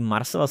 kdo bude chtít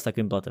Marcela s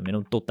takým platem,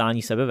 jenom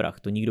totální sebevrah,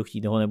 to nikdo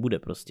chtít toho nebude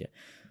prostě.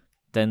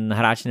 Ten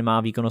hráč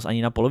nemá výkonnost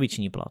ani na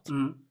poloviční plat.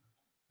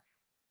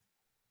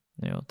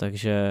 Jo,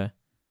 takže...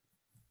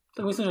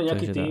 Tak myslím, že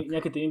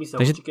nejaké týmy by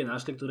sa určite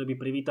našli, ktoré by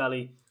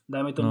privítali,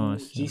 dajme tomu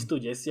čistú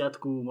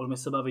desiatku, môžeme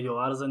sa baviť o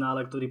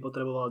Arsenále, ktorý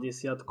potreboval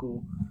desiatku,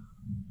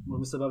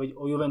 môžeme sa baviť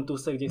o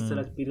Juventuse, kde chce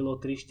dať Pirlo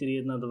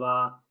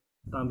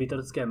 3-4-1-2, tam by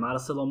teoreticky aj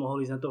Marcelo mohol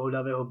ísť na toho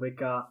ľavého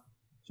beka.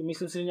 Čiže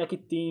myslím si, že nejaký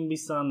tým by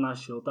sa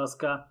našiel.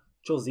 Otázka,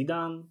 čo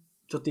Zidane,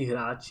 čo tí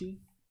hráči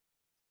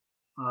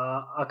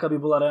a aká by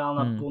bola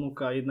reálna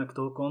ponuka jednak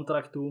toho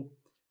kontraktu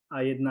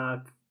a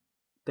jednak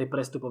tej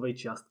prestupovej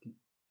čiastky.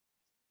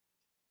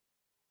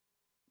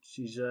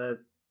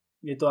 Čiže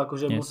je to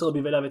ako, že muselo by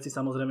veľa vecí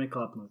samozrejme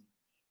klapnúť.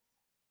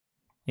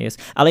 Yes.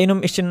 Ale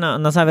jenom ještě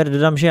na závěr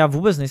dodám, že já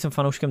vůbec nejsem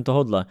fanouškem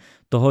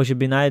toho, že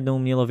by najednou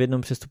mělo v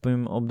jednom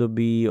přestupovém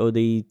období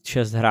odejít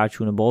 6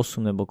 hráčů nebo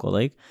 8 nebo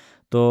kolik.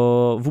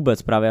 To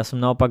vůbec právě, já jsem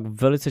naopak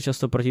velice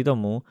často proti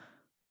tomu,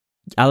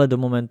 ale do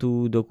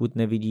momentu, dokud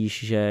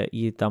nevidíš, že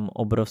je tam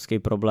obrovský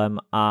problém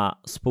a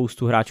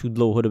spoustu hráčů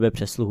dlouhodobě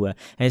přesluhuje.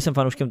 Já jsem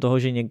fanouškem toho,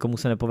 že někomu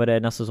se nepovede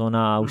jedna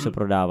sezóna a už se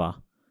prodává.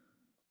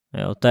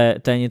 Jo,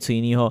 to je něco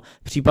jiného.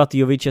 Případ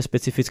Jovič je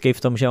specifický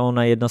v tom, že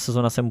ona jedna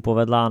sezona se mu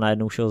povedla a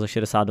najednou šel za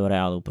 60 do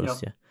Reálu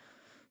prostě. Jo.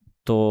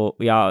 To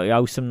já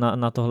už jsem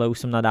na tohle už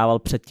jsem nadával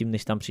předtím,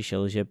 než tam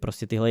přišel, že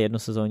prostě tyhle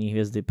jednosezónní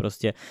hvězdy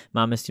prostě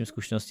máme s tím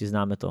zkušenosti,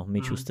 známe to,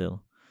 Mičův styl.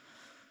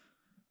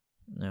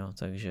 Jo,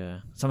 takže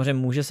samozřejmě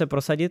může se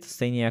prosadit,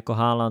 stejně jako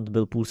Haaland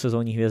byl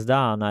půlsezónní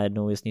hvězda a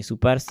najednou je s ní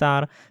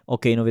superstar.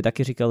 Okejnovi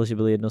taky říkal, že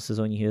byl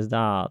jednosezónní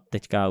hvězda a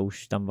teďka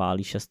už tam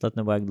válí 6 let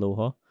nebo jak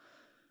dlouho.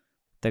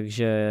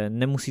 Takže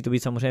nemusí to být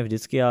samozřejmě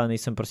vždycky, ale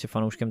nejsem prostě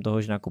fanouškem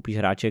toho, že nakoupíš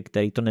hráče,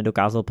 který to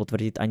nedokázal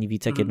potvrdit ani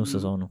více jak jednu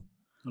sezónu.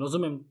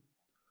 Rozumiem.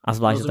 A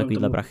zvlášť za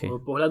takovýhle prachy.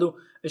 Pohľadu.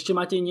 Ešte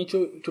máte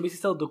niečo, čo by si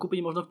chcel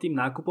dokúpiť možno k tým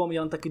nákupom?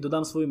 Ja len taky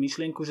dodám svoju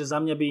myšlienku, že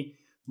za mňa by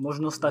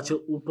možno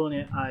stačil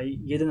úplne aj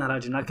jeden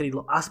hráč na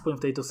krídlo, aspoň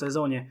v tejto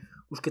sezóne.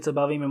 Už keď sa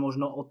bavíme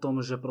možno o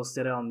tom, že proste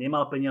Real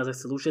nemal peniaze,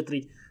 chcel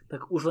ušetriť,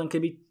 tak už len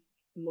keby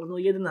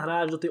možno jeden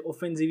hráč do tej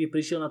ofenzívy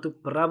prišiel na tú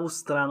pravú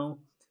stranu,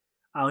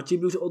 a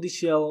či by už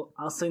odišiel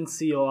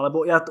Asensio,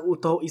 alebo ja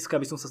toho Iska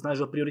by som sa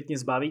snažil prioritne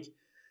zbaviť,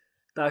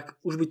 tak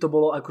už by to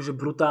bolo akože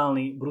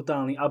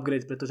brutálny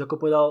upgrade, pretože ako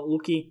povedal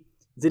Luky,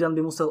 Zidane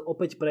by musel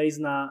opäť prejsť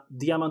na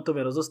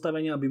diamantové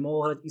rozostavenie, aby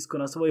mohol hrať Isko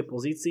na svojej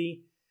pozícii.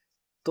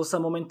 To sa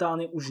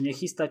momentálne už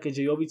nechystá,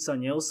 keďže Jovič sa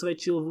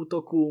neosvedčil v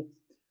útoku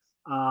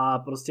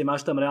a proste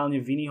máš tam reálne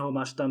Viniho,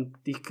 máš tam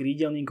tých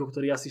krídelníkov,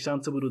 ktorí asi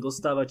šancu budú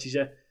dostávať,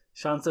 čiže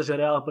šanca, že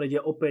Real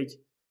prejde opäť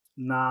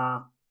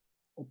na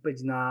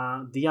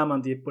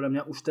diamant je podľa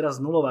mňa už teraz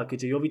nulová,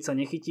 keďže Jovič sa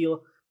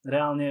nechytil,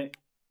 reálne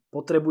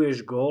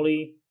potrebuješ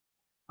góly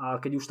a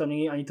keď už tam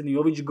nie je ani ten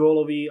Jovič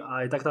gólový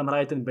a aj tak tam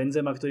hraje ten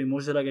Benzema, ktorý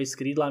môže hrať aj s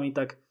krídlami,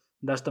 tak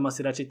dáš tam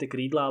asi radšej tie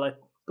krídla, ale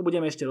to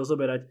budeme ešte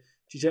rozoberať.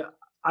 Čiže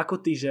ako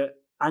ty, že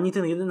ani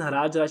ten jeden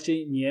hráč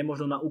radšej nie,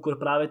 možno na úkor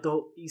práve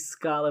toho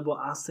Iska alebo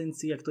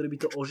Asencia, ktorý by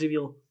to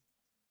oživil?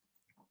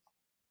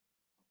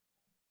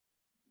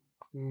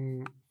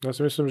 Ja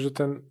si myslím, že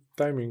ten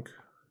timing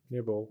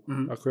nebol.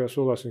 Ako ja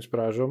súhlasím s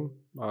Prážom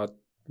a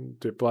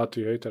tie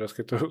platy, hej, teraz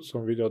keď to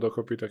som videl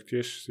dokopy, tak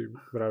tiež si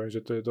vravím,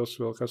 že to je dosť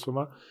veľká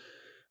suma.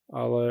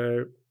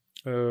 Ale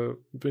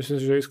myslím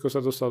si, že Isko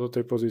sa dostal do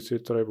tej pozície,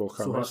 ktorej bol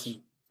Chames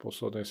v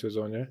poslednej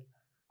sezóne.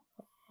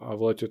 A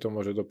v lete to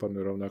môže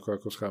dopadnúť rovnako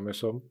ako s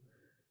Chamesom.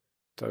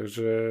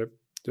 Takže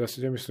ja si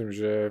nemyslím,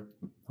 že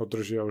ho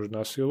držia už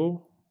na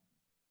silu.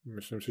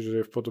 Myslím si, že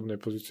je v podobnej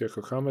pozícii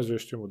ako Chames,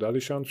 že ešte mu dali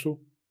šancu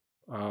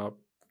a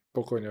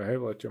pokojne, hej,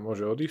 v lete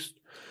môže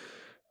odísť.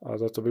 A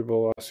za to by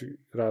bolo asi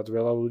rád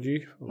veľa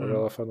ľudí,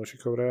 veľa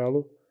fanúšikov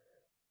Reálu.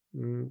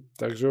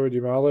 Takže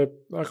uvidíme, ale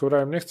ako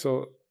vravím,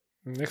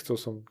 nechcel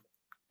som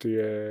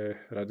tie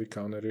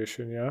radikálne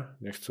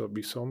riešenia, nechcel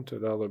by som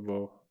teda,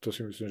 lebo to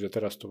si myslím, že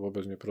teraz to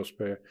vôbec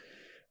neprospeje.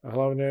 A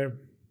hlavne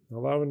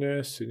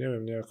si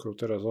neviem nejako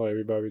teraz aj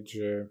vybaviť,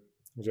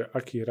 že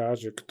aký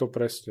hráč, že kto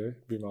presne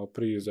by mal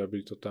prísť,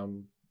 aby to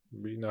tam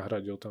by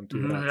nahradil tam tých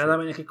hráčov.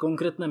 Hľadáme nejaké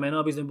konkrétne meno,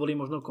 aby sme boli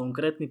možno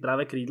konkrétni,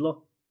 práve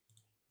krídlo?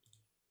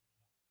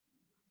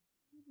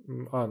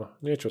 Áno,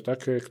 niečo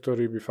také,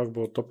 ktorý by fakt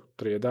bol top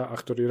trieda a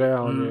ktorý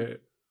reálne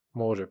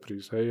môže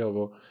prísť, hej,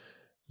 alebo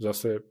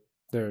zase,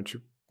 neviem, či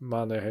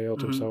Mane, hej, o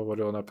tom sa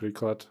hovorilo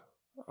napríklad,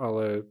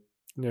 ale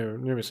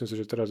nemyslím si,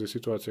 že teraz je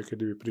situácia,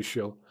 kedy by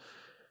prišiel,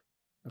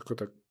 ako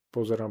tak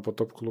pozerám po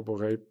top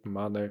kluboch, hej,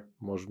 Mane,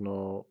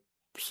 možno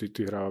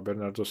City hráva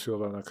Bernardo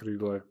Silva na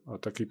krídle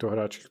a takíto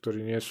hráči,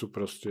 ktorí nie sú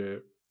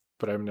proste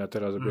pre mňa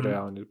teraz, aby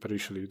reálne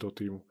prišli do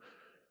týmu.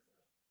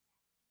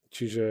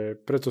 Čiže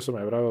preto som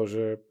aj vravel,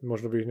 že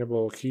možno by ich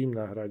nebolo kým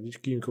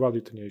nahradiť, kým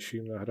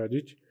kvalitnejším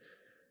nahradiť.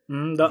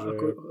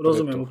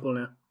 Rozumiem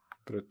úplne.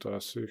 Preto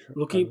asi...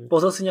 Luky,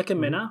 pozrel si nejaké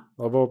mená?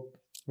 Lebo...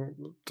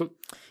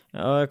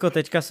 Jako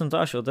teďka som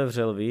to až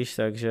otevřel, víš,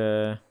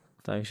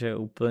 takže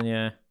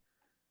úplne...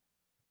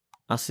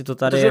 Asi to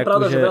tady... To je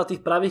pravda, že veľa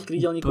tých pravých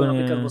krídelníkov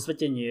napríklad vo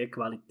svete nie je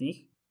kvalitných.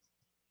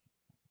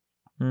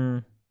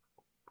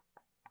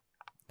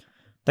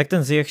 Tak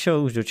ten Ziyech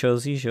šel už do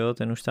Chelsea, že jo,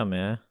 ten už tam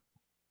je.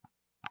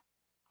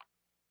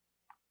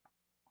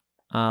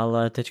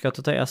 Ale teďka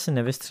to tady asi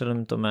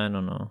nevystřelím to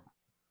jméno, no.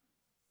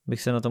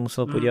 Bych se na to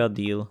musel podívat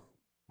díl.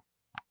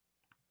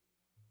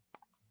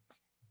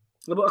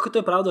 Lebo ako to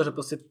je pravda, že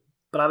proste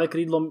práve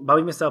krídlo,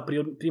 bavíme sa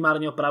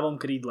primárne o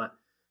pravom krídle.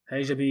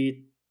 Hej, že by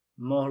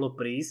mohlo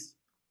prísť,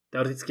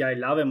 teoreticky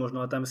aj ľavé možno,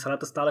 a tam sa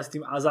ráta stále s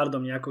tým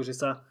Hazardom nejako, že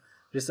sa...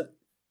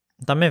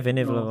 Tam je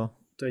Vini vlevo.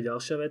 To je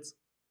ďalšia vec.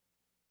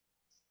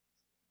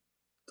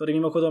 Ktorý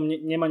mimochodom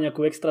nemá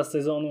nejakú extra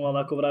sezónu,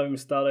 ale ako vravím,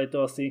 stále je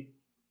to asi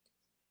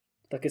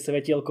také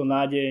svetielko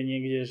nádeje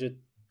niekde, že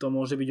to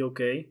môže byť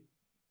OK.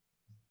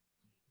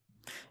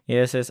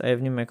 Yes, a je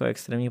v ním jako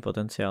extrémní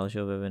potenciál, že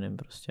ho ve Vinim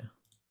prostě.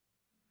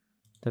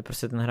 To je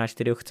prostě ten hráč,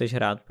 který ho chceš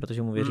hrát,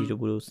 protože mu věříš do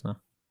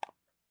budoucna.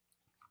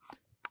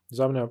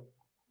 Za mňa,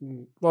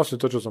 vlastne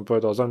to, čo som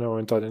povedal, za mňa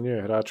momentálne nie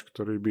je hráč,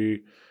 ktorý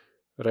by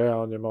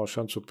reálne mal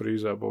šancu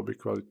prísť a bol by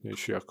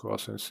kvalitnejší ako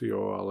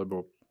Asensio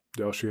alebo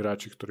ďalší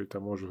hráči, ktorí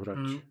tam môžu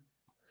hrať.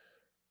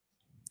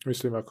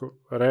 Myslím, ako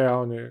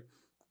reálne,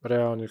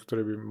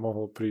 ktorý by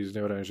mohol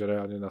prísť, neviem, že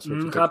reálne na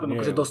svete tak nie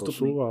je,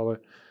 dostupný. Ale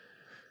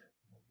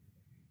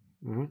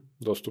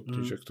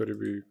dostupný, že ktorý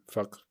by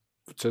fakt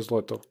cez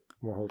leto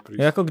mohl prísť.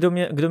 Jako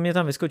kdo mě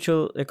tam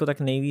vyskočil jako tak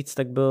nejvíc,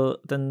 tak byl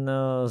ten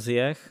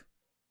Ziyech,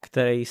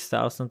 který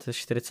stál snad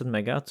 40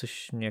 mega,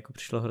 což mě jako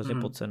přišlo hrozně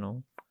pod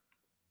cenou.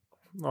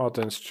 No a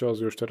ten z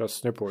Chelsea už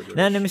teraz nepôjde.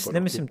 Ne,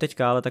 nemyslím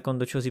teďka, ale tak on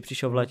do Chelsea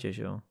přišel v letě,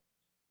 že jo?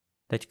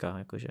 Teďka,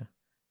 jakože.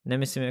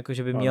 Nemyslím, jako,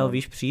 že by měl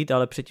výš přijít,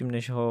 ale předtím,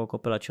 než ho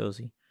kopila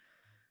Chelsea.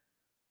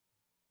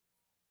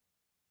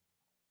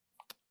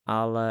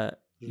 Ale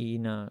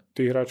inak...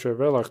 Tých hráčov je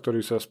veľa,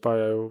 ktorí sa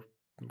spájajú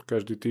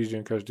každý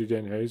týždeň, každý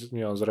deň, hej,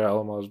 nielen s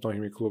Realom, ale s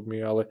mnohými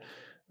klubmi, ale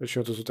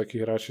väčšinou to sú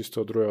takí hráči z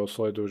toho druhého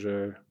sledu,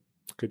 že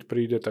keď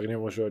príde, tak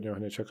nemôže od neho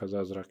hneď čakať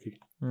zázraky.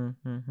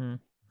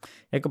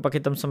 Jako pak je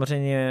tam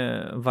samozřejmě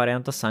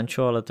varianta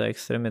Sancho, ale to je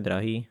extrémně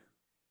drahý.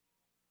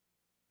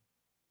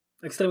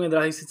 Extrémne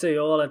drahý síce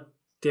jo, ale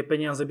tie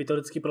peniaze by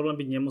teoretický problém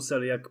byť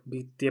nemuseli, ak by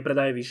tie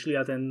predaje vyšli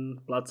a ten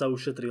plat sa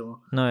ušetril.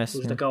 No jasně.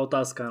 To už taká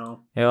otázka,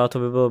 no. Jo, a to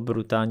by byl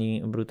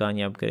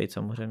brutální upgrade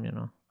samozřejmě,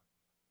 no.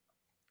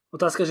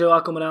 Otázka, že o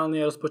akom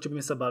reálne rozpočte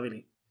by sme sa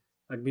bavili.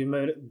 Ak by sme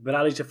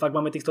brali, že fakt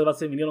máme tých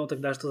 120 miliónov,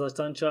 tak dáš to za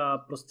Sancha a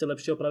proste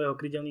lepšieho pravého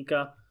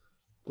krydelníka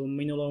po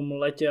minulom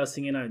lete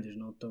asi nenájdeš.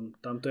 No,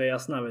 tam to je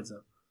jasná vec.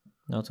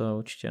 No to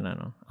určitě ne,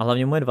 no. A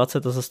hlavně mu je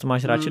 20 a zase to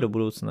máš hráče do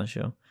budoucna, že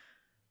jo?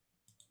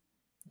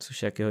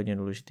 Což je hodně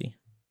důležitý.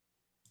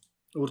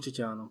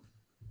 Určite áno.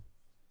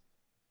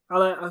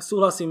 Ale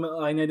súhlasím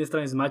aj na jednej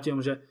strane s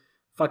Matejom, že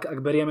fakt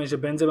ak berieme, že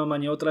Benzema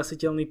má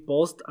neotrasiteľný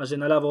post a že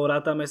naľavo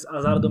rátame s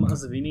Hazardom a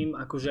s Vinim,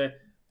 akože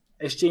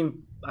ešte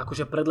im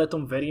akože pred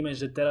letom veríme,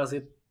 že teraz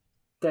je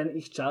ten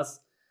ich čas,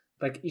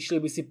 tak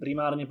išli by si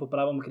primárne po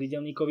pravom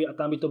krydelníkovi a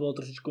tam by to bolo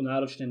trošičku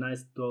náročné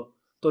nájsť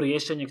to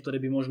riešenie, ktoré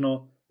by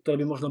možno ktoré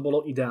by možno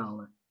bolo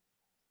ideálne.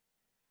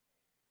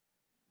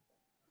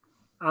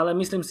 Ale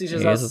myslím si,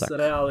 že zase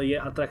Real je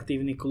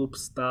atraktívny klub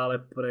stále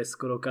pre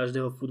skoro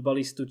každého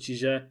futbalistu,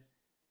 čiže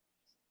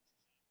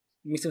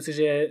myslím si,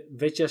 že je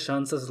väčšia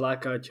šanca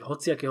zlákať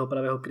hociakého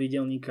pravého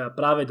krídelníka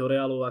práve do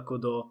Realu ako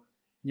do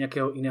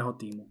nejakého iného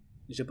týmu.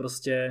 Že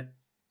proste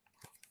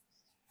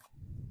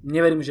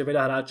neverím, že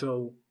veľa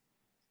hráčov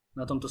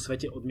na tomto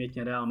svete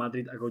odmietne Real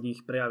Madrid, ak od nich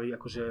prejaví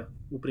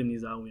akože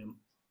úprimný záujem.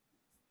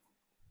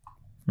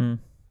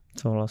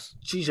 Souhlas.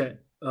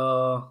 Čiže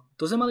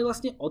to sme mali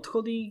vlastne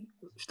odchody,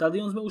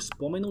 štadión sme už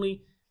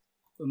spomenuli,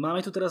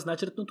 máme tu teraz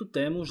načrtnutú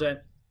tému,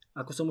 že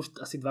ako som už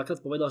asi dvakrát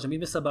povedal, že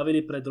my sme sa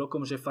bavili pred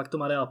rokom, že fakt to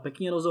má Real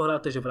pekne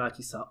rozohraté, že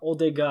vráti sa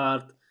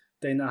Odegaard,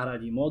 ten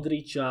nahradí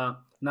Modriča,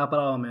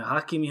 napravávame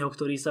Hakimiho,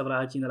 ktorý sa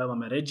vráti,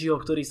 napravávame Reggio,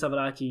 ktorý sa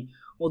vráti,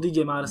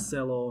 odíde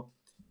Marcelo,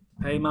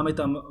 hej, máme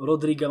tam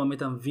Rodriga, máme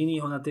tam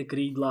Viniho na tie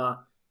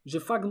krídla, že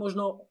fakt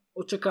možno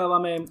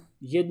očakávame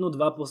 1-2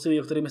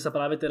 posily, o ktorých sme sa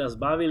práve teraz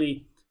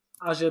bavili,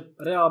 a že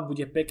Real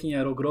bude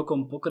pekne rok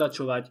rokom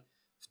pokračovať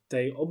v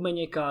tej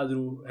obmene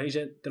kádru, hej,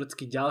 že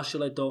trcky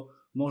ďalšie leto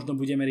možno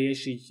budeme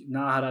riešiť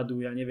náhradu,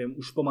 ja neviem,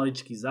 už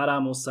pomaličky za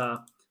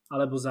Ramosa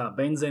alebo za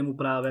Benzemu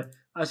práve,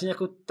 a že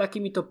nejako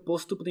takýmito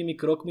postupnými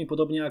krokmi,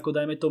 podobne ako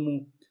dajme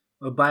tomu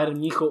Bayern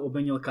Mníchov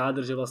obmenil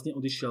kádr, že vlastne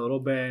odišiel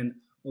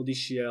Robben,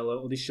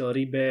 odišiel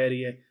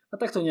Ribéry a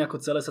takto nejako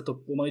celé sa to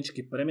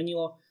pomaličky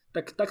premenilo,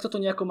 tak takto to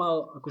nejako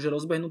mal akože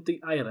rozbehnutý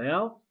aj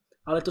Real.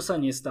 Ale to sa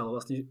nestalo.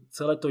 Vlastne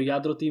celé to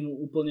jadro týmu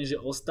úplne, že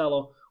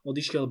ostalo.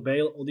 Odišiel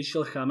Bale,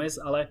 odišiel James,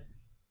 ale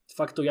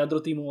fakt to jadro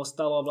týmu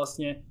ostalo a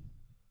vlastne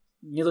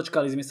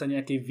nedočkali sme sa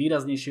nejakej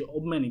výraznejšej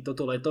obmeny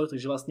toto leto,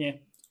 takže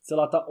vlastne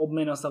celá tá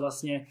obmena sa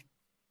vlastne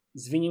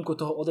s výnimkou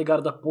toho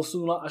Odegaarda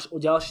posunula až o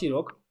ďalší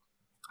rok.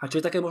 A čo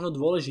je také možno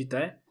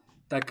dôležité,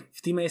 tak v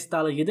týme je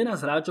stále 11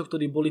 hráčov,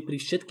 ktorí boli pri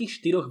všetkých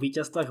 4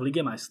 víťazstvách v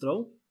Lige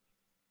majstrov.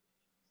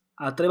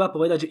 A treba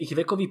povedať, že ich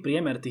vekový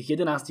priemer tých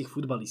 11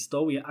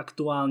 futbalistov je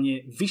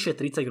aktuálne vyše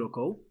 30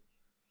 rokov.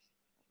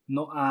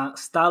 No a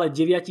stále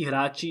 9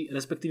 hráči,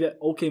 respektíve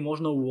OK,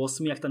 možno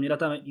 8, ak tam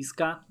nerátame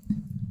Iska,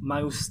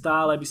 majú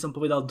stále, by som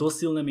povedal,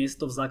 dosilné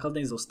miesto v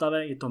základnej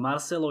zostave. Je to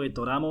Marcelo, je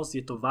to Ramos,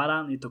 je to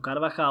Varane, je to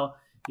Carvajal,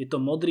 je to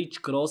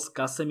Modrič, Kroos,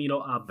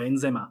 Casemiro a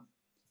Benzema.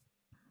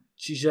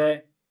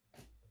 Čiže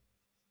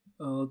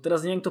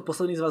teraz neviem, kto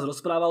posledný z vás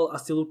rozprával,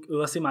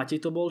 asi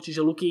Matej to bol,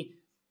 čiže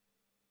Luky,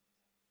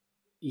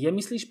 je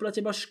myslíš pre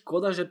teba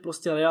škoda, že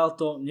proste Real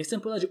to,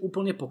 nechcem povedať, že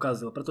úplne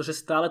pokazil, pretože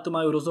stále to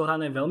majú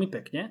rozohrané veľmi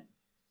pekne,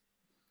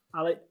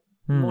 ale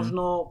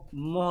možno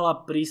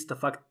mohla prísť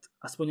fakt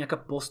aspoň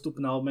nejaká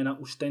postupná obmena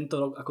už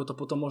tento rok, ako to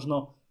potom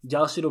možno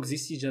ďalší rok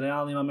zistiť, že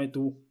reálne máme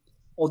tu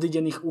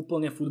odidených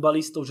úplne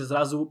futbalistov, že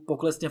zrazu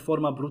poklesne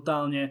forma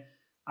brutálne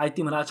aj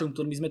tým hráčom,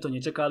 ktorými sme to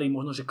nečakali,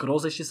 možno, že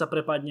Kroos ešte sa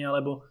prepadne,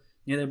 alebo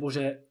nedaj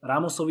Bože,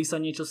 Ramosovi sa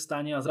niečo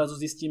stane a zrazu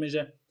zistíme,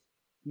 že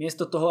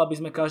miesto toho, aby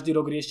sme každý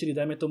rok riešili,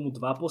 dajme tomu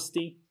 2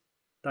 posty,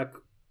 tak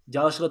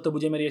ďalšie leto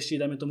budeme riešiť,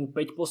 dajme tomu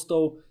 5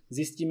 postov,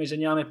 zistíme, že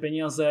nemáme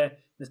peniaze,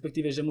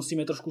 respektíve, že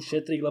musíme trošku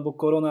šetriť, lebo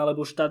korona,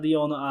 alebo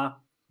štadión a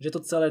že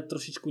to celé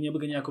trošičku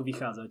nebude nejako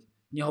vychádzať.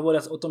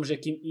 Nehovoriac o tom, že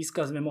kým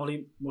Iska sme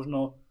mohli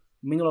možno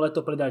minulé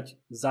leto predať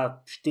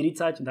za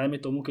 40, dajme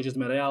tomu, keďže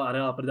sme Real a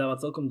Real predáva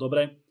celkom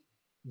dobre,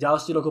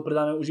 ďalší rok ho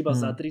predáme už iba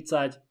za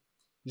 30,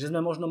 že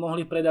sme možno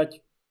mohli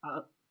predať...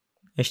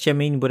 Ešte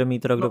míň bude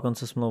mít rok do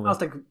konca smlouvy.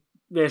 Ale tak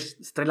vieš,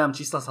 stredám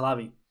čísla z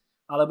hlavy.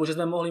 Alebo že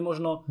sme mohli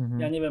možno,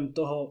 ja neviem,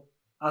 toho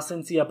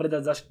Asencia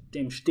predať za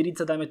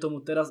 40, dajme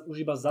tomu teraz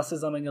už iba zase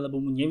zamene, lebo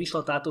mu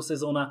nevyšla táto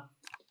sezóna.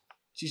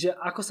 Čiže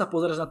ako sa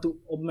pozeráš na tú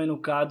obmenu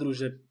kádru,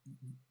 že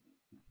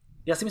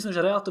ja si myslím,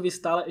 že Real to vie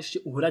stále ešte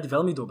uhrať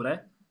veľmi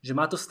dobre, že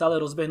má to stále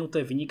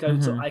rozbehnuté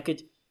vynikajúco, aj keď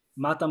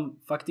má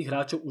tam fakt tých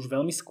hráčov už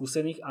veľmi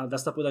skúsených a dá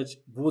sa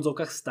povedať v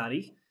úvodzovkách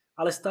starých,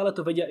 ale stále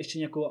to vedia ešte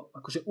nejako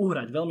akože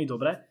uhrať veľmi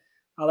dobre,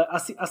 ale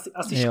asi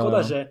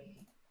škoda, že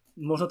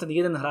možno ten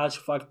jeden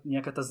hráč fakt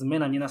nejaká tá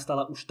zmena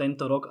nenastala už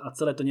tento rok a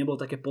celé to nebolo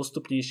také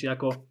postupnejšie,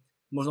 ako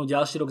možno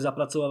ďalší rok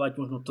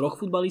zapracovávať možno 3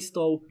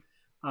 futbalistov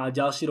a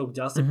ďalší rok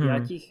ďalšie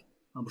 5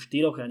 alebo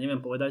 4, ja neviem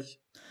povedať.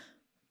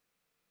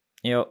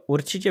 Jo,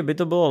 určitě by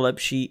to bylo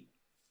lepší,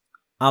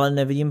 ale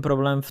nevidím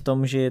problém v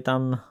tom, že je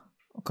tam,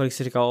 kolik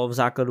si říkal, v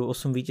základu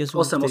 8 vítězů.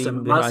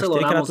 8. Marcelo,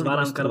 Ramos,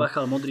 Varane,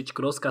 Carvajal, Modrič,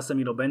 Kroos,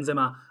 Casemiro,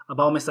 Benzema a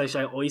bavíme sa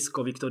ešte aj o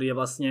Iskovi, ktorý je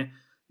vlastne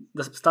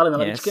stále na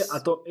lavičke a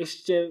to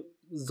ešte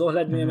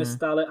zohľadňujeme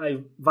stále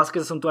aj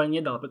Vázqueza som tu aj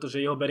nedal, pretože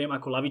jeho beriem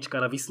ako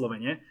lavičkára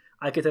vyslovene,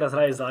 aj keď teraz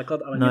hraje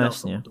základ, ale nedal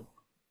som tu.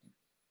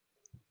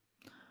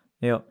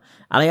 Jo,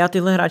 ale já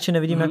tyhle hráče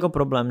nevidím jako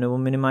problém, nebo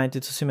minimálně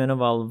ty, co jsi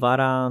jmenoval,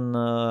 Varane,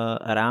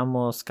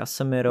 Ramos,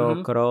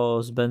 Casemiro,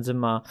 Kroos,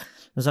 Benzema.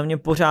 Za mě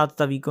pořád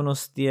ta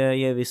výkonnost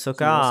je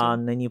vysoká a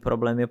není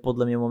problém je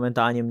podle mě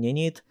momentálně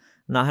měnit.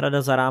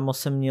 Náhrada za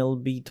Ramosem měl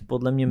být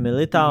podle mě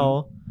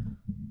Militao,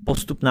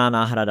 postupná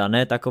náhrada,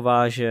 ne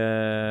taková, že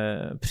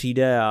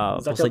přijde a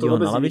posadí ho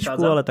na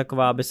lavičku, ale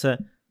taková, aby se...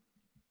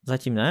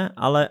 Zatím ne,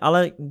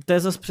 ale to je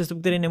zase přestup,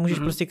 který nemůžeš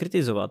prostě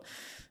kritizovat.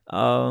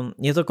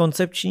 Je to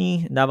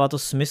koncepční, dává to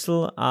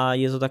smysl a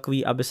je to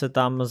takový, aby se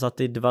tam za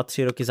ty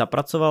 2-3 roky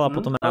zapracoval a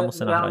potom Ramos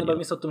se nahradil.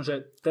 Bavíme sa o tom,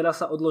 že teraz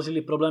sa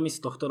odložili problémy z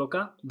tohto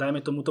roka, dajme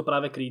tomuto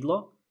práve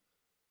krídlo.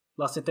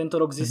 Vlastne tento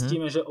rok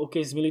zistíme, že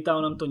OK, z Militao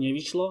nám to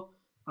nevyšlo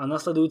a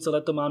nasledujúce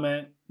leto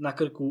máme na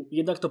krku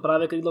jednak to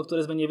práve krídlo,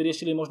 ktoré sme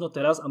nevyriešili možno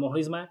teraz a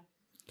mohli sme,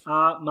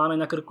 a máme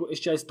na krku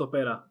ešte aj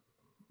stopera.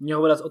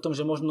 Nehovoriac o tom,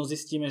 že možno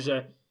zistíme,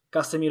 že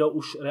Casemiro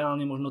už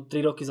reálne možno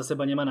 3 roky za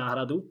seba nemá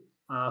náhradu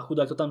a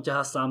chudák to tam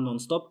ťahá sám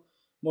non-stop.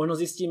 Možno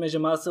zistíme, že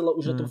Marcelo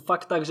už je to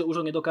fakt tak, že už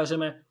ho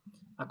nedokážeme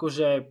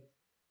akože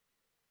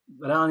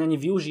reálne ani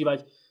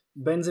využívať.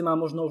 Benzema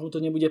možno už mu to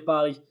nebude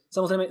páliť.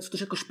 Samozrejme sú to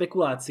všetko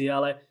špekulácie,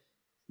 ale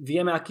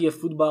vieme, aký je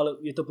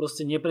futbal, je to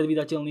proste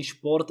nepredvídateľný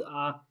šport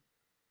a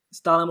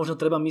stále možno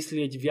treba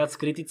myslieť viac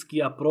kriticky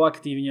a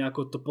proaktívne,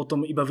 ako to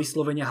potom iba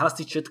vyslovene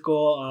hasiť všetko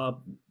a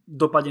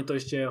dopadne to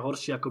ešte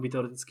horšie, ako by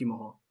teoreticky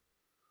mohlo.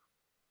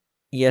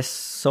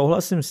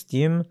 Souhlasím s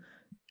tím.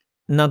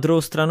 Na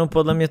druhou stranu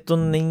podle mě to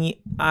není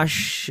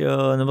až,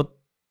 nebo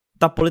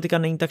ta politika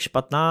není tak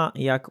špatná,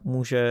 jak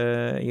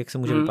se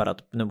může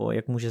vypadat, nebo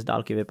jak může z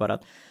dálky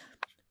vypadat.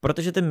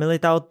 Protože ten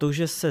Militao, to,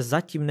 že se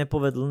zatím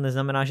nepovedl,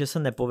 neznamená, že se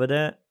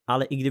nepovede,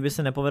 ale i kdyby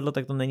se nepovedlo,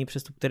 tak to není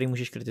přestup, který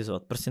můžeš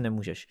kritizovat. Prostě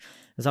nemůžeš.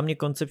 Za mě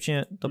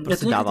koncepčně to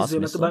prostě dává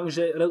smysl. Ja to bavím,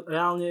 že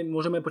reálne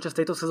môžeme počas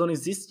tejto sezóny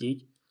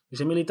zistiť,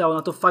 že Militao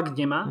na to fakt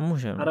nemá.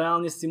 Môžem. A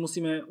reálne si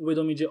musíme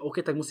uvedomiť, že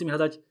OK, tak musíme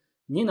hľadať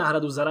nie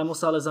náhradu za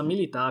Ramosa, ale za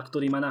Milita,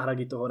 ktorý má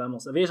nahradiť toho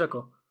Ramosa. Vieš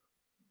ako?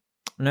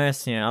 No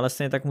jasně, ale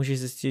stejně tak můžeš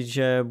zjistit,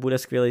 že bude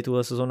skvělý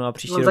tuhle sezónu a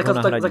příští rok ho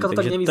nahradí. Takže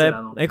tak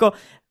nevyzerá, no. Jako,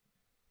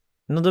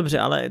 no dobře,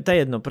 ale to je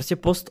jedno. Prostě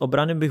post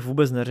obrany bych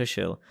vůbec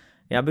neřešil.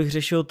 Já bych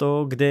řešil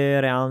to, kde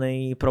je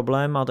reálný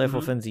problém, a to je v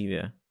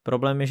ofenzívě.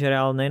 Problém je, že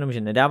Real nejenom,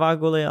 že nedává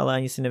goly, ale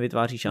ani si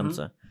nevytváří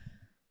šance.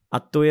 A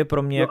to je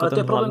pro mě jako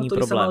ten hlavní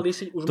problém. Ale to je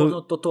problém, ktorý sa mal riešiť už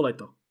možno toto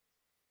leto.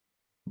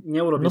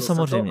 Neurobilo sa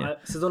to a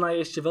sezóna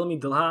je ešte veľmi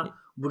dlhá,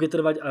 bude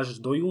trvať až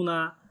do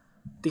júna.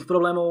 Tých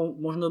problémov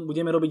možno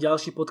budeme robiť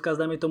ďalší podcast,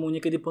 dajme tomu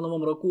niekedy po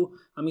novom roku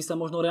a my sa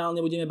možno reálne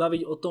budeme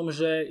baviť o tom,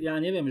 že ja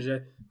neviem,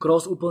 že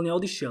Kroos úplne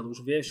odišiel už,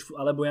 vieš,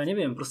 alebo ja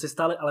neviem, proste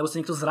stále, alebo sa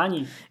niekto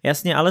zraní.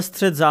 Jasně, ale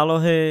střed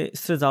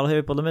zálohy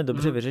je podle mě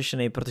dobře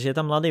vyřešený, protože je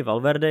tam mladý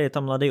Valverde, je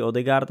tam mladý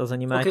Odegaard a za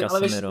ním je Casemiro.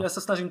 Ale vieš, ja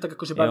sa snažím tak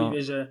akože baviť,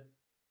 vieš, že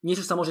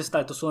niečo sa môže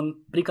stať, to sú len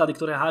príklady,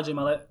 ktoré hádžem,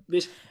 ale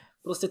vieš,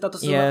 proste táto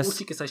sezóna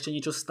určite sa ešte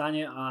niečo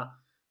stane a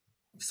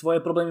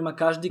svoje problémy má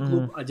každý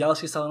klub a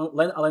ďalšie sa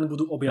len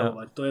budú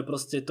objavovať. To je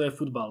proste, to je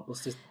futbal.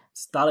 Proste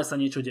stále sa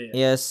niečo deje.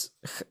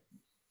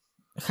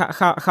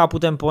 Chápu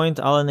ten point,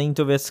 ale není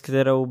to věc,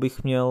 kterou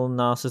bych měl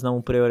na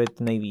seznamu priorit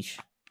nejvýš.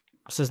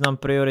 Seznam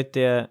priorit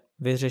je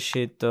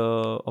vyřešit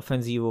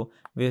ofenzívu,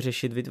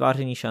 vyřešit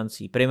vytváření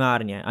šancí.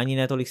 Primárně. Ani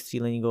ne tolik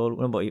střílení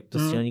gólů, nebo i to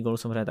střílení gólů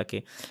samozřejmě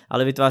taky.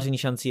 Ale vytváření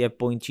šancí je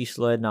point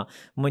číslo 1.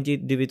 V momentě,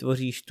 kdy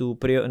vytvoříš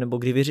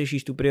kdy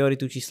vyřešíš tu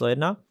prioritu číslo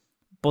 1,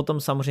 potom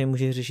samozřejmě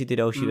můžeš řešit i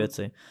další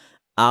věci.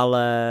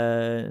 Ale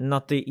na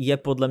ty je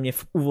podle mě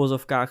v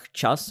uvozovkách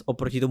čas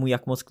oproti tomu,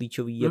 jak moc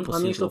klíčový je posílit. A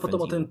mne išlo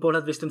potom o ten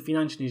pohľad, vieš, ten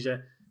finančný,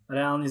 že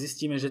reálne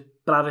zistíme, že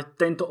práve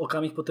tento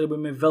okamih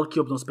potrebujeme veľký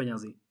obnos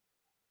peňazí.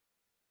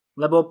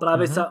 Lebo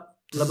práve sa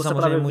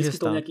práve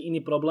vyskytol nejaký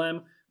iný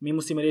problém, my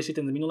musíme riešiť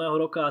ten z minulého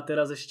roka a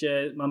teraz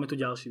ešte máme tu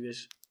ďalší,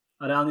 vieš.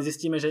 A reálne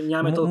zistíme, že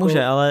nemáme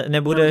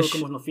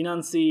toľko možno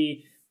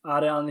financií a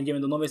reálne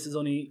ideme do novej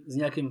sezóny s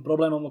nejakým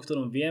problémom, o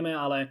ktorom vieme,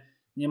 ale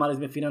nemali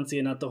sme financie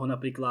na toho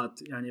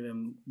napríklad, ja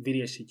neviem,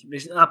 vyriešiť.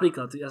 Vieš,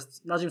 napríklad, ja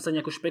snažím sa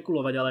nejako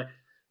špekulovať, ale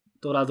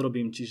to rád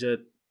robím,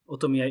 čiže o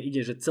tom mi aj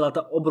ide, že celá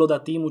tá obroda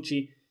týmu,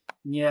 či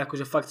nie je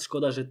akože fakt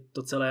škoda, že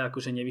to celé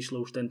akože nevyšlo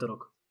už tento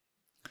rok.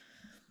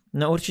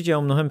 No určitě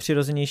o mnohem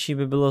přirozenější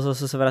by bylo,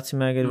 zase se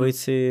vracíme k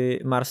dvojici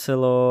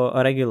Marcelo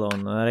a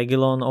Reguilón.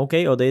 Reguilón, OK,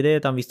 odejde, je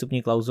tam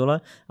výstupní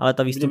klauzule, ale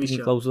ta výstupní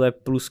klauzule je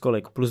plus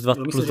kolik? Plus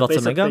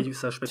 20 mega?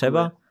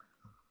 Třeba?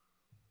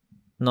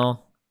 No,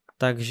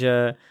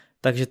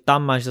 takže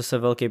tam máš zase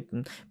velký...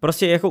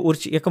 Prostě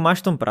jako máš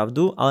v tom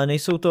pravdu, ale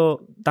nejsou to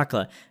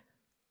takhle.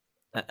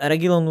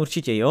 Reguilón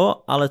určitě jo,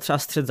 ale třeba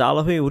střed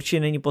zálohy určitě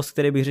není post,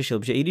 který bych řešil,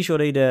 protože i když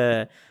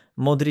odejde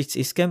Modric s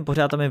Iskem,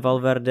 pořád tam je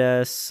Valverde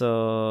s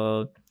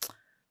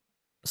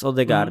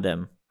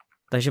Odegaardem.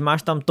 Takže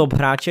máš tam top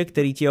hráče,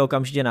 který ti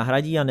okamžitě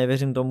nahradí a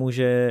nevěřím tomu,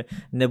 že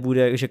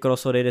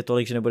Kroos odejde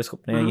tolik, že nebude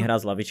schopný ani hrát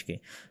z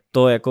lavičky.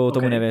 To jako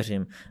tomu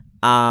nevěřím.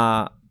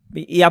 A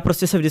já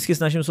prostě se vždycky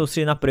snažím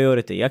soustředit na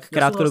priority, jak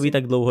krátkodobý,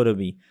 tak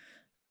dlouhodobý.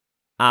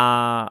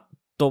 A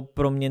to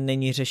pro mě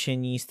není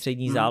řešení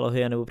střední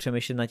zálohy, nebo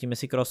přemýšlet nad tím,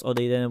 jestli Kroos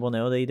odejde nebo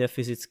neodejde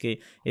fyzicky,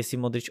 jestli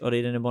Modric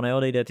odejde nebo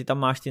neodejde. Ty tam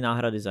máš ty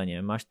náhrady za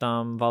ně. Máš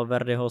tam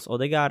Valverdeho s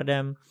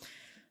Odegaardem.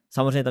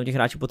 Samozřejmě tam těch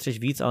hráčů potřebuješ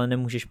víc, ale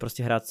nemůžeš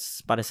prostě hrát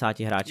s 50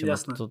 hráči.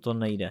 To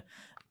nejde.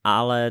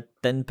 Ale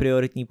ten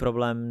prioritní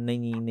problém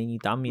není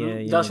tam,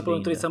 je ďalší problém,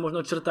 ktorý sa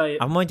možno črtá je...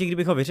 A v momente,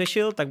 kdybych ho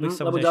vyřešil, tak bych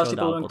samozřejmě šel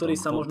dál potom. Ktorý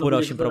sa možno bude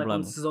črtať na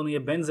konci sezóny je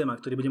Benzema,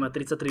 ktorý bude mať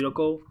 33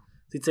 rokov.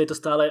 Sice je to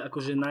stále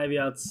akože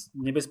najviac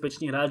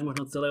nebezpečný hráč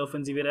možno celej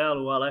ofenzívy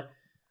Realu, ale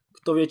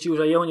kto vie, či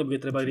už aj jeho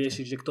nebude treba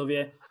riešiť, že kto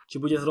vie, či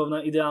bude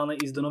zrovna ideálne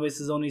ísť do novej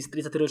sezóny s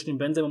 30-ročným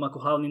Benzemom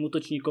ako hlavným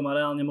útočníkom a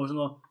reálne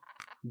možno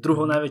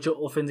druhou najväčšou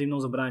ofenzívnou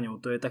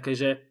zbraňou. To je také,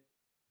 že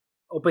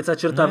opäť sa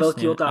črtá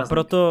veľký otáznik.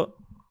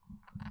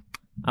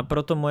 A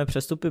proto moje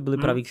přestupy byly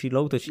pravý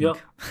křídlo útočník.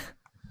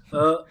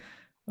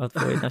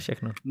 Odpoveď na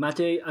všechno.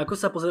 Matej, ako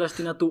sa pozeráš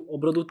ty na tú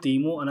obrodu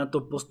týmu a na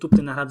to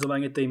postupné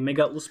nahradzovanie tej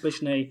mega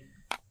úspešnej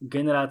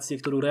generácie,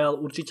 ktorú Real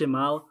určite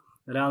mal?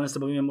 Reálne sa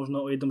bavíme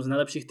možno o jednom z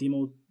najlepších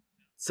tímov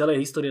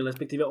celej histórie,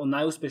 respektíve o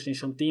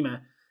najúspešnejšom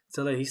tíme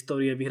celej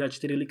histórie. Vyhrať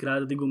 4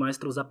 krát Ligu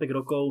majstrov za 5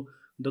 rokov,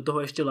 do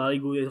toho ešte La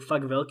Ligu, je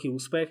fakt veľký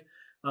úspech,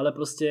 ale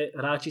proste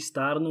hráči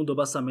stárnu,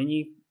 doba sa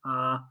mení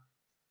a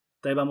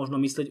treba možno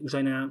myslieť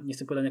už aj na,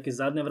 nechcem povedať nejaké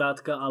zadné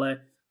vrátka,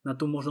 ale na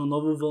tú možno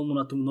novú vlnu,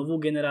 na tú novú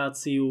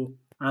generáciu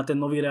a na ten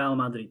nový Real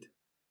Madrid.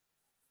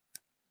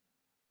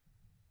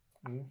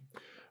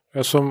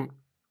 Ja som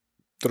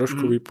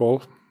trošku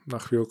vypol na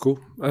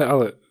chvíľku,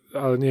 ale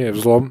nie je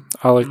vzlom,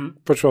 ale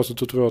počúval som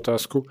tú tvoju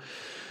otázku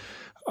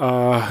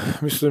a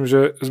myslím,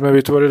 že sme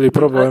vytvorili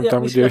problém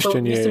tam, kde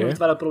ešte nie je.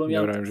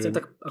 Ja chcem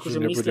tak akože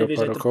myslieť,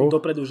 vieš, aj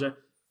dopredu, že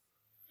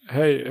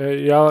Hej,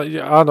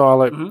 áno,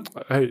 ale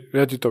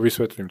ja ti to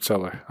vysvetlím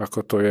celé, ako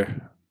to je.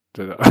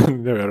 Teda,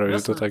 neviem,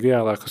 že to tak je,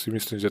 ale ako si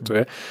myslím, že to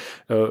je.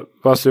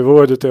 Vlastne v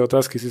úvode tej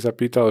otázky si sa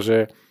pýtal,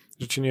 že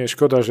či nie je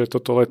škoda, že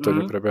toto leto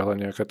neprebehla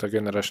nejaká tá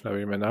generačná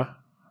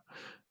výmena.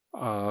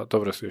 A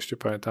dobre si ešte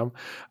pamätám.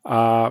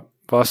 A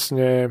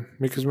vlastne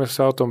my keď sme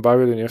sa o tom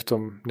bavili nie v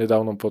tom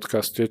nedávnom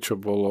podcaste, čo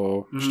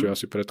bolo ešte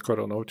asi pred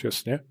koronou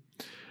tesne.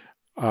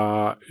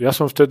 A ja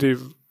som vtedy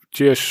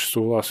tiež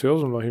súhlasil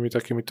s mnohými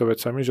takýmito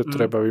vecami, že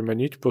treba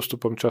vymeniť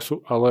postupom času,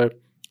 ale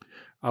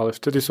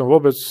vtedy som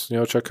vôbec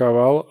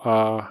neočakával a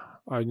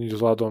ani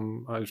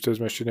vzhľadom, ani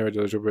vtedy sme ešte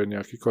nevedeli, že bude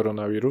nejaký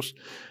koronavírus,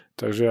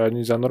 takže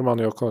ani za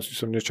normálne okolnosti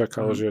som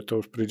nečakal, že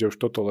to už príde už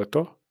toto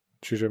leto,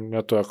 čiže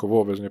mňa to ako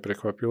vôbec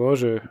neprekvapilo,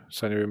 že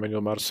sa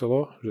nevymenil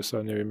Marcelo, že sa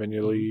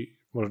nevymenili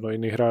možno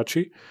iní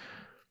hráči.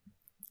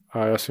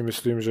 A ja si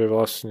myslím, že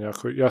vlastne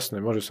ako, jasné,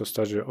 môže sa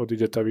stať, že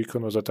odíde tá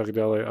výkonnosť a tak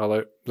ďalej,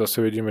 ale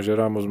zase vidíme, že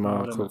Ramos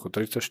má koľko,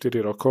 34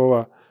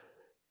 rokov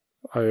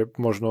a je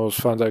možno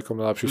s Van Dijkom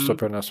najlepší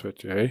stoper na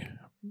svete, hej.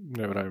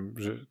 Nevrajím,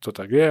 že to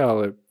tak je,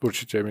 ale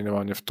určite je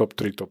minimálne v top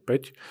 3, top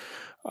 5.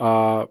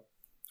 A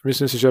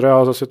myslím si, že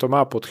Real zase to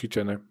má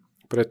podchytené.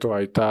 Preto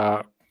aj tá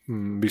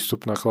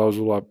výstupná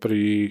klauzula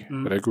pri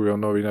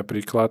Reguilónovi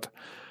napríklad.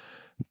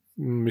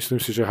 Myslím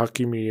si, že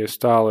Hakimi je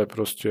stále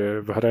proste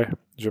v hre,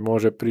 že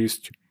môže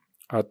prísť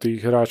a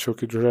tých hráčov,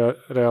 keď už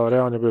Real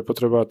reálne bude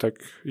potrebovať, tak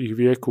ich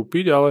vie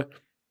kúpiť, ale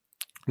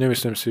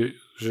nemyslím si,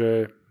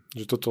 že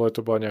toto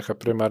leto bola nejaká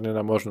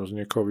premárnená možnosť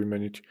niekoho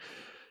vymeniť.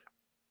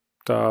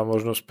 Tá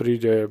možnosť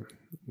príde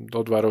do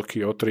 2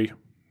 roky, o 3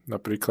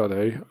 napríklad,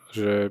 hej,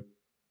 že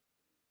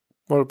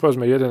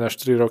povedzme 1 až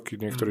 3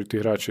 roky niektorí tí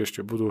hráči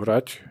ešte budú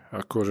hrať,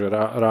 akože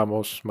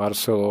Ramos,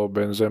 Marcelo,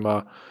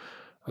 Benzema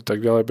a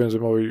tak ďalej.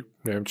 Benzemovi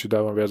neviem, či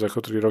dávam viac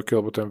ako 3 roky,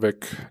 lebo ten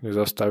vek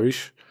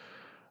nezastavíš.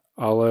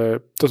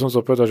 Ale to som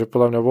chcel povedať, že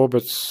podľa mňa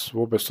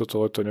vôbec toto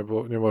leto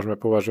nemôžeme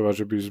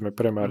považovať, že by sme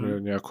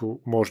premárnili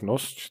nejakú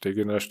možnosť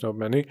tej generačnej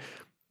obmeny,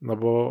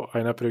 lebo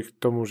aj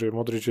napriek tomu, že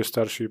Modrič je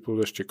starší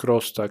plus ešte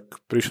Kroos, tak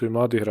prišli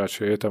mladí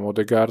hráči, je tam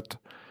Odegaard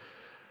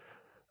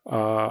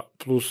a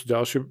plus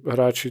ďalší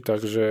hráči,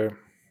 takže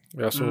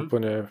ja som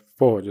úplne v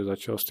pohode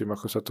zatiaľ s tým,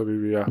 ako sa to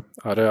vyvíja.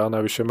 A Real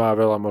navyše má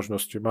veľa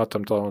možností, má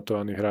tam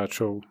talentovaných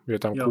hráčov, je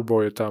tam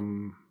Kubo, je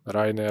tam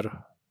Rainer,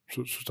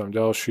 sú tam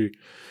ďalší.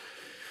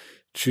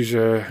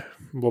 Čiže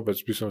vôbec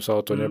by som sa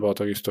o to nebal,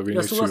 takisto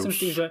Vinicius. Ja súhlasím s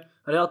tým, že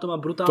Real to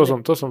má brutálne...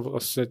 To som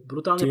vlastne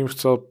tým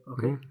chcel...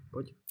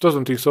 To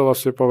som tým chcel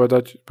vlastne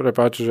povedať,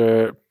 prepáč,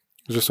 že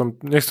som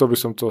nechcel by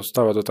som to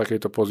stavať do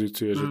takejto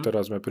pozície, že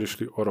teraz sme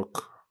prišli o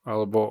rok,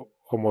 alebo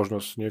o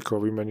možnosť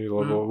niekoho vymeniť,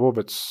 lebo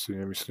vôbec si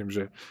nemyslím,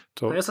 že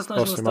to ja sa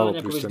snažím vlastne stále malo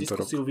nejakú prísť tento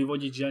diskusiu rok.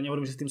 vyvodiť, že ja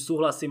nehovorím, že s tým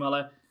súhlasím,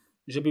 ale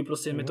že by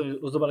proste sme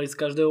to rozobrali z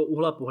každého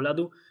uhla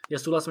pohľadu.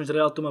 Ja súhlasím, že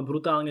Real to má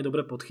brutálne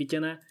dobre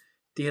podchytené.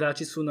 Tí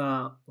hráči sú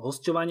na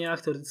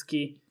hosťovaniach,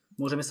 teoreticky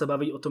môžeme sa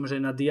baviť o tom, že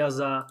na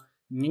Diaza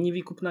není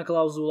výkupná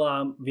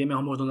klauzula, vieme ho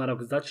možno na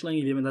rok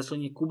začleniť, vieme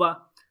začleniť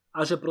Kuba a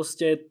že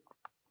proste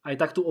aj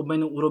tak tú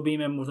obmenu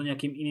urobíme možno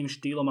nejakým iným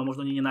štýlom a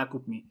možno nie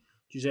nákupmi.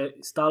 Čiže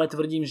stále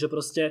tvrdím, že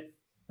proste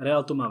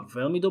Real to má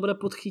veľmi dobre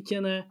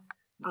podchytené,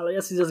 ale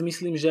ja si zase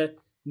myslím, že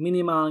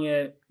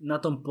minimálne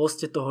na tom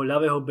poste toho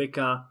ľavého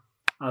beka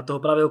a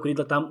toho pravého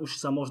krídla tam už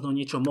sa možno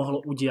niečo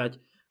mohlo udiať,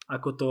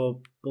 ako to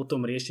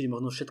potom riešiť,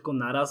 možno všetko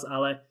naraz,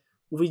 ale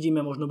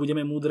uvidíme, možno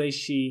budeme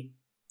múdrejší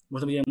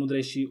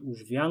už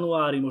v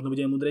januári, možno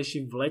budeme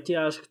múdrejší v lete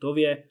až, kto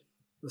vie.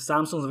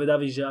 Sám som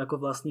zvedavý, že ako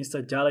vlastne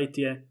sa ďalej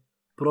tie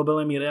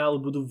problémy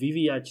Realu budú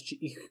vyvíjať,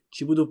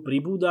 či budú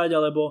pribúdať,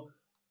 alebo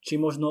či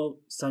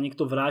možno sa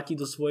niekto vráti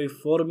do svojej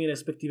formy,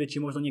 respektíve či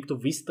možno niekto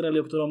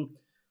vystrelí, o ktorom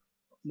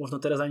možno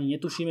teraz ani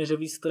netušíme, že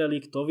vystrelí,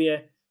 kto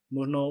vie.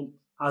 Možno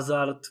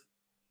Hazard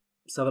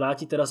sa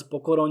vráti teraz po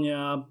korone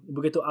a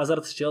bude to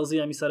Hazard z Chelsea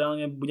a my sa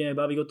reálne budeme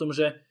baviť o tom,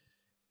 že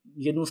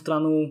jednu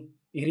stranu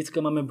ihriska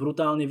máme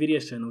brutálne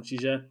vyriešenú,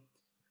 čiže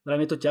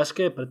Vrajme je to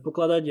ťažké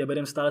predpokladať, ja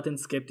beriem stále ten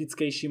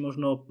skeptickejší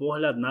možno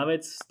pohľad na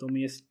vec, to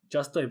mi je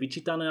často aj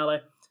vyčítané,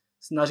 ale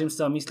snažím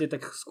sa myslieť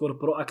tak skôr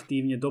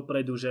proaktívne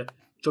dopredu, že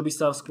čo by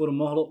sa skôr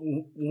mohlo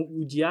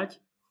udiať,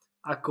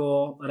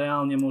 ako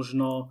reálne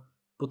možno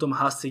potom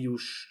hasiť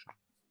už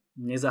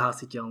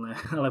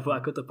nezahasiteľné, alebo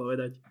ako to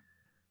povedať.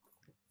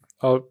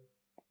 A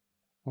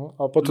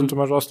potom tu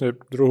máš vlastne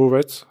druhú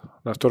vec,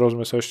 na ktorú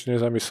sme sa ešte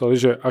nezamysleli,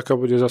 že aká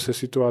bude zase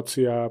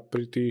situácia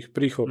pri tých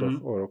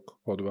príchodoch o rok,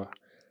 o dva.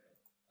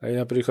 Aj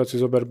napríklad si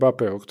zober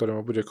Mbappého,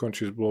 ktorému bude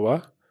končiť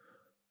zmluva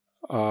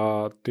a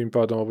tým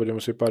pádom ho bude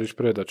musieť Paríž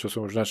predať, čo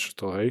som už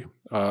načrtol, hej.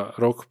 A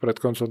rok pred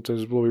koncom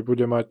tej zmluvy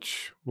bude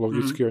mať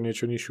logicky o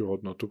niečo nižšiu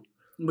hodnotu.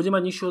 Bude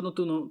mať nižšiu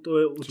hodnotu, no to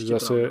je určite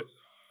zase...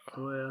 pravda.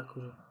 To je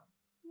akože...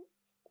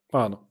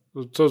 Áno.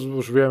 To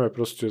už vieme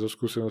proste zo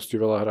skúsenosti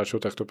veľa hráčov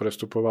takto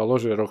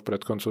prestupovalo, že rok pred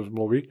koncom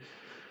zmluvy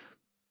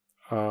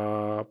a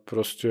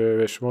proste,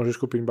 vieš, môžeš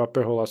kúpiť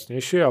Mbappého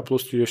lacnejšie a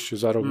plus ti ešte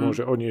za rok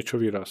môže o niečo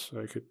výraz.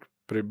 Aj keď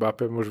pri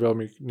Mbappé už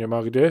veľmi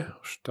nemá kde,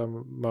 už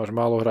tam máš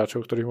málo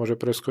hráčov, ktorých môže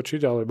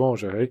preskočiť, ale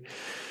môže, hej.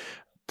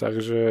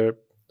 Takže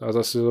a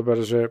zase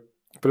zober, že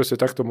presne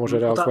takto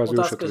môže Real kvázi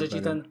ušetriť. Otázka, že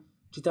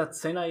či tá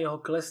cena jeho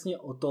klesne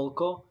o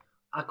toľko,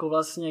 ako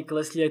vlastne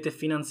klesli aj tie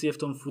financie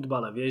v tom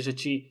futbale. Vieš, že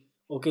či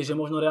OK, že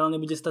možno reálne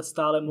bude stať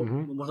stále,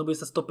 možno bude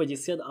stať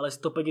 150, ale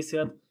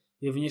 150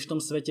 je v dnešnom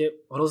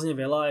svete hrozne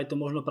veľa a je to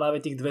možno práve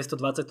tých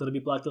 220, ktorý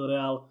by platil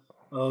Real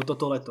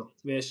toto leto.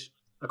 Vieš,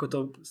 ako to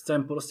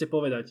chcem proste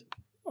povedať.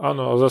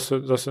 Áno, a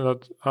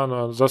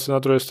zase na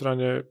druhej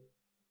strane,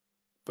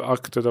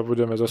 ak teda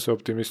budeme zase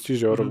optimisti,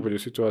 že o rok bude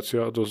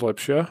situácia dosť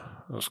lepšia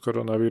s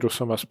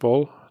koronavírusom a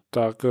spol,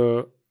 tak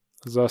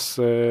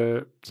zase,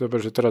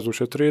 že teraz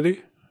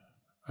ušetrili,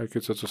 aj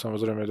keď sa to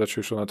samozrejme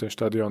začíšlo na ten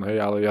štadión,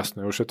 hej, ale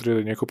jasné,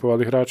 ušetrili,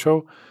 nekupovali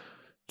hráčov,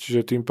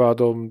 čiže tým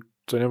pádom,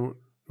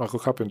 ako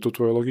chápem tú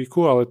tvoju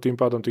logiku, ale tým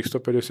pádom tých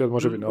 150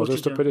 môže byť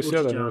naozaj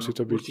 150 a nemusí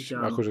to byť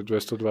akože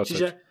 220.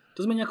 Čiže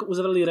to sme nejako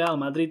uzavreli Real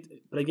Madrid,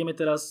 prejdeme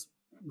teraz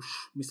už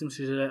myslím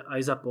si, že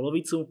aj za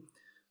polovicu,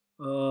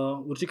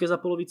 určite za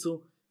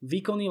polovicu.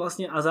 Výkony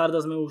vlastne Hazarda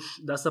sme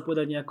už, dá sa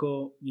povedať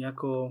nejako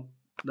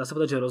dá sa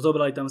povedať, že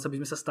rozobrali, tam by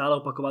sme sa stále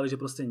opakovali,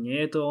 že proste nie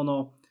je to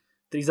ono.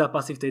 3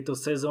 zápasy v tejto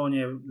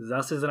sezóne,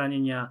 zase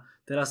zranenia,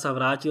 teraz sa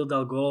vrátil,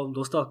 dal gól,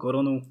 dostal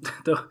koronu.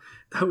 To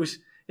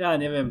už, ja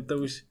neviem,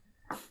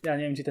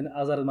 či ten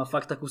Hazard má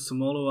fakt takú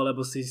smolu,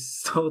 alebo si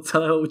z toho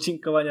celého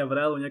účinkovania v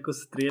Realu nejako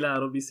strieľa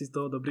a robí si z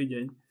toho dobrý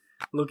deň.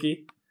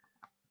 Luky?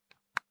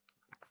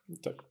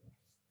 Tak.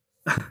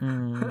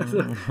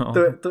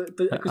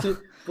 Akože,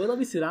 povedal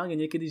by si reálne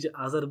niekedy, že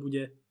Hazard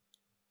bude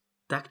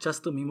tak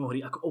často mimo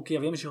hry, ako OK, ja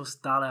viem, že ho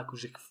stále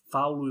akože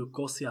faulujú,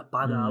 kosia,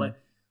 padá, ale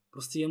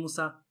proste jemu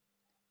sa,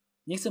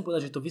 nechcem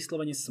povedať, že to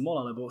vyslovene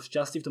smola, lebo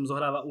šťastie v tom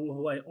zohráva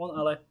úlohu aj on,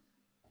 ale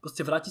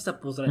proste vráti sa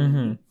po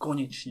zranení,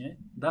 konečne,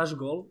 dáš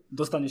gól,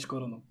 dostaneš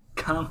korunu.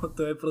 Kámo,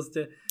 to je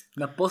proste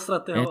na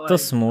posratého. Je to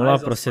smůla,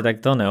 prostě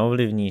tak to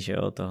neovlivní, že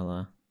jo,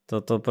 tohle.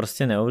 To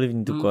prostě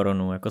neovlivní tu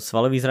korunu. Jako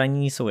svalový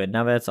zranění jsou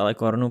jedna věc, ale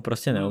korunu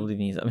prostě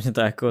neovlivní. Za mě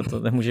to jako, to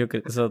nemůže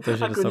kritizovat to,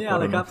 že dostal korunu.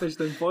 Ale chápeš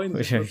ten point,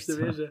 prostě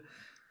vieš, že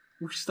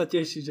už sa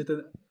teší, že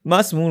ten...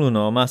 Má smůlu,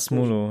 má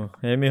smůlu.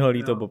 Je mi ho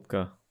líto,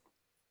 Bobka.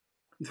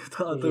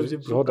 To už je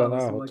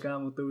brutálne,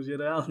 kámo, to už je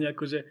reálne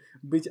akože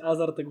byť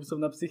Hazard, tak už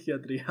som na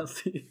psychiatrii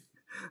asi.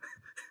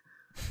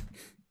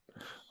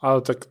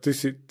 Ale tak ty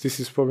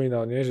si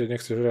spomínal, nie? Že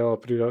nechceš Real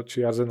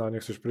či Arsenal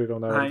nechceš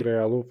prirovnávať k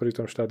Realu pri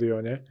tom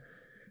štadióne.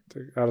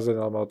 Tak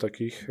Arsenal mal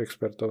takých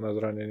expertov na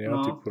zranenia,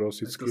 typu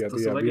Rosický a Diaby.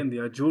 To sú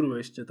legendy. A Džuru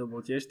ešte, to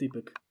bol tiež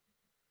typek.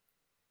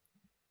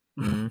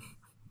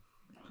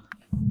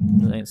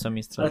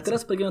 Ale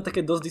teraz prejdeme na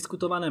také dosť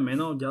diskutované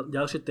meno.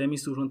 Ďalšie témy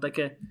sú už len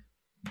také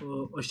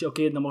ešte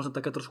jedna možno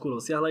taká trošku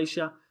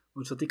rozsiahlejšia,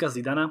 čo sa týka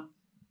Zidana.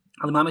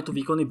 Ale máme tu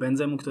výkony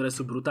Benzemu, ktoré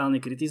sú brutálne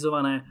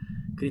kritizované.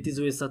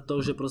 Kritizuje sa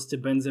to, že proste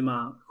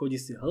Benzema chodí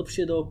si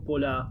hĺbšie do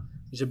poľa,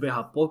 že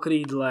beha po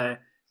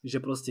krídle, že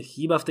proste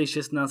chýba v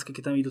tej 16,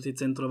 keď tam idú tie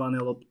centrované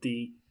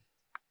lopty,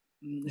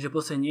 že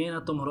proste nie je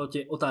na tom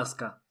hrote.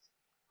 Otázka,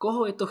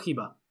 koho je to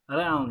chyba?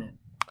 Reálne.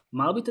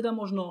 Mal by teda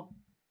možno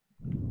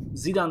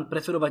Zidane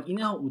preferovať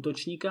iného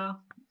útočníka,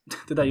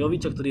 teda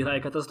Joviča, ktorý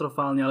hraje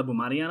katastrofálne, alebo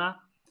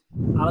Mariana,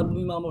 alebo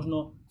by mal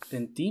možno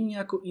ten tým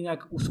nejako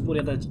inak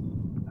usporiadať.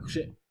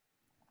 Takže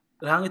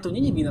reálne to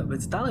nie je vina,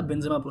 veď stále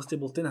Benzema proste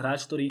bol ten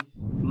hráč, ktorý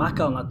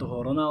makal na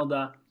toho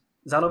Ronalda,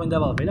 zároveň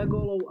dával veľa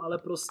gólov, ale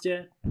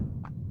proste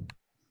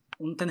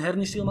on ten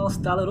herný štýl mal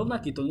stále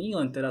rovnaký. To nie je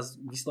len teraz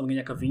vyslovene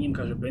nejaká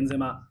výnimka, že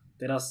Benzema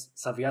teraz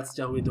sa viac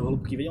ťahuje do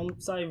hĺbky, veď on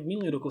sa aj v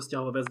minulých rokoch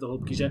ťahoval viac do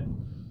hĺbky, že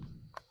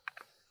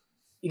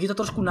je to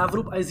trošku na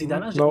vrúb aj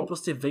Zidana, že on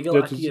proste vedel,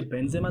 aký je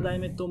Benzema,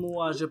 dajme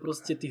tomu, a že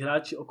proste tí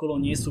hráči okolo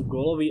nie sú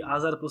góloví.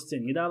 Hazard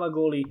proste nedáva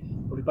góly,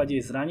 v prípade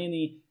je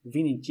zranený,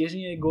 Vini tiež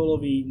nie je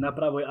gólový,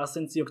 napravo je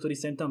Asensio, ktorý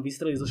sem tam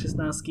vystrelí zo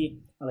 16,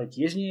 ale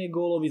tiež nie je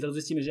gólový,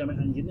 zrazu zistíme, že máme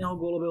ani jedného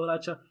gólového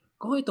hráča.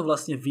 Koho je to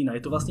vlastne vina?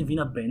 Je to vlastne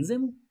vina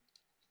Benzemu?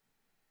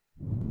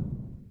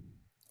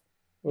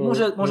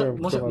 Môžeš.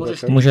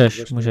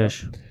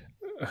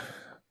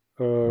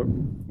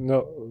 No,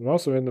 mal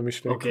som jednu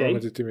myšlienku a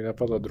medzi tými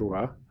napadla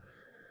druhá.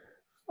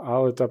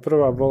 Ale tá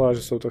prvá bola,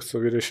 že som to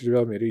chcel vyriešiť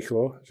veľmi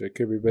rýchlo, že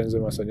keby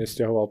Benzema sa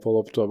nesťahoval po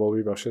loptu a bol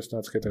iba v 16,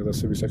 tak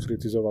zase by sa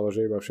kritizovalo,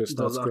 že iba v 16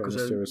 a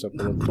nesťahuje sa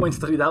po loptu. Point,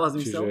 ktorý dáva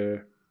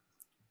zmysel.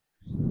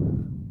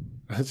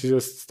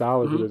 Čiže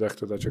stále bude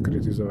takto dačo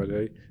kritizovať,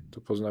 hej.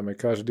 To poznáme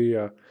každý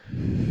a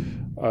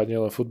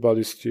nielen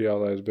futbalisti,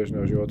 ale aj z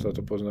bežného života to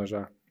poznáš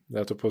a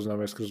ja to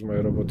poznám aj skrz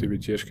moje roboty, vy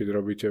tiež, keď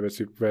robíte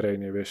veci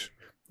verejne, vieš.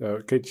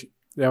 Keď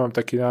ja mám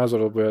taký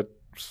názor, lebo ja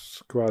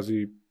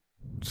kvázi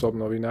som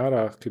novinár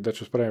a keď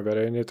dačo spravím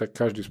verejne, tak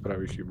každý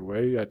spraví chybu,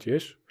 hej, ja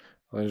tiež.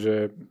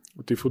 Lenže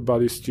tí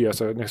futbalisti, ja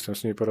sa nechcem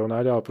s nimi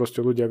porovnať, ale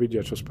proste ľudia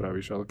vidia, čo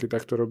spravíš. Ale keď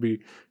takto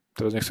robí,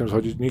 teraz nechcem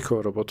zhodiť nikoho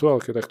robotu,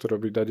 ale keď takto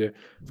robí dade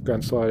v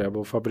kancelárii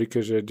alebo v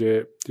fabrike, že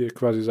je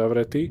kvázi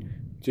zavretý,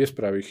 tiež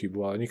spraví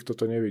chybu, ale nikto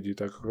to nevidí.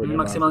 Tak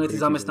maximálne tí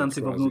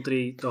zamestnanci vo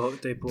vnútri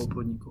tej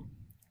podniku.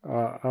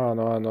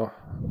 Áno,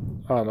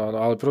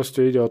 ale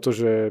proste ide o to,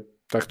 že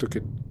takto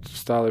keď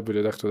stále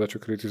bude takto dačo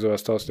kritizovať,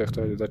 stále si takto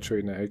ide dačo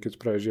iné. Hej, keď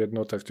spravíš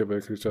jedno, tak ťa bude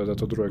kritizovať za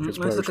to druhé. Keď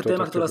spravíš to,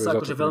 téma, tak ktorá sa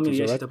akože veľmi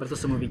rieši, to preto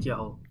som ju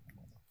vyťahol.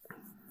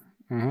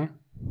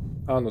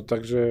 Áno,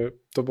 takže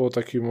to bol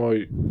taký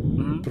môj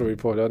prvý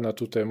pohľad na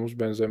tú tému s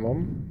Benzemom.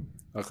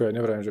 Ako ja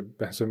nevrajím, že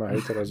Benzema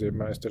teraz je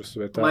majster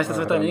sveta. Majster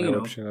sveta nie je,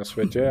 najlepšie na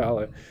svete,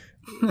 ale...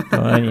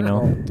 To ani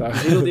no.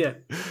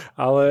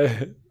 Ale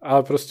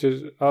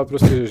proste,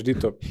 že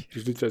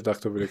vždy to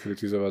takto bude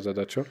kritizovať za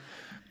dačo.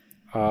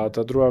 A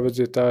tá druhá vec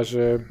je tá,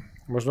 že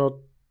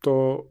možno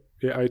to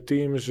je aj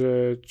tým,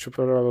 že čo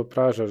pravil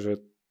Práža,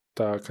 že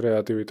tá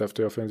kreativita v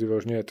tej ofenzíve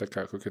už nie je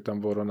taká, ako keď tam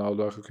bol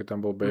Ronaldo, ako keď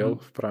tam bol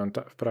Bale v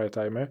prime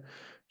time,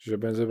 že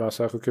Benzema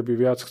sa ako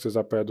keby viac chce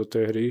zapájať do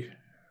tej hry,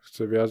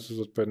 chce viac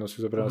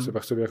zodpovednosti zobrať na seba,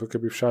 chce byť ako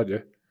keby všade.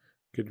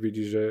 Keď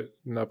vidí, že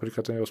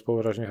napríklad ten jeho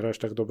spoluhráč nehráš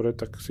tak dobre,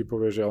 tak si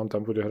povie, že on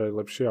tam bude hrať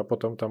lepšie a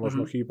potom tam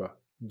možno chýba,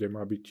 kde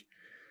má byť.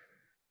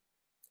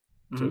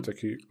 To je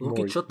taký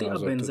Luky, môj čo ty a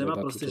Benzema,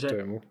 proste, že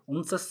tému. On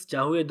sa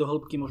sťahuje do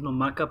hĺbky, možno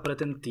maka pre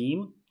ten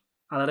tím,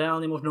 ale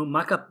reálne možno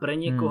maka pre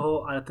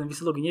niekoho a ten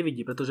výsledok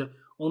nevidí, pretože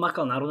on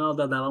makal na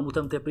Ronalda, dával mu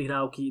tam tie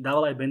prihrávky,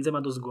 dával aj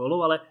Benzema dosť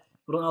gólov, ale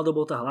Ronaldo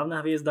bol tá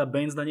hlavná hviezda,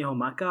 Benz na neho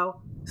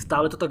makal,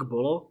 stále to tak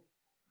bolo.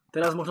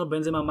 Teraz možno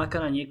Benzema maká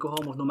na niekoho,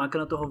 možno maká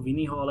na toho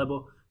Viniho,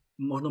 alebo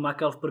možno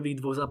makal v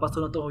prvých 2 zápasoch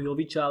na toho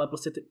Joviča, ale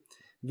proste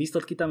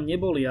výsledky tam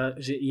neboli a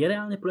že je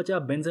reálne podľa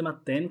teba Benzema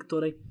ten,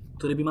 ktorý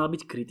by mal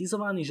byť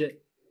kritizovaný, že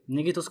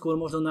niekde to skôr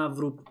možno na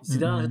vrúb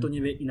Zidane, že to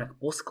nevie inak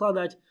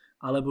poskladať,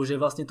 alebo že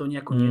vlastne to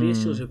nejako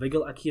neriešil, že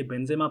vedel, aký je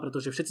Benzema,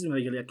 pretože všetci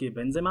sme vedeli, aký je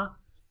Benzema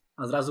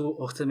a zrazu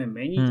ho chceme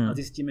meniť a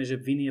zistíme, že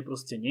Vini je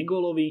proste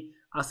nególový,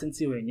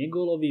 Asensio je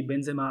nególový,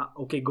 Benzema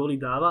OK góly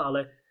dáva,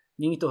 ale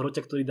nie je to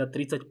hroťak, ktorý dá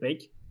 35,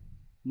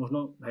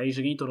 možno, hej,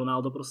 že nie je to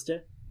Ronaldo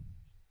proste.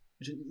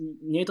 Že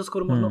nie je to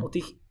skôr možno o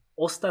tých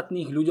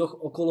ostatných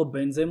ľuďoch okolo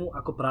Benzemu,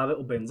 ako práve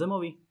o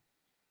Benzemovi?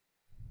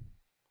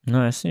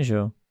 No jasně, že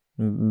jo.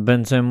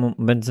 Benzema,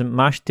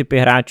 máš typy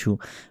hráčů.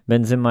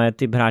 Benzema je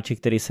typ hráče,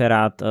 který se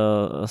rád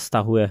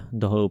stahuje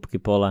do hloubky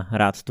pole,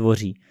 rád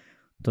tvoří.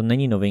 To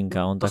není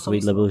novinka, on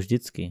takovýhle byl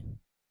vždycky.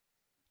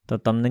 To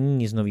tam není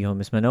nic novýho,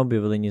 my jsme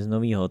neobjevili nic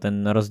novýho.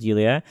 Ten rozdíl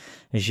je,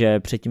 že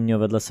předtím měl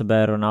vedle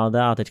sebe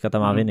Ronalda a teďka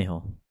tam má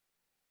Viniho.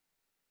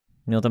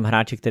 Měl tam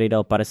hráče, který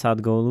dal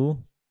 50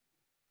 gólů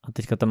a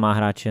teďka tam má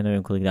hráče,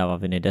 nevím kolik dává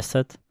Vini,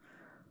 10?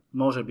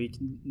 Môže byť,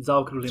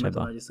 zaokrúžime to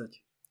na 10.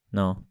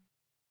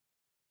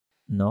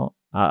 No,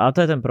 a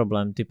to je ten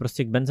problém. Ty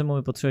prostě k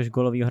Benzemovi potřebuješ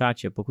gólovýho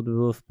hráče. Pokud by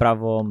byl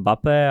vpravo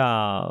Mbappé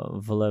a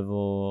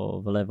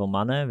vlevo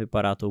Mané,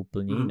 vypadá to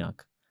úplně jinak.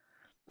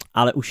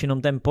 Ale už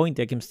jenom ten point,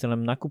 jakým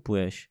stylem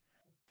nakupuješ.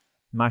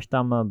 Máš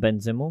tam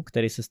Benzemu,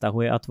 který se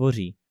stahuje a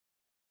tvoří.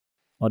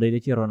 Odejde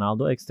ti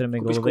Ronaldo, extrémně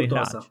gólový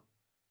hráč.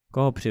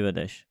 Koho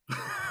přivedeš?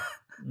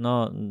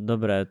 No,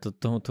 dobré,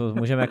 to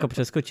můžeme jako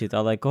přeskočit,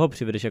 ale koho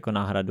přivedeš jako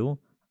náhradu?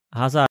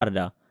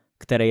 Hazarda,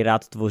 který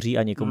rád tvoří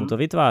a někomu to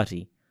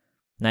vytváří.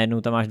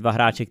 Najednou tam máš 2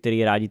 hráče,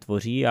 který rádi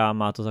tvoří a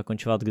má to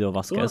zakončovat kdo?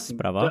 Vasquez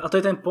zprava? A to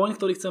je ten point,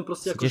 ktorý chcem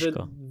proste akože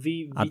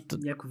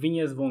nejak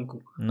vyniesť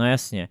vonku. No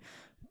jasně.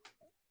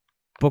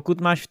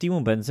 Pokud máš v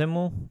týmu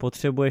Benzemu,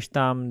 potřebuješ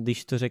tam,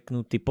 když to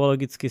řeknu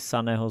typologicky,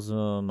 Saného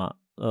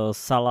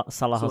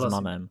Salaha s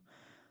Manem.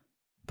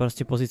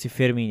 Prostě pozici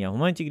Firmína. V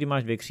momentě, kdy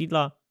máš 2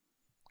 křídla,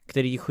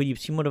 který chodí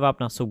přímo do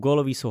vápna, jsou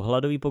góloví, jsou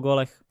hladoví po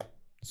gólech,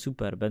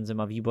 super,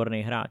 Benzema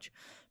výborný hráč.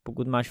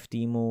 Pokud máš v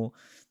týmu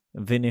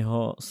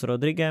Viniho s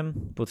Rodrigem,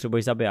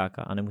 potřebuješ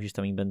zabijáka a nemůžeš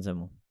tam mít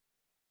Benzemu.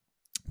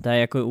 To je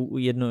jako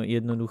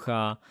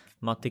jednoduchá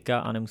matika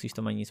a nemusíš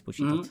tam ani nic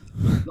počítat.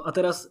 No a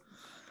teraz,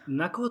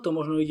 na koho to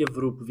možno ide v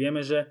rúb?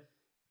 Vieme, že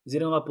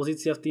Zidanová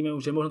pozícia v týme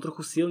už je možno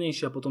trochu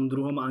silnejšia po tom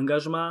druhom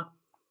angažmá.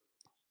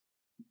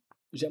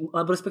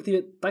 Alebo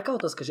respektíve taká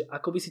otázka, že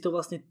ako by si to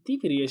vlastne ty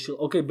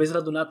vyriešil? OK, bez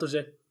radu na to,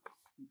 že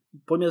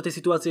poďme do tej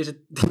situácie, že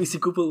ty by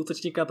si kúpil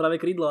útočníka práve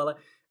krídlo, ale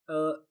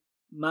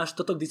máš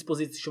toto k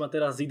dispozícii, čo má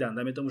teraz Zidane,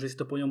 dajme tomu, že si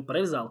to po ňom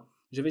prevzal,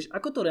 že vieš,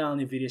 ako to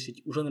reálne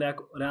vyriešiť, už len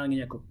reálne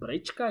nejako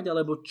prečkať,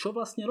 alebo čo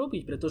vlastne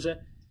robiť,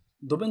 pretože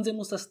do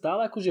Benzemu sa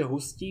stále akože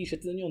hustí,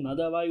 všetci na neho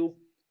nadávajú,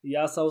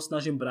 ja sa ho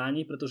snažím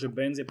brániť, pretože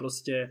Benz je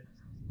proste,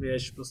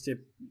 vieš,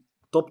 proste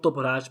top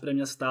hráč pre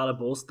mňa stále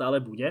bol,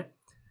 stále bude.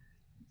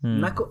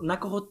 Na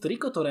koho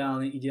triko to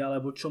reálne ide,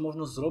 alebo čo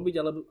možno zrobiť,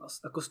 alebo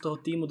ako z toho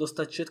týmu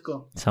dostať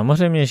všetko?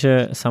 Samozřejmě,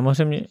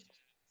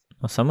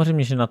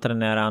 že na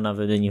trenéra, na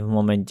vedení v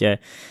momentě,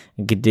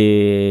 kdy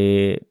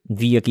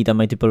ví, jaký tam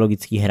mají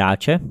typologický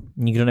hráče.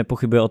 Nikdo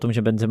nepochybuje o tom,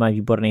 že Benzema je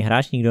výborný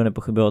hráč, nikdo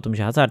nepochybuje o tom,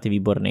 že Hazard je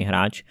výborný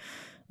hráč,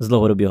 z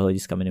dlouhodobého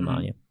hlediska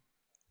minimálně.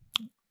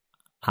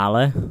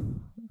 Ale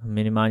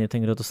minimálně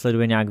ten, kdo to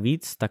sleduje nějak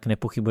víc, tak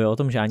nepochybuje o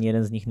tom, že ani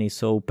jeden z nich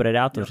nejsou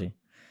predátoři.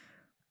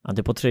 A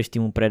ty potřebuješ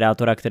týmu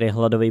predátora, který je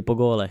hladový po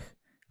gólech,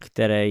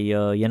 který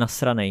je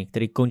nasranej,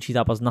 který končí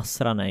zápas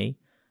nasranej,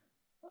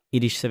 i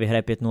když se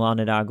vyhraje 5-0 a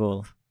nedá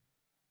gól.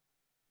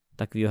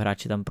 Takovýho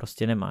hráče tam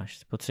prostě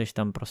nemáš. Potřebuješ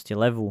tam prostě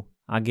Levu,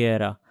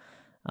 Aguera,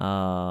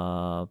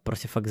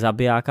 prostě fakt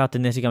zabijáka.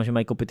 Teď neříkám, že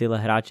mají kopy tyhle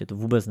hráče, to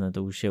vůbec ne,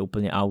 to už je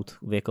úplně out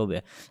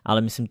věkově.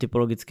 Ale myslím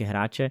typologické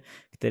hráče,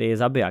 který je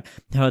zabiják.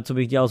 Hele, co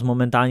bych dělal s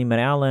momentálním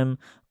Realem,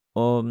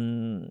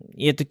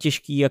 je to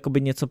těžký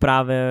jakoby něco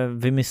právě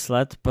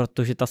vymyslet,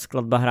 protože ta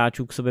skladba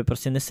hráčů k sobě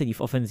prostě nesedí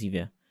v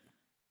ofenzívě.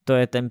 To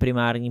je ten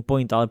primární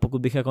point, ale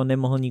pokud bych jako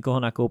nemohl nikoho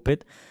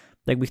nakoupit,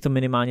 tak bych to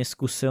minimálně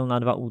zkusil na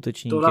 2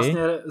 útočníky to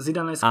vlastně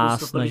Zidane a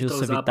snažil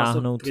se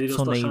vytáhnout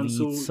co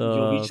nejvíc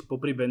Jovič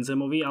popri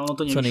Benzemovi, a ono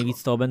to nevyšlo. Co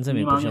nejvíc toho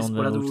Benzemy, protože on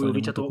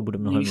Joviča to bude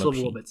mnohem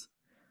lepší. Vůbec.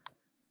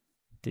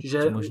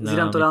 Čiže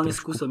Zidane to reálne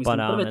skúsil. Myslím,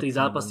 prvé 3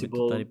 zápasy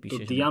bol to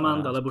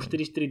Diamant alebo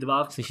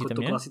 4-4-2,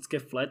 to klasické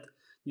flat.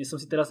 Nie som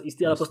si teraz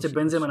istý, ale proste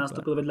Benzema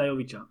nastúpil vedľa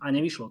Joviča a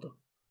nevyšlo to.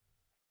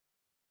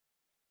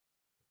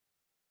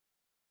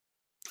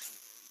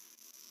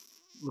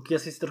 Luky,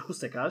 asi si trochu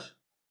sekáš?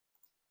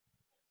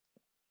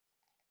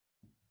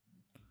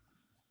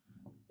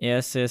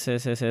 Yes.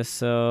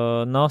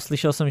 No,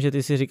 slyšel jsem, že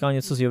ty si říkal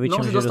něco s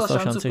Jovičem, že dostal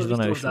šance, že to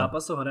nevyšlo. No,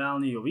 zápasoch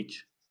reálny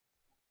Jovič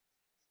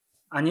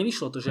a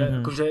nevyšlo to,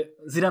 že akože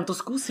Zidane to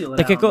skúsil.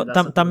 Tak reálne,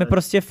 jako tam je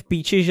prostě v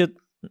píči, že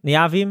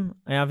já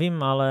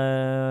vím, ale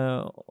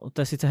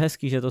to je sice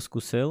hezký, že to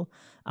zkusil,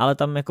 ale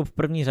tam jako v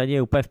první řadě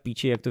je úplně v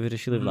píči, jak to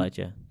vyřešili v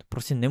létě. To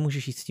prostě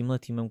nemůžeš jít s tímhle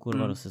týmem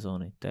kurva do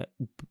sezóny.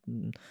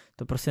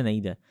 To prostě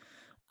nejde.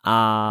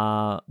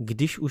 A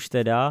když už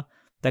teda,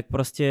 tak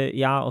prostě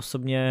já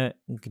osobně,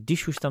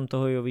 když už tam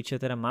toho Joviče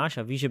teda máš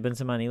a víš, že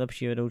Benzema je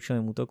nejlepší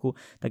vedoučilým útoku,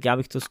 tak já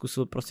bych to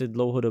zkusil prostě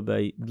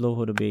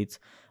dlouhodobějc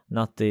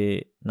na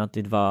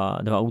ty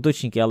dva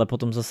útočníky, ale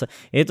potom zase,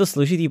 je to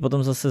složitý,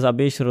 potom zase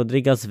zabiješ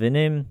Rodriga s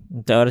Vinim,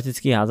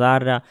 teoreticky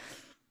Hazarda,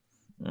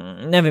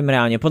 nevím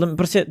reálně, potom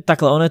prostě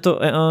takhle, on je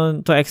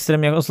to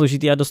extrémně jako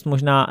složitý a dost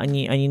možná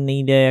ani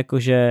nejde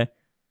jakože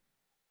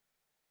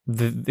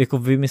jako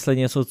vymyslet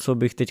něco, co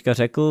bych teďka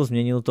řekl,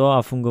 změnil to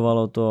a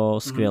fungovalo to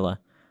skvěle.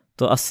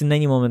 To asi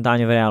není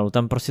momentálně v Reálu.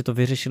 Tam prostě to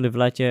vyřešili v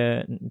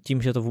létě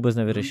tím, že to vůbec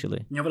nevyřešili.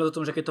 Nehovorím o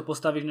tom, že keď to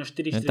postavíš na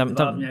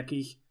 4-4-2 v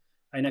nejakých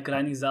aj na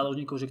krajných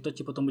záložníkov, že kto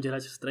ti potom bude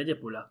hrať v strede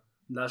poľa.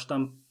 Dáš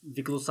tam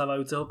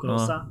vyklusávajúceho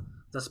Krosa,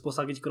 zase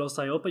posadiť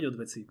Krosa je opäť od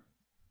vecí.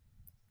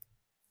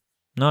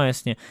 No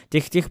jasně.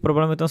 Těch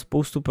problémů je tam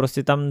spoustu,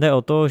 prostě tam jde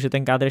o to, že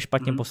ten kádr je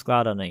špatně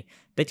poskládaný.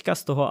 Teďka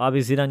z toho,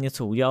 aby Zidane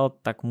něco udělal,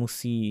 tak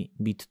musí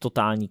být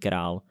totální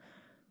král.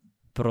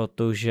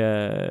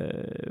 Protože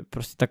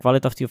prostě ta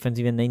kvalita v té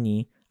ofenzivě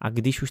není a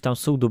když už tam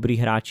jsou dobrý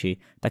hráči,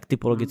 tak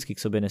typologicky k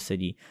sobě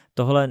nesedí.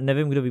 Tohle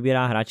nevím, kdo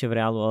vybírá hráče v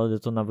Reálu, ale jde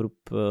to na vrub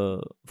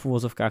v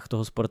uvozovkách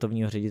toho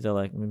sportovního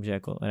ředitele. Vím, že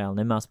jako Reál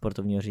nemá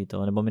sportovního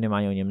ředitele, nebo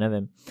minimálně o něm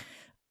nevím.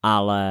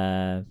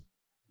 Ale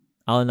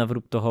na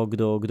vrub toho,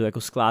 kdo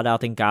jako skládá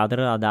ten kádr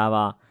a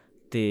dává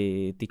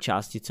ty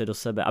částice do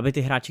sebe, aby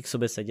ty hráči k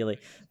sobě seděli.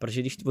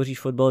 Protože když tvoříš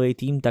fotbalový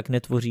tým, tak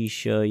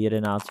netvoříš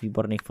 11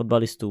 výborných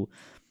fotbalistů,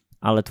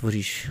 ale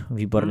tvoříš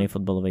výborný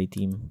fotbalový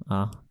tým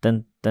a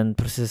ten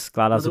prostě se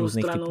skládá z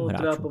různých typů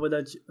hráčů. Treba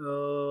povedať,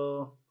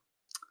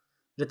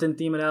 že ten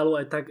tým Reálu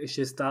aj tak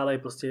ešte stále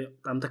proste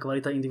tam tá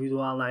kvalita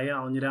individuálna je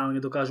a oni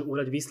reálne dokážu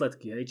uhrať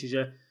výsledky, hej? Čiže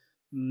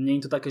nie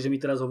je to také, že my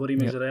teraz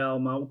hovoríme, že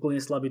Reál má úplne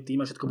slabý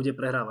tým a všetko bude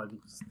prehrávať.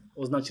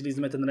 Označili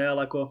sme ten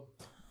Reál ako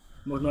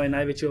možno aj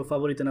najväčšieho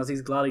favorita na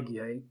zisk La Ligy,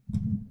 hej?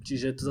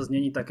 Čiže to zase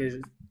není také, že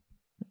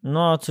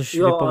no, což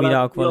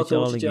vypovídá o kvalitě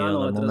La Ligy,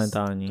 ale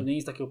momentální. To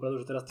není z takého pravdu,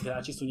 že teraz tí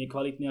hráči sú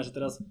nekvalitní a že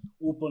teraz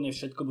úplne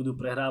všetko budú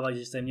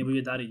prehrávať, že sa im nebude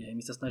dariť. Hej.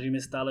 My sa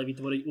snažíme stále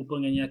vytvoriť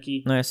úplne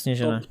nejaký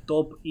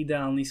top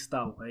ideálny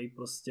stav. Hej.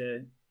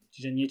 Proste,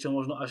 čiže niečo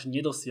možno až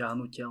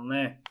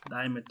nedosiahnuteľné,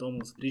 dajme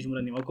tomu s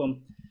prižmúreným okom,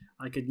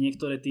 aj keď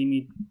niektoré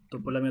týmy to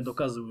podľa mňa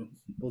dokazujú.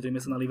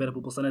 Pozrieme sa na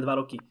Liverpool posledné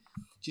 2 roky.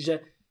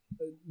 Čiže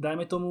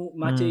dajme tomu,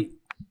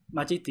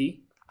 Matej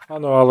ty?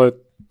 Áno, ale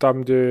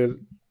tam,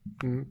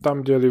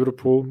 kde je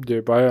Liverpool,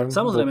 kde je Bayern.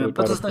 Samozrejme,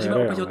 preto sa snažíme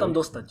opäť ho tam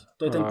dostať.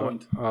 To je ten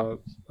point.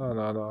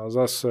 Áno, a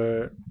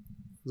zase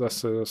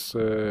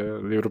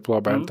Liverpool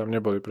a Bayern tam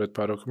neboli pred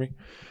pár rokmi.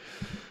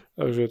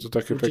 Takže je to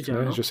také určite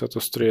pekné, že sa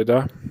to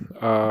strieda.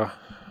 A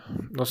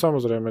no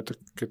samozrejme,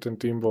 keď ten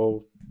tým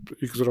bol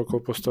x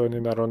rokov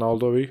postavený na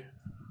Ronaldovi,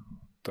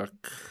 tak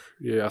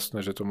je jasné,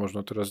 že to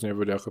možno teraz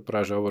nebude, ako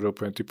Práža hovorí,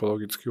 úplne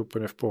typologicky,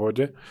 úplne v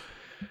pohode.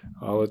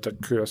 Ale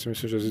tak ja si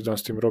myslím, že Zidane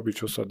s tým robí,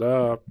 čo sa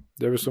dá.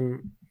 Ja by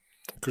som,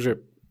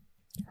 akože,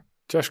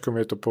 ťažko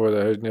mi je to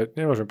povedať.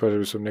 Nemôžem povedať,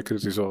 že by som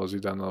nekritizoval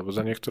Zidane, lebo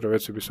za niektoré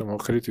veci by som ho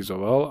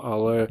kritizoval,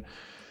 ale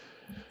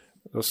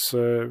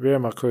zase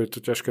viem, ako je to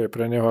ťažké aj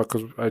pre neho,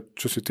 ako aj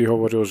čo si ty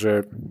hovoril,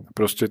 že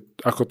proste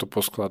ako to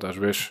poskladáš,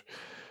 vieš.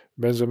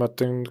 Benzema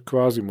ten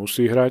kvázi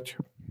musí hrať,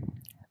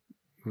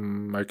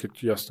 aj keď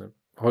jasne,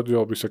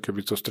 hodilo by sa,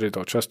 keby to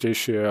striedal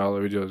častejšie,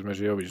 ale videli sme,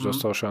 že Jovič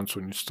dostal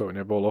šancu, nič z toho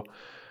nebolo.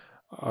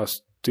 A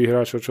z tých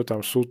hráčov, čo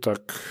tam sú,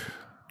 tak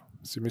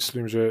si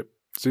myslím, že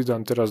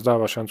Zidane teraz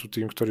dáva šancu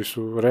tým, ktorí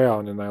sú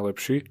reálne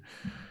najlepší.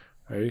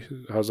 Hej,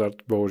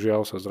 Hazard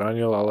bohužiaľ sa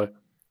zranil, ale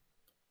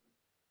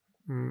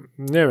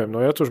neviem, no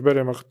ja to už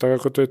beriem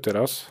tak, ako to je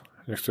teraz.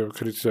 Nechcem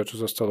kritizovať, čo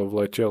sa stalo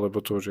v lete, lebo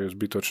to už je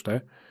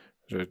zbytočné,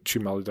 že či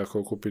mali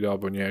takého kúpiť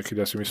alebo nie,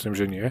 keď ja si myslím,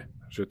 že nie,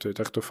 že to je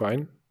takto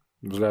fajn,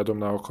 vzhľadom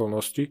na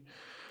okolnosti,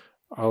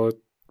 ale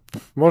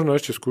možno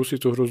ešte skúsiť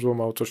tú hru s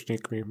dvoma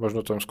útočníkmi,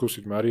 možno tam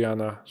skúsiť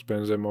Mariana s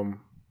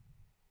Benzemom.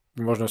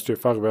 Možnosti je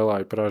fakt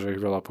veľa, aj Práže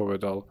ich veľa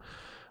povedal.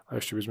 A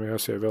ešte by sme ich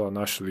asi aj veľa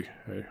našli.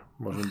 Hej.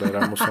 Možno daj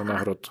Ramosa na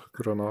hrot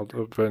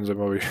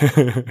Benzemovi.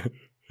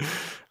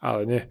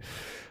 Ale nie.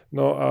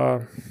 No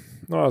a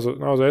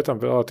naozaj je tam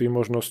veľa tých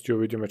možností.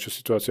 Uvidíme, čo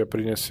situácia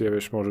prinesie.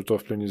 Vieš, môžu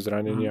to ovplyvniť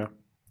zranenia.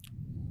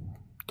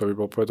 To by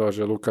bol povedal,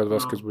 že Lucas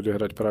Vázquez bude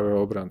hrať pravého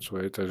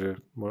obrancu. Hej.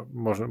 Takže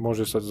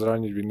môže sa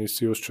zraniť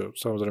Vinicius, čo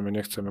samozrejme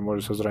nechceme.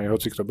 Môže sa zraniť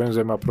hocikto.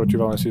 Benzema proti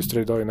Valencii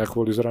striedal inak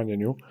kvôli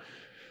zraneniu.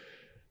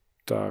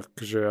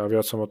 Takže ja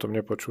viac som o tom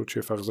nepočul,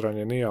 či je fakt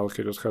zranený, ale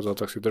keď odchádzal,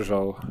 tak si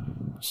držal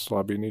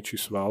slabiny či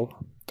sval.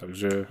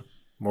 Takže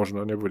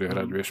možno nebude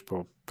hrať, vieš,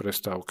 po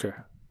prestávke.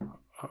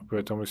 A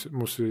preto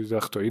musí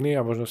ísť kto iný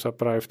a možno sa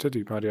práve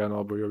vtedy Mariano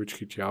alebo Jovič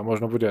chytia. A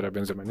možno bude hrať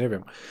Benzema,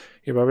 neviem.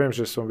 Iba viem,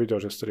 že som videl,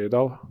 že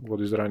striedal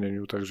kvôli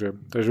zraneniu, takže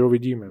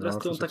uvidíme.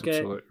 Teraz to také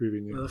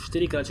 4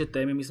 kratšie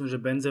témy, myslím, že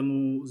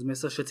Benzemu sme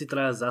sa všetci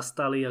traja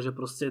zastali a že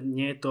proste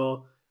nie je to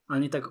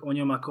ani tak o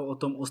ňom, ako o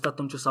tom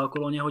ostatnom, čo sa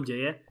okolo neho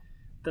deje.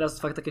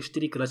 Teraz fakt také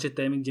 4 kratšie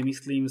témy, kde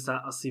myslím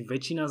sa asi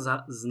väčšina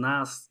z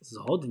nás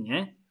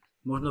zhodne.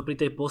 Možno pri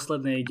tej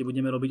poslednej, kde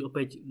budeme robiť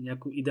opäť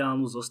nejakú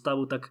ideálnu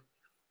zostavu, tak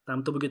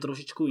tam to bude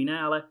trošičku iné,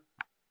 ale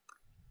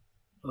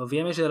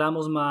vieme, že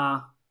Ramos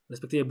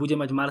respektíve bude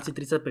mať v marci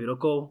 35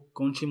 rokov,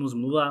 končí mu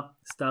zmluva,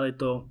 stále je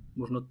to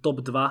možno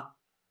top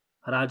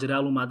 2 hráč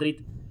Realu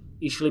Madrid.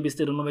 Išli by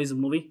ste do novej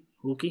zmluvy,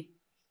 Luky?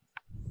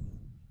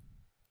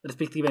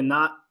 Respektíve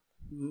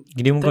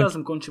teraz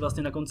mu končí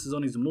vlastne na konci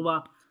sezóny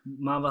zmluva,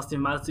 má vlastne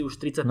v marci už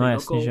 35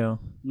 rokov. Že jo.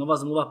 Nová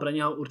zmluva pre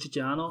neho určite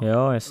áno.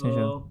 Jo, jasne,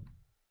 že jo.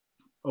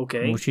 OK.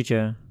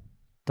 Určitě.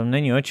 Tam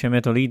není o čem,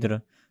 je to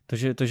lídr.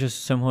 To, že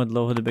jsem ho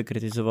dlouhodobě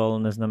kritizoval,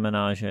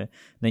 neznamená, že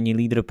není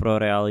lídr pro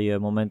Real, je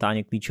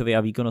momentálně klíčový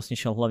a výkonnostně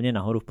šel hlavně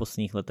nahoru v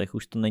posledních letech.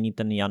 Už to není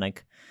ten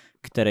Janek,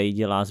 který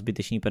dělá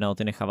zbytečný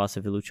penalty, nechává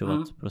se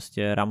vylučovat.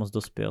 Prostě Ramos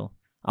dospěl.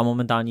 A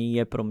momentálně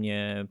je pro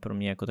mě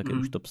jako taky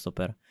už top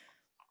stoper.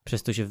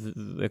 Přestože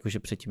jakože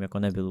předtím jako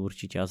nebyl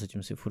určitě, já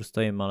zatím si furt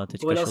stojím, ale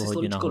teďka šel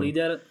hodně nahoru.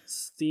 Líder,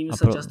 s tým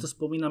sa často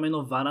spomína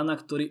meno Varana,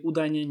 ktorý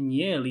údajne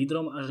nie je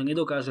lídrom a že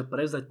nedokáže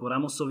prevzať po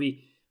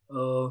Ramosovi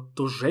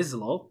to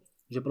žezlo,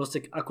 že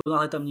proste ako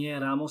náhle tam nie je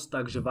Ramos,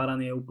 takže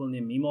Varan je úplne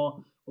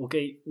mimo.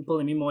 OK,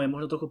 úplne mimo je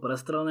možno trochu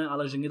prestrelené,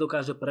 ale že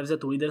nedokáže prevziať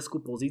tú líderskú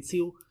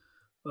pozíciu.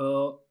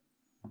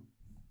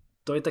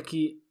 To je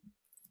taký...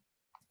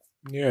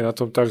 Nie je na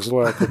tom tak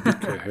zle ako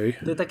Piqué, hej.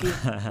 To je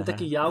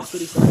taký jav,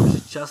 ktorý sa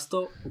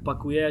často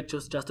opakuje,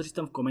 čo často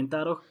čítam v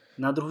komentároch.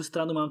 Na druhú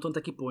stranu mám tam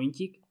taký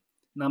pointík.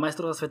 Na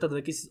majstrovstvá sveta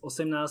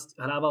 2018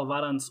 hrával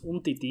Varane s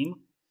Umtitým.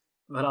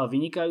 Hral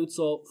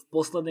vynikajúco, v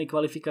poslednej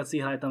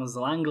kvalifikácii hraje tam s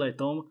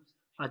Langletom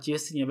a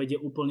tiež si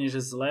nevedie úplne, že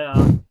zle a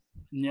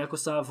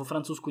nejako sa vo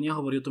Francúzsku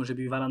nehovorí o tom, že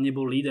by Varane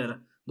nebol líder.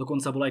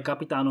 Dokonca bol aj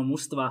kapitánom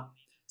mužstva.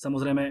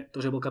 Samozrejme,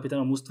 to, že bol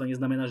kapitánom mužstva,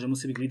 neznamená, že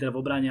musí byť líder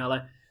v obrane,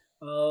 ale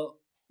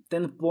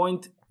ten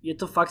point, je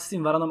to fakt s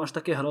tým Varanom až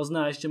také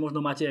hrozné a ešte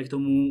možno máte aj k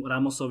tomu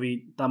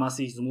Ramosovi, tam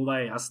asi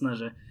zmluva je jasná,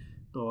 že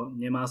to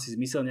nemá asi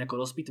zmysel nejako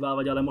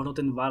rozpitvávať, ale možno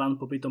ten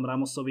Varan popri tom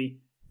Ramosovi.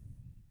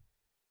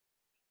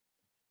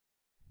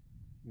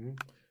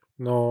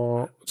 No,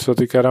 čo sa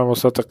týka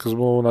Ramosa, tak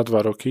zmluvu na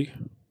 2 roky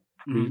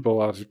by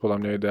bola asi podľa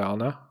mňa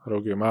ideálna.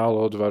 Rok je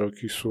málo, 2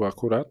 roky sú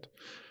akurát.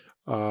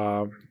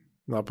 A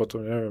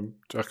potom neviem,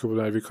 ako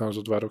bude aj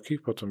vykonať za 2 roky,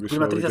 potom by sa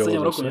uvidelo zase.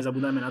 37 rokov,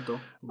 nezabúdajme na to.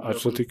 A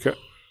čo týka...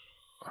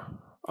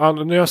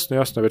 Áno, jasne,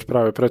 veď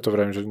práve preto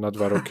vrajím, že na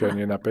 2 roky a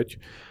nie na 5.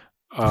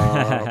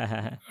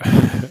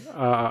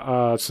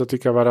 A čo sa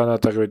týka Varana,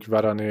 tak veď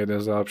Varan je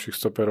jeden z najlepších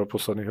stoperov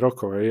posledných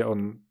rokov. Hej.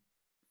 On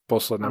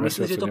posledné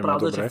mesiace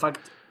nemá dobre. Že fakt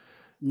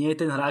nie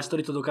je ten hráč,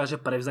 ktorý to dokáže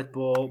prevzať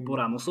po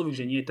Ramosovi,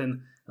 že nie je ten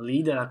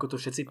líder, ako to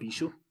všetci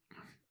píšu?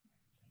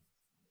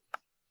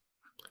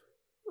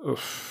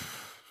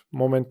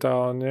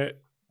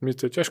 Momentálne mi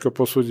to je ťažko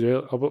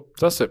posúdiť, alebo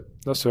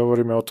zase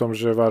hovoríme o tom,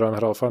 že Varane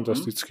hral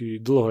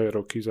fantasticky dlhé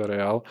roky za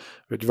Real,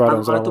 veď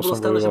Varane s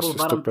Ramosom boli vlastne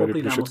stoperi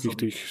pri všetkých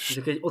tých...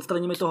 Že keď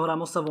odstraníme toho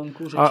Ramosa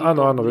vonku, že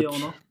áno, veď...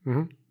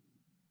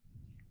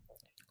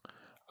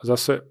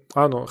 Zase,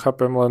 áno,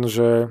 chápem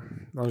lenže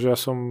ja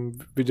som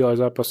videl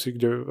aj zápasy,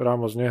 kde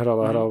Ramos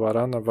nehral a hral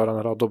Varane a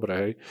Varane hral dobre,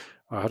 hej.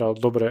 A hral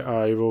dobre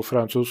aj vo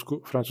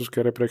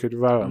francúzskej repre, keď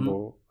Varane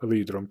bol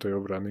lídrom tej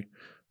obrany.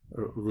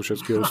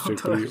 Všetkého ste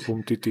pri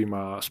Umtitim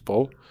a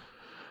spol.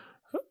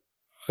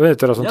 Nie,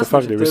 teraz som to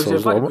fakt nevysel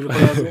zlom.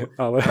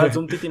 Ale s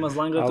Umtitim a s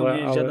Langletom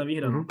nie je žiadna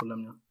výhra, podľa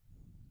mňa.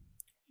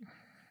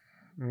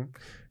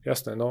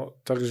 Jasné, no,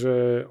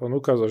 takže on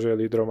ukázal, že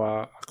je lídrom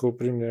a ako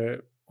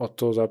úprimne od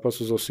toho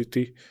zápasu zo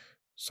City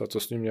sa to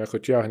s ním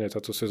nejako tiahne.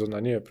 Táto sezóna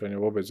nie je pre ňu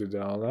vôbec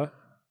ideálna.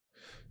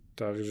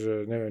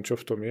 Takže neviem, čo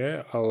v tom je,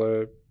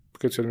 ale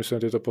keď si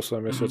odmyslím tieto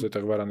posledné mesiace,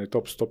 tak Varane je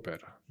top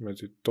stoper.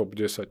 Medzi top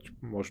 10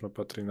 možno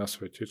patrí na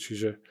svete.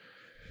 Čiže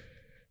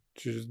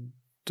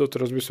to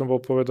teraz by som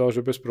bol povedal, že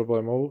bez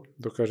problémov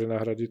dokáže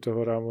nahradiť toho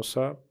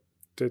Ramosa.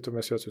 Tieto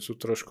mesiace sú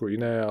trošku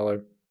iné,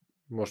 ale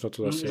možno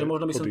to zase že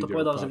možno by som to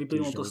povedal, že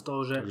vyplynulo to z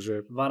toho, že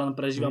Varane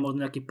prežíva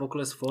možno nejaký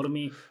pokles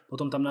formy,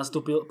 potom tam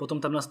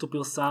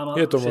nastúpil sám a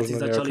je to všetci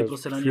začali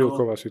proste na neho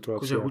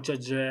akože hučať,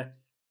 že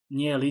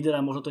nie je líder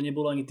a možno to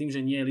nebolo ani tým,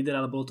 že nie je líder,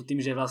 ale bolo to tým,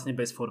 že je vlastne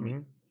bez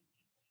formy.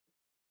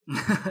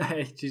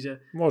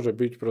 Čiže... Môže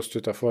byť,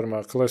 proste tá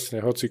forma klesne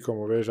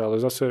hocikomu, vieš, ale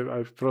zase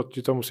aj proti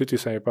tomu City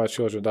sa mi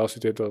páčilo, že dal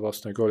si tieto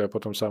vlastné góly a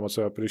potom sám od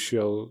seba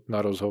prišiel na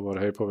rozhovor,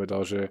 hej,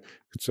 povedal, že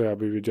chce,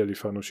 aby videli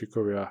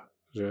fanúšikovia,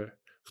 že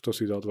kto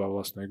si dal 2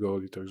 vlastné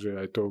góly, takže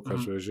aj to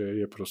ukazuje, že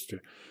je proste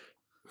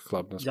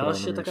chlap na správnom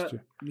mieste. Ďalšia taká,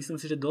 myslím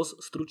si, že dosť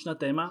stručná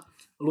téma.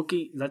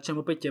 Luky,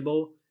 začnem opäť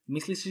tebou.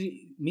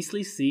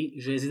 Myslíš si,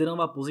 že je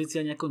Zidanová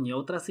pozícia nejako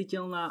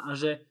neotrasiteľná a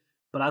že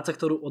práca,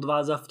 ktorú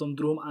odvádza v tom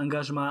druhom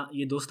angažmá,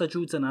 je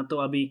dostačujúca na to,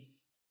 aby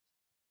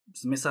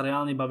sme sa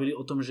reálne bavili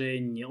o tom, že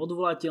je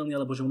neodvolateľný,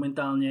 alebo že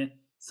momentálne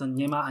sa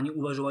nemá ani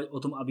uvažovať o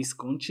tom, aby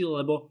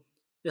skončil, lebo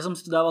ja som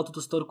si tu dával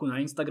túto storku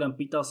na Instagram,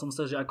 pýtal som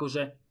sa, že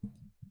akože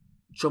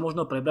čo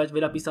možno prebrať,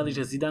 veľa písali,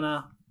 že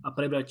Zidana a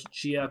prebrať,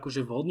 či je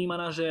akože vhodný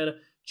manažér,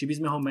 či by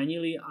sme ho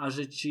menili a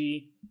že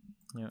či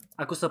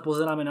ako sa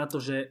pozeráme na to,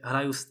 že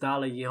hrajú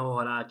stále jeho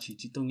hráči.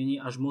 Či to nie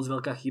je až moc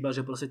veľká chyba,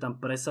 že proste tam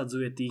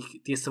presadzuje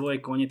tie svoje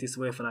kone, tie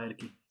svoje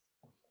frajerky.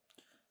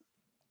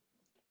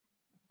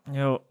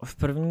 Jo, v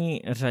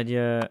první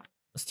řadě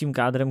s tím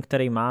kádrem,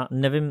 který má,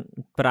 nevím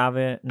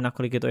právě,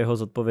 nakolik je to jeho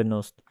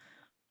zodpovědnost,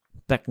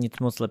 tak nic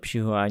moc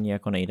lepšího ani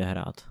jako nejde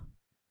hrát.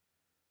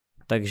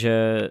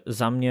 Takže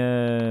za mě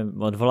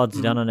odvolat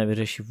Zidana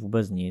nevyřeší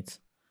vůbec nic.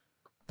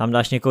 Tam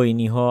dáš někoho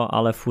jinýho,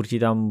 ale furt ti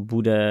tam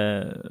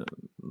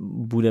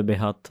bude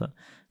běhat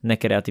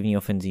nekreativní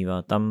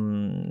ofenzíva.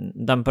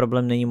 Tam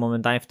problém není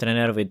momentálně v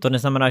trenérovi. To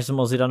neznamená, že jsem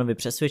o Zidanovi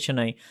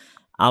přesvědčený,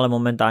 ale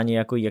momentálně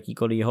jako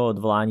jakýkoliv jeho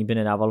odvolání by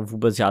nedával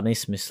vůbec žádný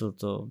smysl.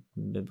 To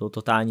by byl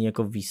totální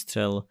jako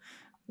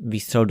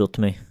výstřel do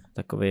tmy.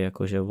 Takový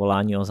jakože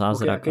volání o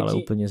zázrak, ale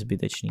úplně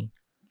zbytečný.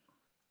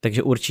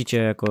 Takže určitě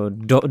jako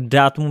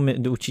dát mu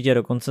určitě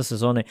do konce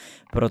sezóny,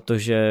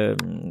 protože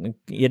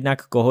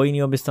jednak koho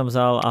jinýho bys tam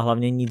vzal a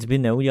hlavně nic by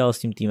neudělal s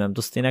tím týmem.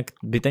 To stejně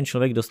by ten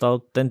člověk dostal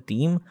ten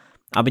tým,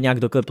 aby nějak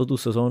doklepl tu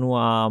sezónu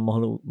a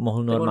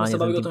mohl normálně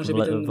ten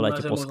tým v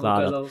létě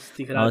poskládat. Z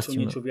tých hráčov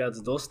niečo viac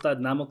dostať,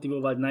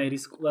 namotivovať na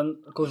ihrisku,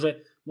 len akože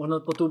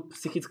možno po tú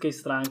psychickej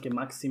stránke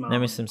maximálne.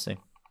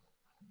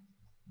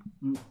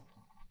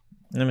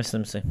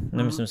 Nemyslím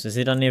si.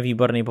 Zidane je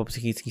výborný po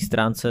psychické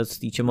stránce, co se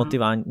týče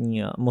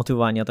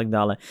motivování a tak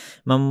dále.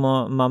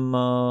 Mám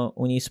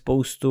u něj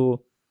spoustu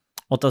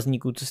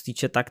otazníků, co se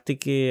týče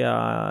taktiky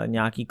a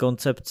nějaký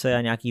koncepce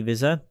a nějaký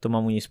vize. To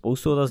mám u něj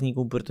spoustu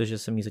otazníků, protože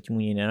jsem ji zatím u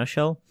něj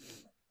nenašel.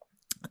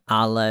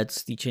 Ale co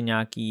se týče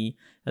nějaký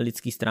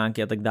lidský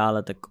stránky a tak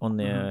dále, tak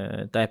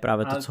to je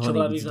právě to, co ho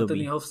nejvíc dobí. A čo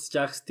ten jeho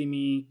vzťah s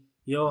tými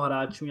jeho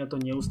hráčmi a to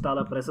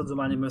neustále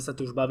presadzovanie, my sa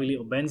tu už bavili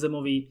o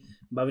Benzemovi,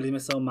 bavili sme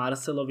sa o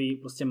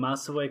Marcelovi, proste má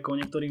svoje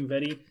kone, ktorým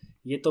verí.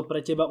 Je to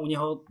pre teba u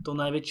neho to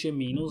najväčšie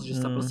mínus, že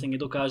sa proste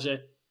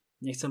nedokáže,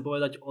 nechcem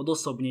povedať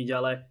odosobniť,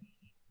 ale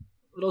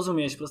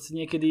rozumieš, proste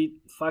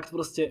niekedy fakt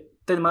proste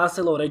ten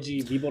Marcelo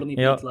Reggie, výborný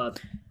príklad,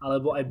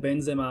 alebo aj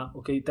Benzema,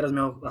 teraz sme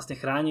ho vlastne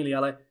chránili,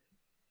 ale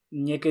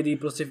niekedy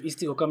proste v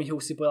istých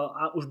okamihoch si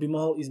povedal, už by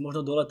mohol ísť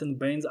možno dole ten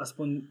Benz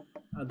aspoň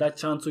a dať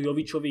šancu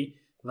Jovičovi.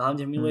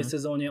 Hlavne v minulej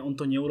sezóne on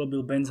to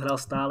neurobil, Benz hral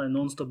stále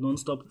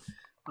non-stop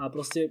a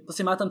proste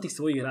má tam tých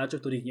svojich hráčov,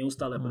 ktorých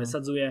neustále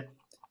presadzuje.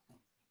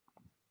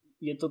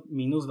 Je to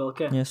mínus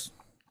veľké? Yes.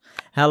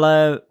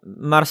 Hele,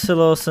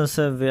 Marcelo jsem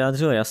se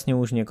vyjádřil jasně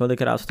už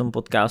několikrát v tom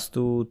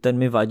podcastu, ten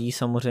mi vadí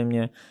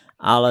samozřejmě,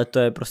 ale to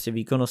je prostě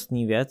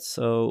výkonnostní věc,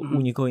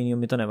 u nikoho jiného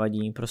mi to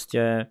nevadí,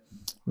 prostě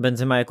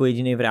Benzema jako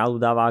jediný v Reálu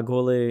dává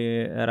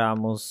góly,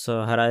 Ramos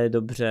hraje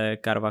dobře,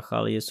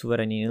 Carvajal je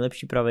suverénní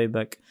nejlepší pravý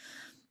back.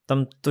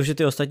 Tam to, že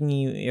ty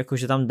ostatní,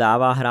 jakože tam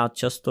dává hrát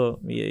často,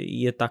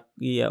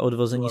 je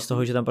odvození z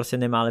toho, že tam prostě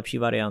nemá lepší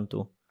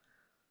variantu.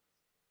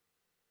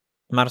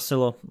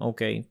 Marcelo,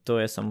 OK, to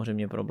je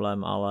samozřejmě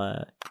problém,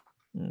 ale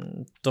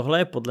tohle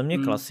je podle mě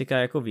klasika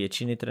jako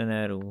většiny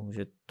trenérů,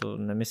 že to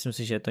nemyslím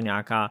si, že je to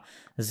nějaká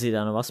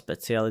Zidanova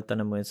specialita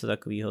nebo něco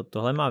takového.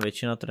 Tohle má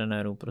většina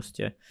trenérů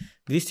prostě.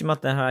 Když s těma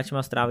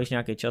hráčima strávíš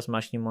nějaký čas,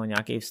 máš s ním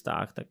nějaký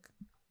vztah, tak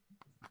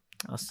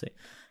asi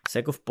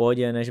jako v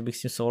pohodě, ne, že bych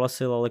s tím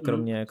souhlasil, ale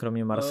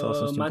kromě Marcela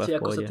som s tím Matej, v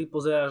pohode. ako sa ty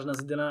pozeráš na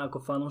Zidana ako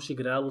fanúšik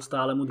Realu,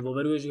 stále mu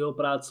dôveruješ jeho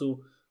prácu,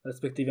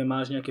 respektíve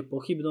máš nejaké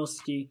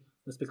pochybnosti,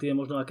 respektíve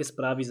možno aké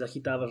správy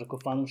zachytávaš ako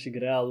fanúšik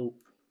Realu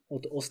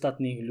od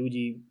ostatných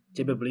ľudí,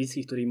 tebe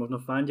blízkych, ktorí možno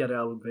fandia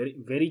Realu.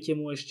 Veríte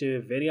mu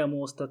ešte, veria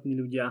mu ostatní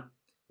ľudia,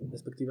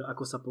 respektíve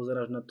ako sa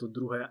pozeráš na to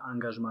druhé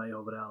angažmá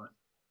jeho v Reále?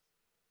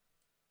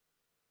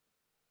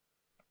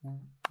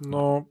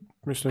 No,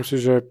 myslím si,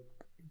 že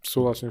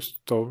súhlasím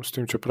s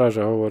tým, čo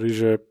Práža hovorí,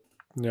 že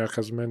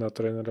nejaká zmena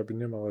trénera by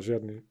nemala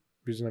žiadny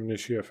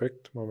významnejší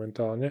efekt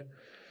momentálne.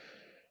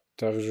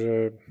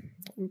 Takže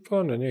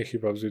podľa mňa nie je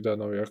chyba v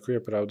Zidanovi. Ako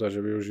je pravda, že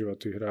využíva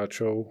tých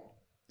hráčov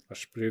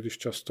až príliš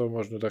často,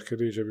 možno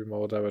takedy, že by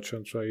mohol dávať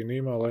šancu aj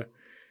iným, ale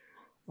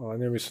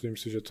nemyslím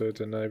si, že to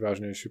je ten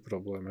najvážnejší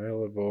problém,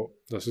 lebo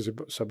zase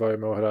sa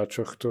bavíme o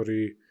hráčoch,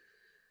 ktorí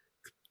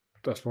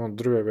aspoň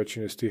druhej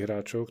väčšine z tých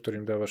hráčov,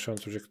 ktorým dáva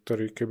šancu, že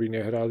ktorí keby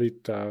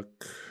nehrali, tak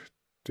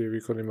tie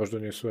výkony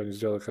možno nie sú ani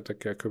zďaleka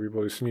také, ako by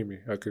boli s nimi,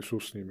 aké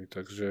sú s nimi,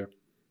 takže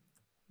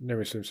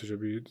nemyslím si, že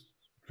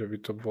by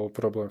to bol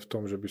problém v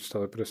tom, že by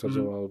stále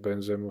presadzoval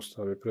Benzemu,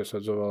 stále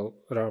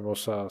presadzoval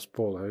Ramosa a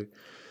spol, hej.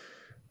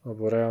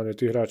 Lebo reálne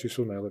tí hráči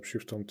sú najlepší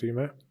v tom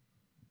týme,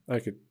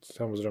 aj keď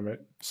samozrejme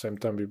sem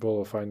tam by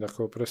bolo fajn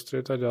ako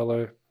prestrietať,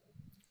 ale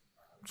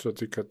čo sa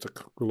týka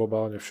tak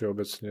globálne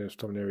všeobecne v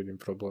tom nevidím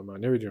problém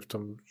a nevidím v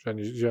tom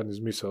žiadny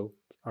zmysel,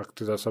 ak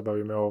teda sa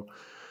bavíme o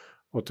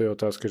tej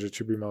otázke, že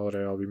či by mal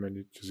Real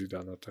vymeniť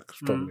Zidana, tak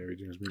v tom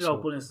nevidím zmysel. Ja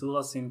úplne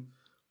súhlasím.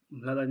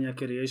 Hľadať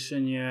nejaké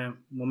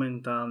riešenie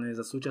momentálne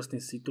za súčasnej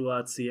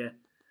situácie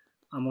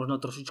a možno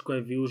trošičku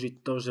aj využiť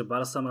to, že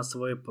Barca má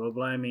svoje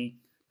problémy,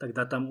 tak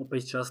dá tam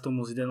opäť čas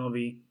tomu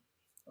Zidanovi,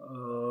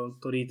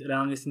 ktorý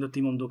reálne s týmto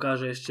týmom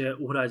dokáže ešte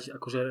uhrať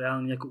akože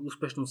reálne nejakú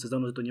úspešnú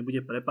sezónu, že to nebude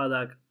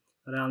prepadák.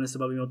 Reálne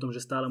sa bavíme o tom, že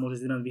stále môže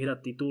Zidane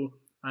vyhrať titul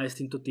aj s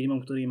týmto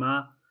týmom, ktorý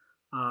má,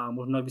 a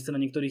možno ak by sa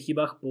na niektorých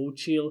chybách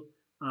poučil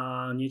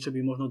a niečo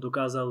by možno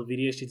dokázal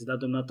vyriešiť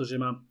vzhľadom na to, že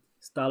má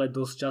stále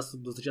dosť času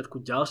do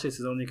začiatku ďalšej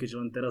sezóny, keďže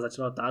len teraz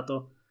začala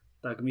táto,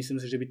 tak myslím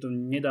si, že by to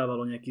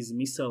nedávalo nejaký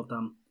zmysel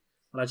tam.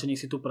 Radšej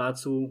nech si tú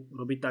prácu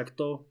robí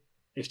takto,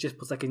 ešte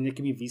v podstate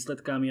nejakými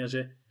výsledkami, a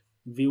že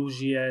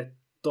využije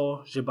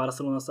to, že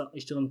Barcelona sa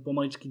ešte len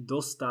pomaličky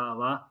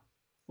dostáva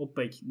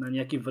opäť na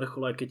nejaký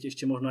vrchol, aj keď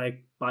ešte možno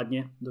aj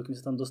padne, dokým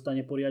sa tam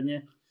dostane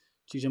poriadne.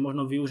 Čiže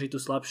možno využiť tú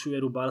slabšiu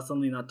éru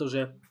Barcelony na to,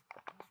 že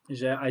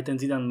aj ten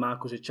Zidane má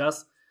akože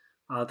čas,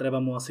 ale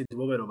treba mu asi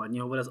dôverovať.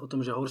 Nehovoriac o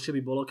tom, že horšie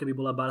by bolo, keby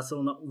bola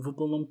Barcelona v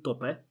úplnom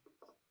tope,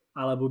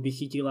 alebo by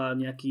chytila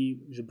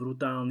nejaký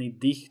brutálny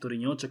dých,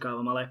 ktorý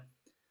neočakávam, ale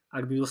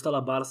ak by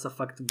dostala Barca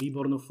fakt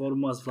výbornú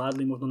formu a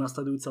zvládli možno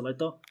nasledujúce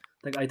leto,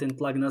 tak aj ten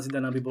tlak na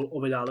Zidana by bol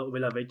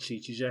oveľa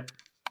väčší. Čiže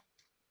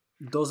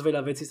dosť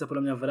veľa vecí sa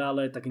podľa mňa v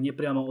Reále tak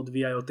nepriamo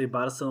odvíjajú od tej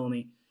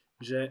Barcelony,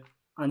 že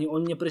ani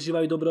oni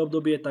neprežívajú dobré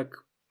obdobie,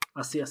 tak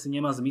asi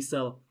nemá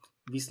zmysel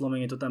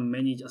vyslovene to tam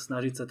meniť a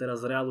snažiť sa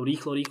teraz Reálu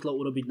rýchlo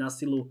urobiť na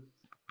silu,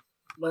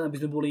 len aby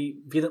sme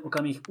boli v jeden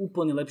okamih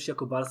úplne lepší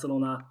ako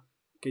Barcelona,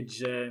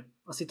 keďže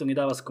asi to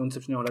nedáva z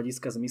koncepčného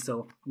hľadiska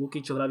zmysel.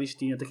 Luky, čo vravíš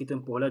ty, na taký ten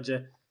pohľad,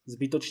 že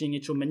zbytočne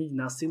niečo meniť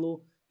na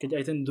silu, keď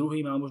aj ten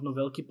druhý má možno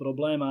veľký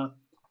problém, a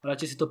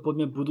radšej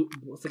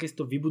si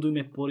to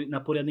vybudujme na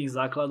poriadnych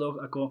základoch,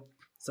 ako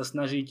sa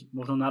snažiť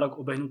možno na rok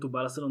obehnúť tú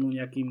Barcelonu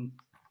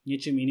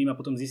niečím iným a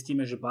potom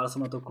zistíme, že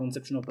Barcelona tou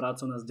koncepčnou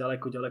prácou nás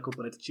ďaleko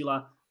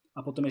predčila, a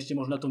potom ešte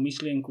možno na tú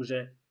myšlienku,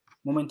 že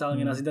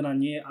momentálne na Zidana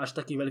nie je až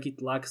taký veľký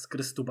tlak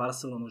skrz tú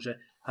Barcelonu,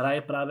 že hraje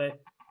práve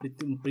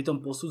pri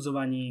tom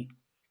posudzovaní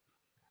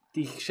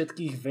tých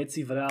všetkých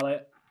vecí v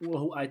Reále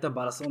úlohu aj tá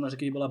Barcelona, že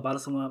keby bola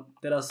Barcelona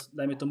teraz,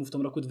 dajme tomu v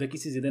tom roku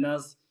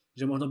 2011,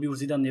 že možno by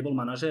už Zidane nebol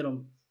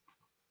manažérom?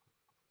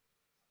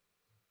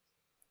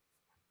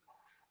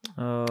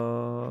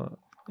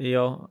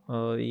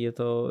 Je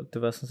to,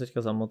 já jsem se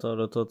teďka zamotal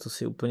do toho, co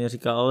si úplně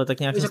říkal, ale tak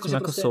nějak s tím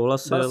jako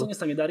souhlasil. Barceloně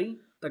sa nedarí,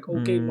 tak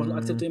OK, možno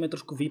akceptujeme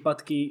trošku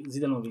výpadky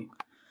Zidanovi.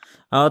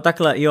 Ale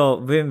takhle,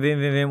 jo,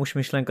 vím už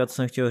myšlenka, co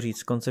jsem chtěl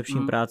říct.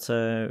 Koncepční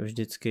práce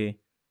vždycky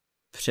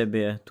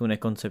přebije tu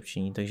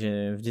nekoncepční,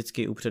 takže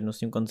vždycky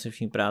upřednostním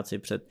koncepční práci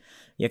před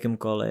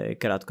jakýmkoliv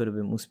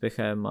krátkodobým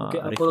úspěchem a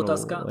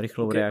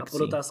rychlou reakcí.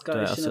 To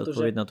je asi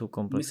odpověď na tú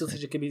komplexní. Myslím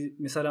si, že keby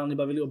sme sa reálne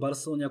bavili o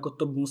Barcelone ako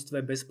top mústve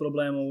bez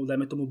problémov,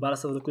 dajme tomu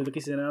Barca v roku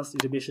 2011,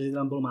 že by ešte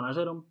Zidane bol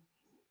manažerom?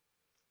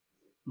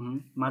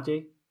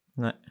 Matej?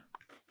 Ne.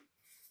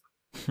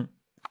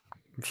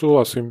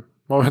 Súhlasím.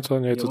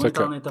 Momentálne je to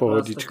taká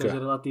pohodička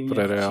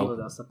pre Real.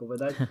 Dá sa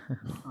povedať.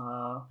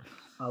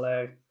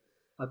 Ale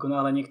ako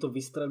náhle niekto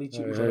vystrelí, či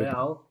už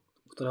Real,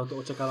 ktorého to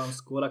očakávam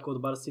skôr ako od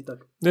Barcy,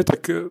 tak... Nie,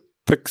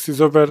 tak si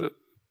zober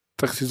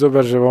tak si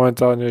zober, že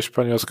momentálne je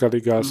španielská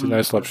liga asi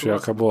najslabšia,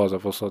 aká bola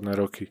za posledné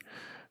roky.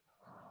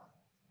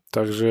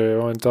 Takže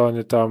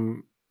momentálne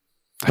tam,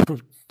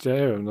 ja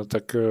neviem, no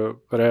tak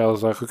Real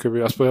ako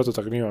keby, aspoň ja to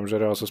tak vnímam,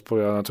 že Real sa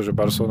spolieha na to, že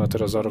Barcelona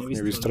teraz za rok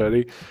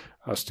nevystrelí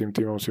a s tým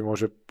týmom si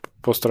môže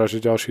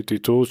postrážiť ďalší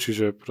titul,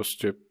 čiže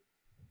proste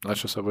na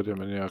čo sa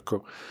budeme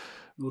nejako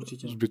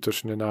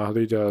zbytočne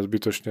náhliť a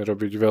zbytočne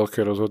robiť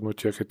veľké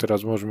rozhodnutia, keď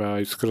teraz môžeme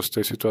aj skrz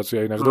tej situácie,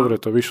 a inak dobre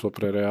to vyšlo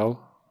pre Real,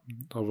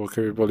 lebo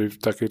keby boli v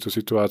takejto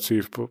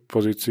situácii v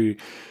pozícii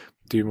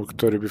týmu,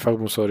 ktorý by fakt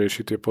musel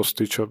riešiť tie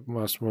posty, čo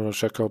nás možno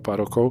čakal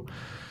pár rokov,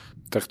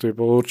 tak to by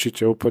bolo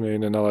určite úplne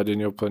iné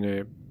naladenie,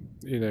 úplne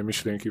iné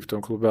myšlienky v tom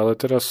klube, ale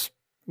teraz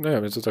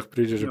neviem, to tak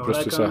príde, že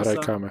proste sa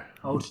hrajkáme.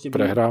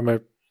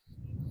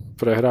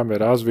 Prehráme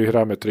raz,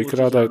 vyhráme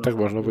 3-krát, aj tak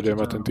možno budeme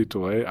mať ten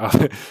titul, hej,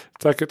 ale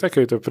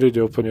také to príde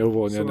úplne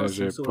uvoľnené,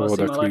 že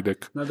pohoda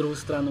klídek. Na druhú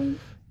stranu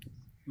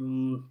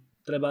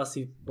treba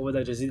si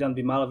povedať, že Zidane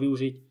by mal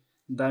využiť,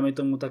 dajme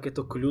tomu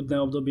takéto kľudné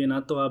obdobie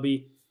na to,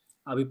 aby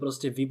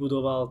proste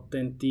vybudoval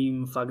ten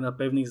tím fakt na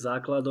pevných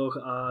základoch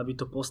a aby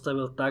to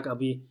postavil tak,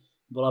 aby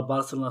bola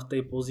Barcelona v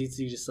tej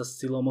pozícii, že sa s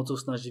silou mocou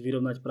snaží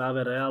vyrovnať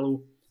práve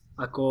Realu,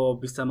 ako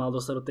by sa mal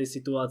dostať do tej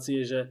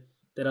situácie, že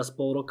teraz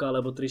pol roka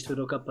alebo 3/4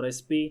 roka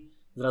prespí,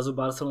 zrazu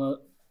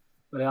Barcelona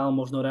Real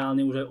možno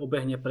reálne už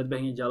aj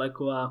predbehne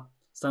ďaleko a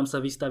sám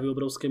sa vystaví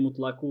obrovskému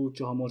tlaku,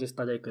 čo ho môže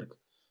stať aj krk.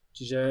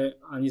 Čiže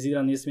ani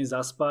Zidane nesmie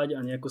zaspať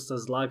a nejako sa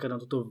zlákať na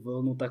túto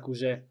vlnu takú,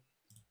 že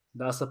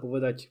dá sa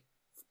povedať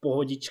v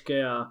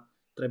pohodičke a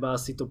treba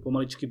si to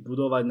pomaličky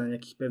budovať na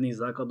nejakých pevných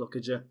základoch,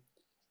 keďže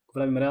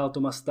pravím, Real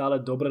to má stále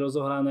dobre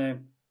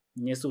rozohrané,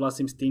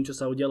 nesúhlasím s tým, čo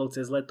sa udialo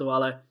cez leto,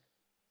 ale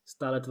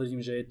stále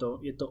tvrdím, že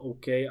je to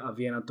OK a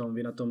vie na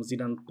tom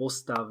Zidane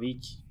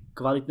postaviť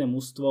kvalitné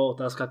mužstvo.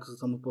 Otázka, ako sa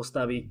tomu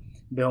postaví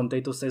behom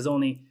tejto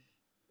sezóny.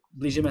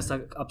 Blížime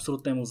sa k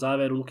absolútnemu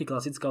záveru. Luky,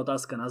 klasická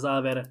otázka na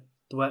záver.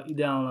 Tvoja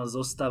ideálna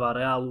zostava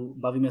Realu.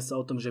 Bavíme sa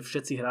o tom, že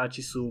všetci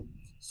hráči sú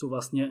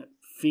vlastne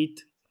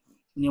fit.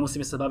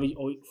 Nemusíme sa baviť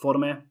o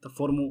forme. Tá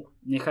formu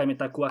nechajme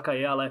takú, aká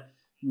je, ale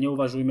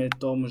neuvažujme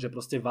tom, že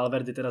proste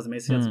Valverde teraz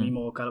mesiac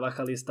mimo,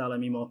 Carvajal je stále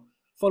mimo.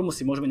 Formu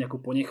si môžeme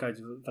nejakú ponechať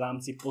v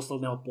rámci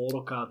posledného pol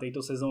roka tejto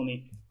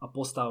sezóny a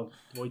postav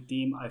tvoj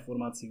tím aj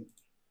formáciu.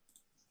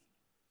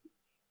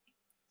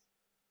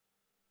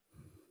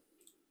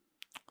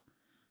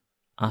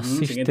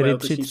 Asi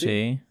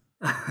 4-3-3.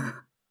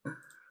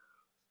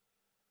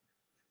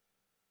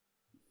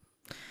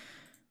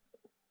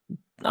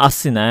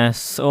 Asi ne,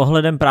 s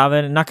ohledem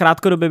právě na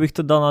krátkodobě bych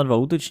to dal na 2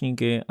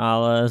 útočníky,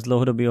 ale z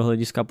dlouhodobého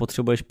hlediska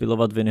potřebuješ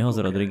pilovat Viniho s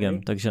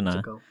Rodriguem, takže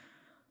ne.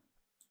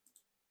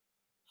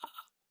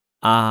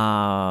 A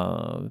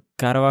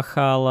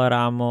Carvajal,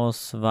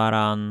 Ramos,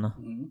 Varane,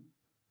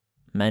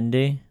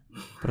 Mendy,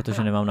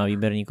 protože nemám na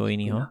výběr nikoho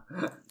jinýho.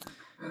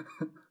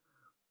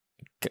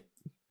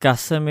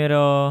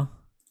 Casemiro,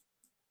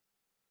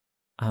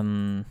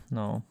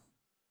 no.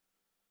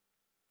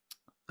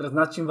 Teraz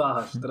nad čím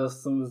váhaš?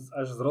 Teraz som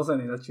až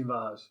zrozený, nad čím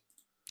váhaš.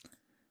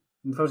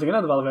 Dúfam, že nie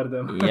nad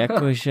Valverdem.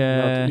 Jakože...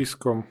 Nad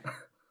Iskom.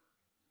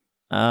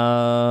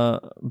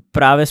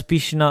 Právě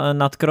spíš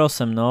nad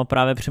Kroosem, no.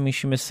 Právě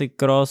přemýšlím, jestli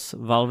Kroos,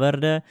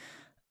 Valverde,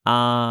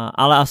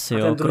 ale asi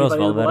jo, Kroos,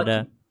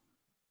 Valverde.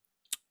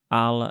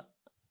 Ale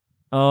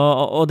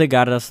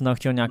Odegaarda jsem tam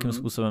chtěl nějakým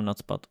způsobem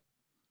nacpat.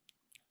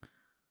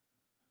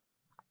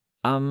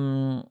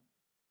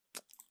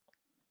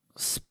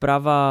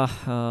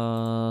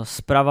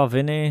 Zprava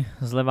Viny,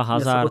 zleva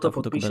Hazard a v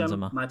útoku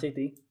Benzema. Matej,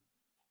 ty?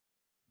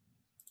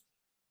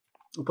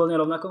 Úplne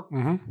rovnako?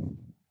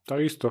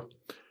 Takisto.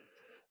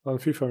 Len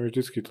FIFA mi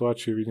vždycky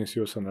tlačí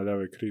Viniciusa na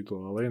ľavé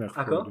krídlo, ale inak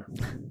v pohode.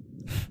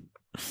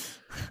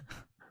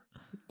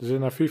 Že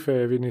na FIFA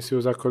je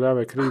Vinicius ako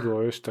ľavé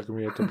krídlo, vieš, tak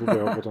mi je to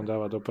blbé ho potom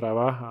dávať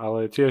doprava,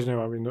 ale tiež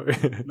nemám inú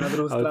Na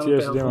druhú stranu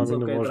jeho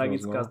koncovka je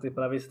tragická z tej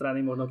pravej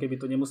strany, možno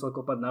keby to nemusel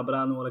kopať na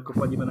bránu, ale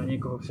kopať iba na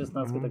niekoho v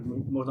 16, tak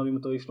možno by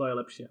mu to išlo aj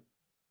lepšie.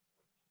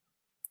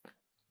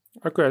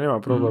 Ako ja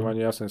nemám problém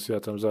ani ja sem si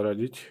tam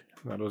zaradiť,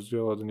 na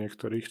rozdiel od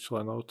niektorých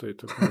členov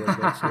tejto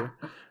konverzácie.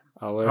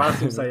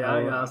 Hlásim sa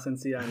ja sem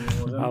si ja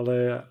nemôžem.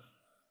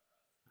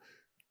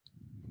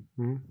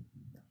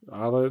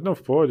 Ale no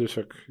v pohode,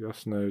 však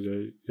jasné,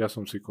 ja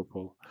som si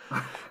kopol.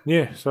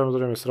 Nie,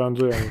 samozrejme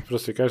srandujem,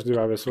 proste každý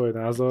máme svoj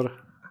názor.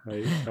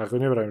 Hej. Ako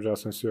nevrajím, že ja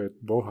som si aj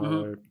boh,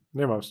 ale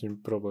nemám s ním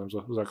problém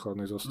v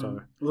základnej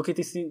zostave. Luky,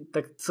 ty si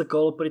tak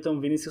cekol pri tom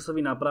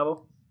Viniciusovi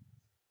napravo?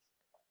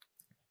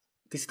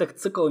 Ty si tak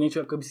cekol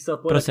niečo, ako by si chcel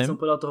povedať, keď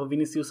som povedal toho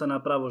Viniciusa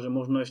napravo, že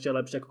možno ešte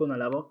lepšie ako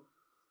naľavo?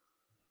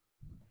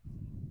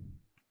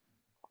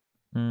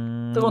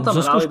 Tak on tam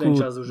hral jeden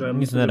čas už.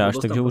 Nic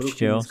nedáš, takže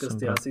určite jo.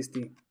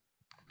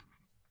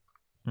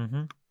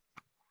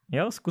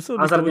 Jo, zkusil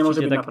bych to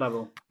určitě, tak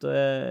napravo.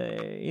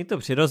 Je to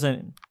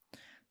přirozený.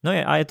 No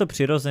je to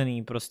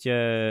přirozený, prostě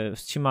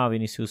s čím má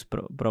Vinicius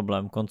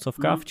problém?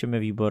 Koncovka, v čem je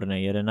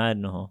výborný, 1 na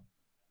 1.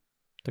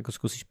 Tak ho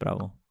zkusíš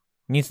pravo.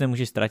 Nic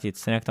nemůžeš ztratit,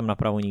 se nějak tam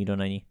napravo nikdo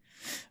není.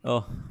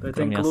 To je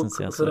ten kluk,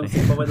 o ktorom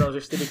si povedal, že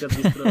 4-krát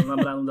vystrelil na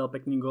bránu, dal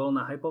pekný gól,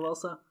 nahypoval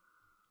sa?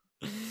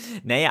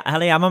 Ne,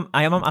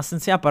 já mám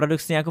Asensia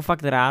paradoxně jako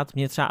fakt rád,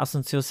 mě třeba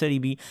Asensio se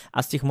líbí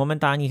a z těch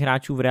momentálních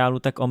hráčů v Reálu,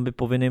 tak on by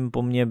povinným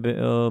po mně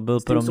byl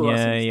pro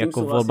mě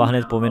jako volba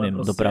hned povinným,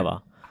 prostě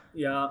doprava.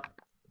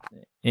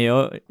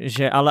 Jo,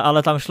 že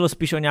ale tam šlo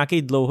spíš o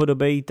nějaký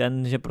dlouhodobý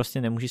ten, že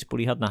prostě nemůžeš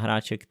spolíhat na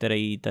hráče,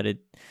 který tady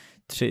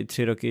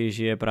 3 roky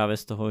žije právě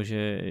z toho,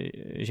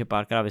 že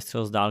párkrát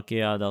vystřelil z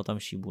dálky a dal tam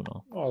šíbu,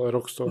 no. Ale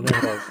rok z toho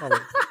nehral.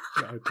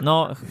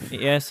 No,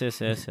 yes.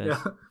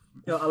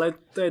 Jo, ale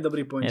to je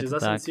dobrý point, že za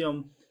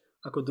Asensiom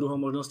ako druhou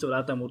možnosťou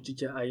rátam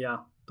určite aj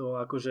ja. To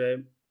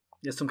akože,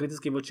 ja som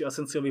kritický voči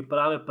Asensiovi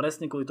práve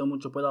presne kvôli tomu,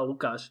 čo povedal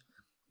Lukáš,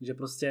 že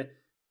proste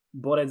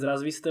borec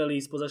raz vystrelí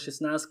spoza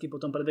 16,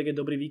 potom predvedie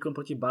dobrý výkon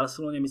proti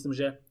Barcelone. Myslím,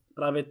 že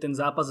práve ten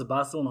zápas s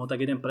Barcelonou ho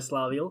tak jeden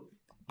preslávil,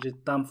 že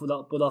tam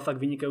podal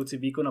fakt vynikajúci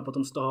výkon a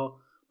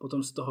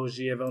potom z toho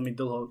žije veľmi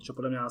dlho, čo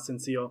podľa mňa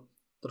Asensio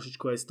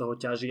trošičku aj z toho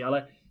ťaží,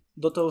 ale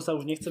do toho sa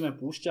už nechceme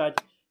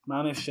púšťať.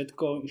 Máme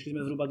všetko, išli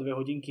sme zhruba 2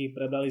 hodinky,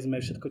 prebrali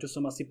sme všetko, čo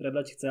som asi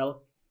prebrať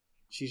chcel.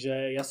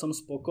 Čiže ja som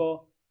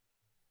spoko.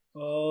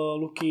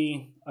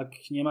 Luky,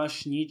 ak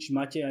nemáš nič,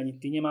 Matej, ani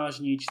ty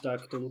nemáš nič,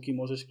 tak to Luky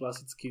môžeš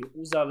klasicky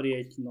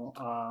uzavrieť. No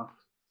a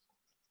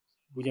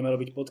budeme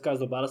robiť podcast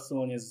o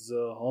Barcelone s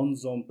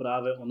Honzom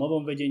práve o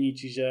novom vedení,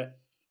 čiže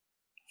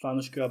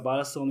fanúšikovia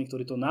Barcelony,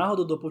 ktorí to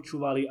náhodou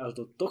dopočúvali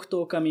až do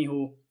tohto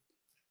okamihu,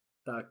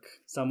 tak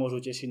sa môžu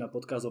tešiť na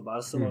podcast o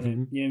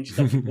Barcelone. Neviem, či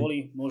tam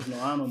boli,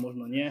 možno áno,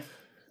 možno nie.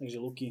 Takže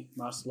Luky,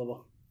 máš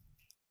slovo.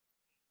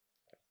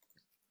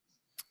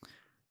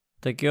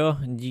 Tak jo,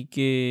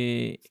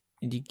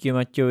 díky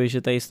Maťovi,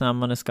 že tady s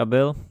náma dneska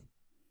byl.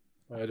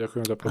 A já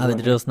děkuji za pozvání. A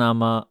vydržel s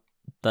náma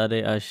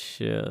tady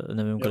až,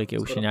 nevím kolik je,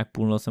 už je nějak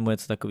půlnoc nebo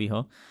něco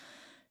takového.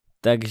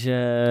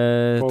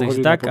 Takže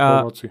tak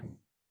a...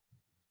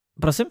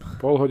 Prosím?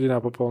 Pol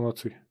hodina po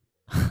polnoci.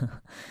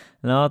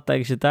 No,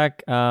 takže tak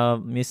a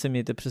my se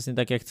mějte přesně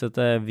tak, jak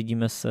chcete.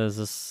 Vidíme se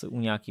zase u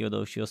nějakého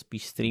dalšího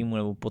spíš streamu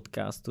nebo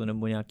podcastu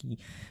nebo nějaký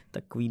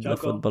takovýhle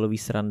fotbalový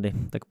srandy.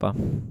 Tak pa.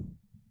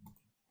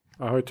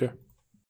 Ahojte.